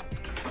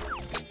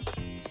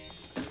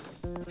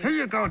 Here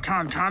you go,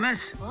 Tom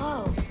Thomas.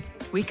 Whoa.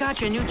 We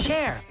got you a new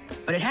chair,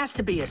 but it has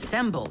to be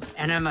assembled,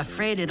 and I'm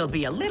afraid it'll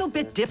be a little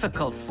bit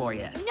difficult for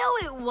you. No,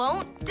 it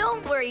won't.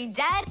 Don't worry,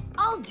 Dad.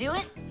 I'll do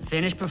it.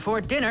 Finish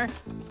before dinner,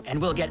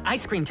 and we'll get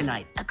ice cream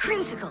tonight. A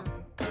creamsicle.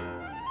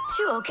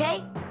 2,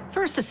 okay?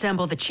 First,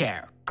 assemble the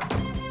chair.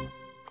 Tom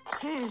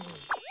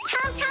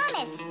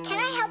Thomas, can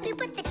I help you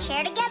put the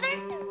chair together?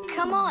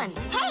 Come on.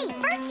 Hey,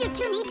 first you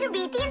two need to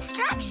read the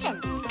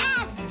instructions.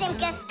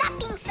 Simka, stop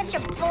being such a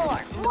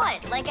bore. What,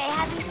 like I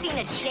haven't seen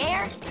a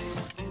chair?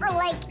 Or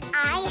like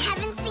I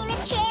haven't seen a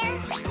chair?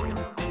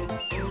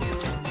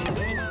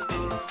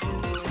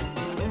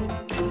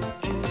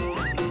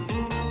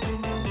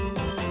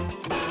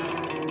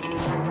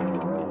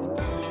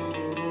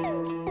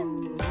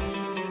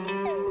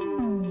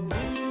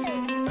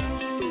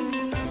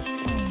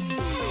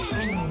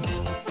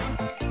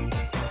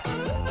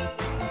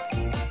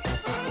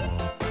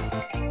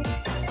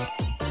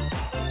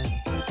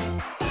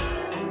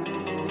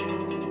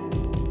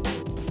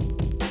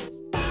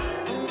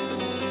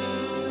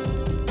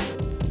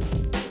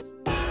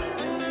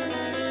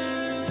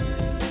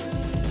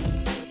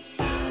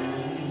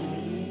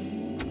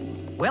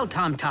 Well,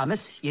 Tom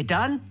Thomas, you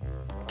done?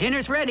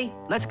 Dinner's ready.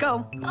 Let's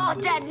go. Oh,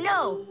 Dad,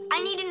 no.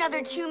 I need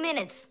another 2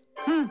 minutes.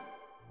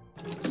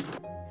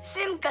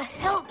 Simka,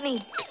 help me.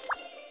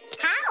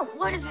 How?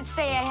 What does it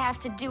say I have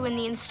to do in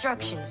the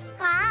instructions?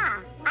 Ah,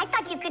 I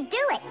thought you could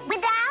do it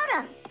without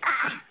him.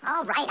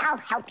 All right, I'll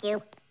help you.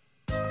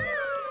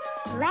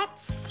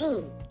 Let's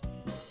see.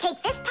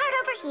 Take this part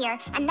over here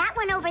and that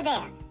one over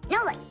there.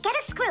 Nolik, get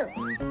a screw.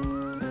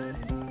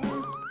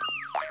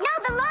 No,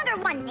 the longer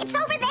one. It's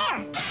over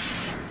there.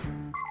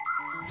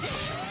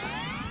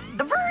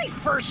 The very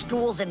first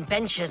stools and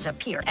benches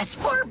appear as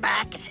far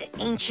back as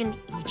ancient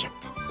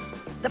Egypt.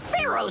 The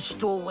pharaoh's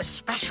stool was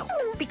special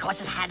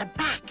because it had a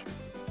back.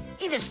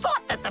 It is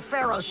thought that the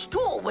pharaoh's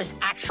stool was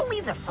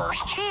actually the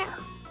first chair.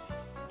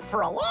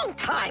 For a long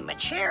time, a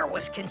chair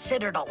was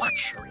considered a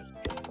luxury.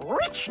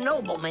 Rich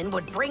noblemen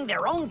would bring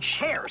their own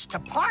chairs to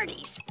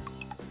parties.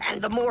 And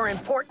the more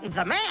important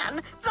the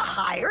man, the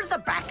higher the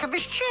back of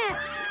his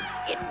chair.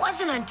 It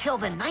wasn't until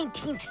the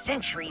 19th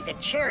century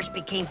that chairs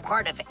became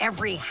part of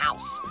every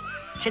house.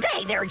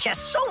 Today, there are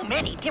just so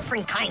many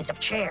different kinds of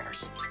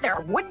chairs. There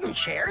are wooden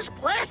chairs,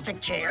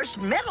 plastic chairs,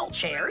 metal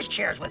chairs,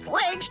 chairs with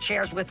legs,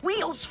 chairs with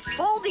wheels,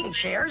 folding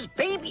chairs,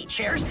 baby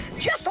chairs,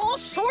 just all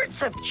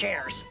sorts of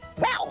chairs.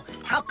 Well,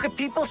 how could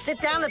people sit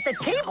down at the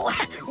table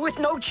with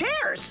no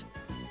chairs?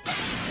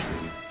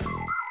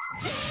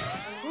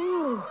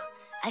 Ooh,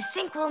 I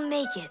think we'll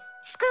make it.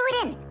 Screw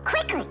it in,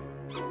 quickly.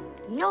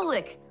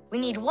 Nolik, we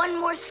need one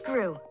more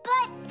screw.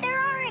 But there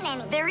aren't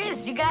any. There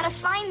is, you gotta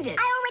find it.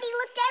 I already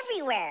looked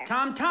everywhere.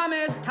 Tom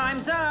Thomas,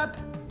 time's up.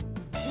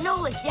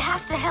 Nolik, you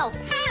have to help.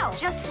 How?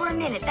 Just for a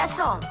minute, that's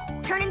all.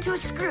 Turn into a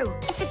screw.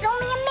 If it's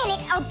only a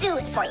minute, I'll do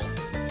it for you.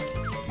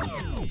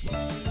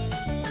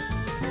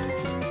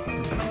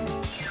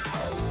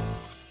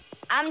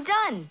 I'm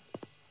done.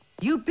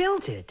 You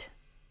built it.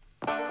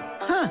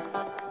 Huh.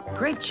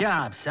 Great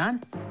job,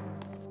 son.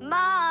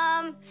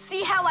 Mom,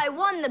 see how I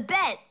won the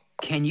bet.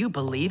 Can you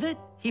believe it?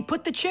 He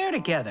put the chair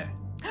together.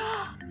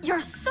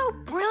 You're so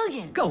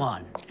brilliant. Go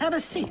on, have a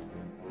seat.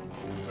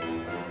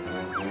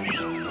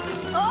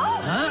 Oh!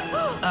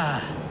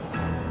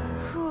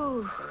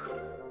 Whew.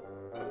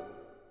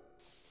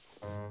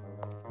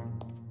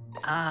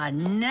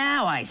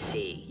 Now I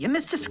see. You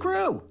missed a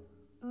screw.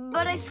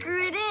 But I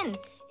screwed it in.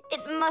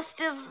 It must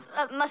have...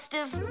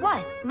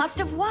 What? Must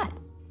have what?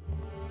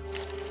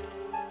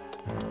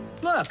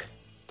 Look.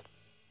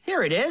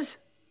 Here it is.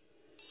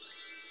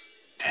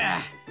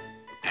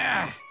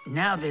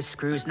 Now this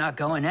screw's not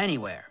going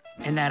anywhere.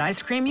 And that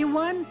ice cream you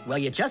won? Well,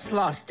 you just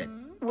lost it.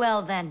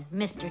 Well then,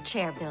 Mr.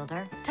 Chair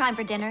Builder, time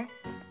for dinner?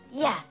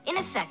 Yeah, in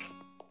a sec.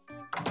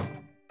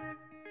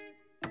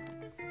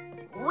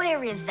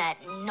 Where is that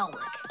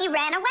Nolik? He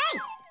ran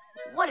away.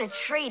 What a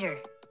traitor.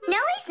 No,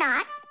 he's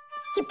not.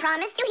 He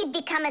promised you he'd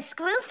become a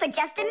screw for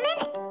just a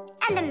minute.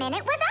 And the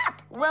minute was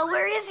up. Well,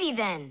 where is he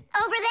then?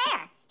 Over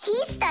there.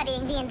 He's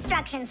studying the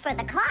instructions for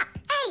the clock.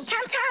 Hey,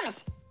 Tom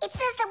Thomas, it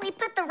says that we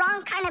put the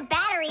wrong kind of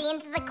battery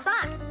into the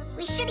clock.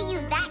 We should have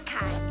used that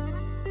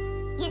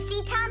kind. You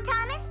see, Tom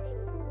Thomas?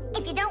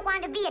 If you don't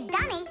want to be a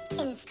dummy,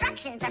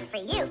 instructions are for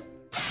you.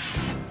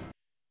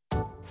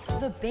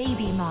 The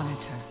baby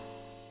monitor.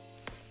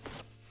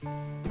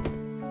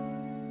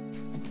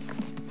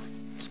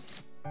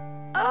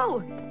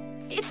 Oh,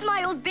 it's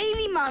my old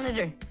baby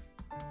monitor.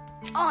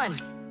 On.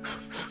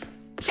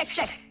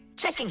 Check.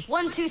 Checking.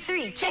 1, 2,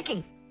 3.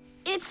 Checking.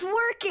 It's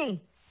working.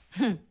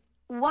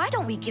 Why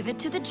don't we give it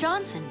to the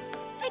Johnsons?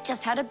 They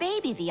just had a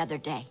baby the other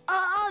day.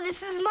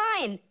 This is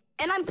mine,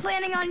 and I'm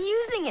planning on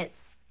using it.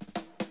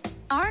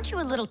 Aren't you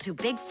a little too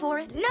big for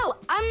it? No,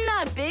 I'm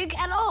not big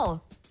at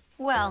all.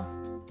 Well,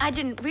 I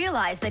didn't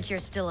realize that you're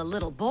still a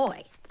little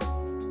boy.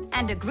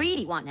 And a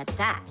greedy one at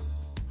that.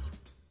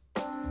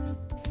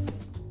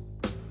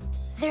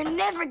 They're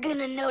never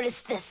gonna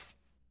notice this.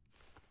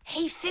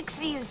 Hey,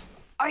 Fixies,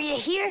 are you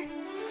here?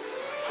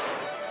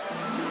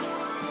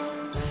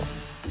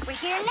 We're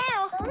here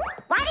now.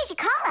 Why did you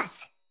call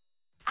us?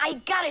 I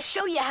gotta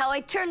show you how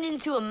I turned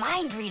into a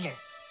mind reader.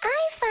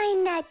 I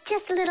find that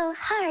just a little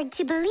hard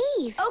to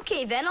believe.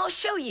 Okay, then I'll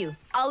show you.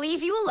 I'll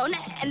leave you alone,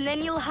 and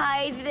then you'll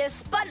hide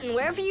this button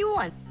wherever you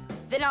want.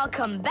 Then I'll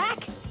come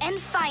back and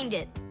find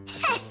it.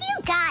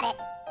 You got it.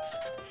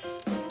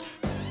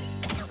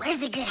 So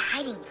where's a good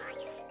hiding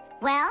place?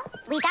 Well,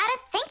 we gotta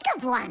think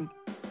of one.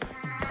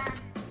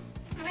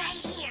 Right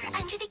here,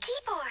 under the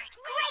keyboard.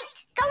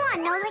 Great! Go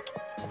on, Nolik.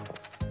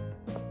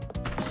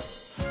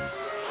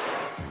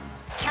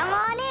 Come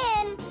on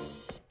in.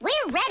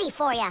 We're ready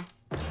for you.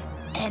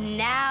 And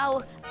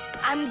now,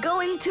 I'm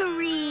going to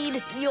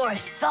read your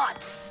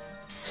thoughts.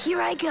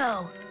 Here I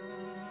go.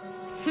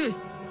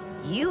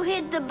 You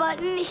hit the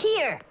button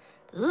here.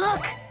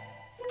 Look.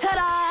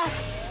 Ta-da!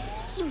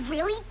 He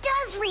really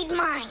does read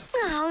minds.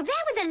 Oh,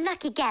 that was a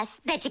lucky guess.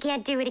 Bet you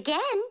can't do it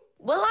again.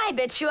 Well, I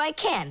bet you I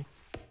can.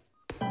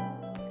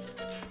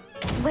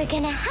 We're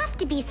gonna have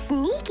to be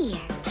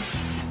sneakier.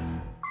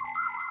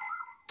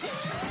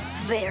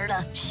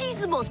 Verda, she's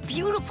the most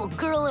beautiful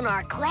girl in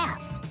our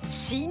class.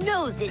 She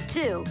knows it,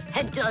 too,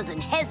 and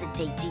doesn't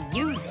hesitate to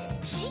use it.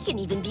 She can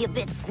even be a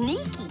bit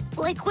sneaky.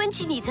 Like when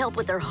she needs help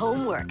with her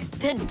homework,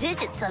 then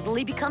Digit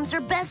suddenly becomes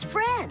her best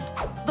friend.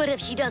 But if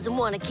she doesn't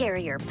want to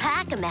carry her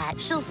pack-a-mat,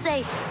 she'll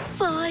say,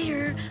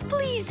 "Fire,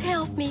 please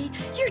help me.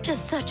 You're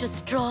just such a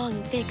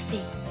strong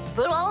Fixie."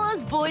 But all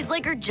us boys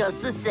like her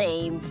just the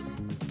same.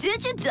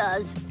 Digit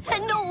does,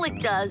 and Nolik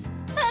does,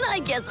 and I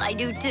guess I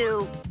do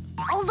too.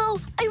 Although,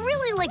 I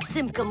really like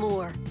Simka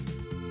more.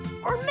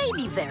 Or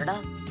maybe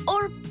Verda,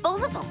 or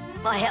both of them.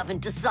 I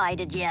haven't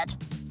decided yet.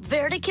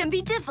 Verda can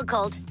be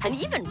difficult, and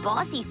even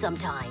bossy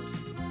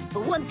sometimes.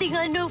 But one thing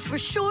I know for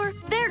sure,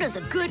 Verda's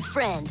a good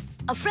friend.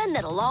 A friend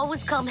that'll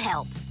always come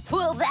help.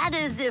 Well, that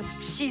is if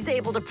she's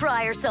able to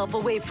pry herself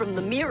away from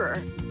the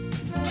mirror.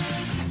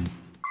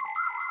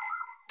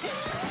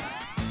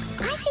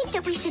 I think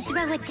that we should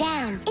throw it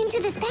down into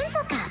this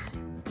pencil cup.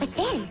 But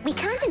then we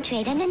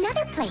concentrate on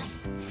another place.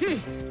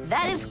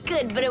 That is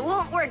good, but it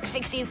won't work,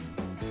 Fixies.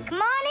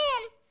 Come on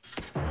in.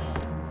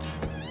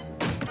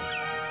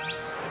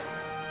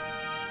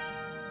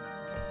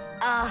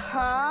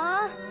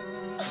 Uh-huh.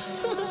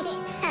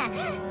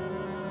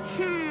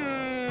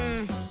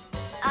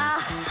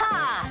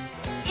 Aha!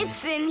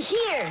 It's in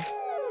here.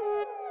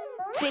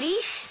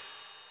 Tidish?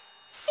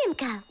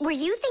 Simka, were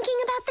you thinking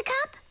about the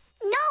cup?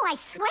 No, I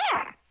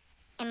swear.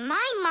 And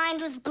my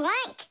mind was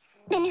blank.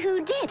 Then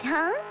who did,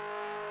 huh?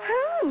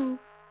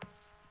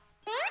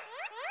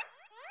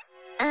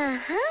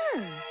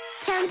 Uh-huh.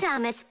 Tom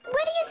Thomas,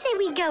 what do you say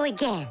we go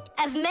again?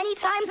 As many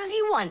times as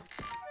you want.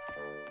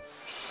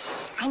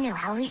 Shh, I know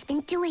how he's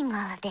been doing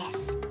all of this.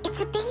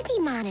 It's a baby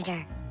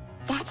monitor.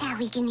 That's how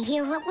we can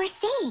hear what we're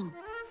saying.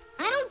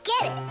 I don't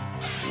get it.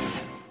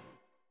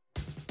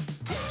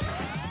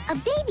 A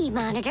baby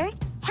monitor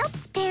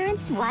helps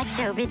parents watch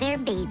over their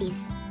babies.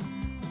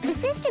 The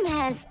system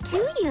has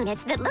 2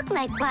 units that look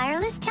like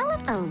wireless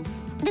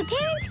telephones. The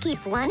parents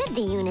keep one of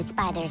the units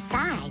by their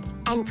side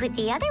and put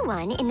the other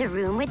one in the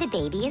room where the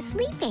baby is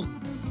sleeping.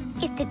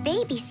 If the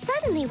baby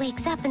suddenly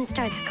wakes up and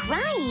starts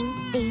crying,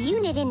 the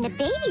unit in the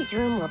baby's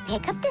room will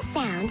pick up the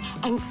sound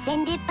and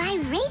send it by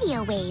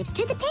radio waves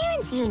to the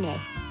parents' unit.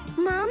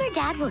 Mom or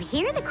Dad will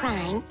hear the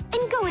crying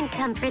and go and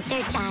comfort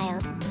their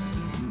child.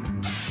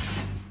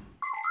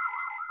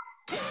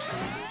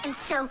 And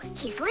so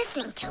he's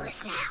listening to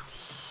us now.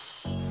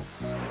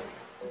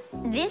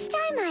 This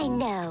time I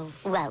know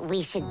what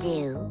we should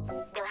do.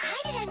 We'll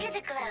hide it under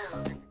the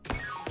globe.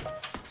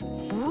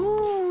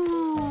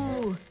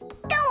 Ooh.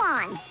 Go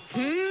on.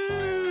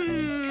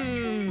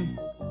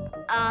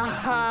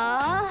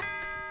 Uh-huh.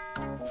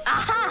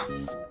 Aha!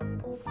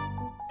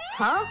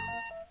 Huh?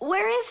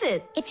 Where is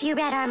it? If you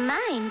read our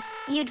minds,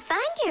 you'd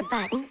find your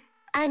button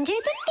under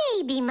the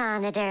baby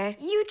monitor.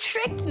 You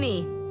tricked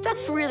me.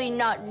 That's really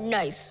not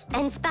nice.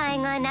 And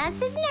spying on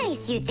us is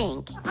nice, you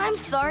think? I'm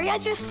sorry, I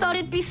just thought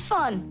it'd be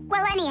fun.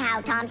 Well,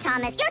 anyhow, Tom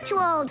Thomas, you're too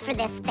old for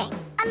this thing.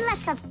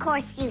 Unless, of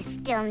course, you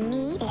still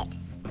need it.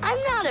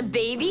 I'm not a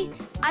baby.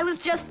 I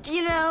was just,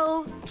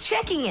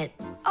 checking it.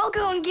 I'll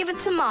go and give it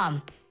to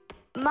Mom.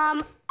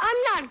 Mom, I'm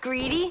not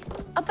greedy.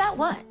 About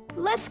what?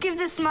 Let's give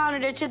this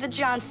monitor to the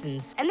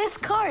Johnsons, and this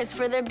car is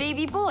for their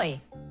baby boy.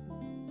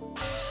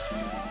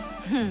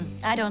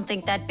 I don't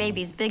think that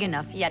baby's big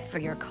enough yet for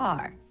your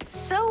car.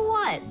 So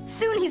what?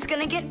 Soon he's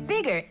gonna get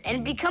bigger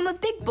and become a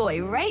big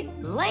boy, right?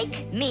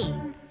 Like me.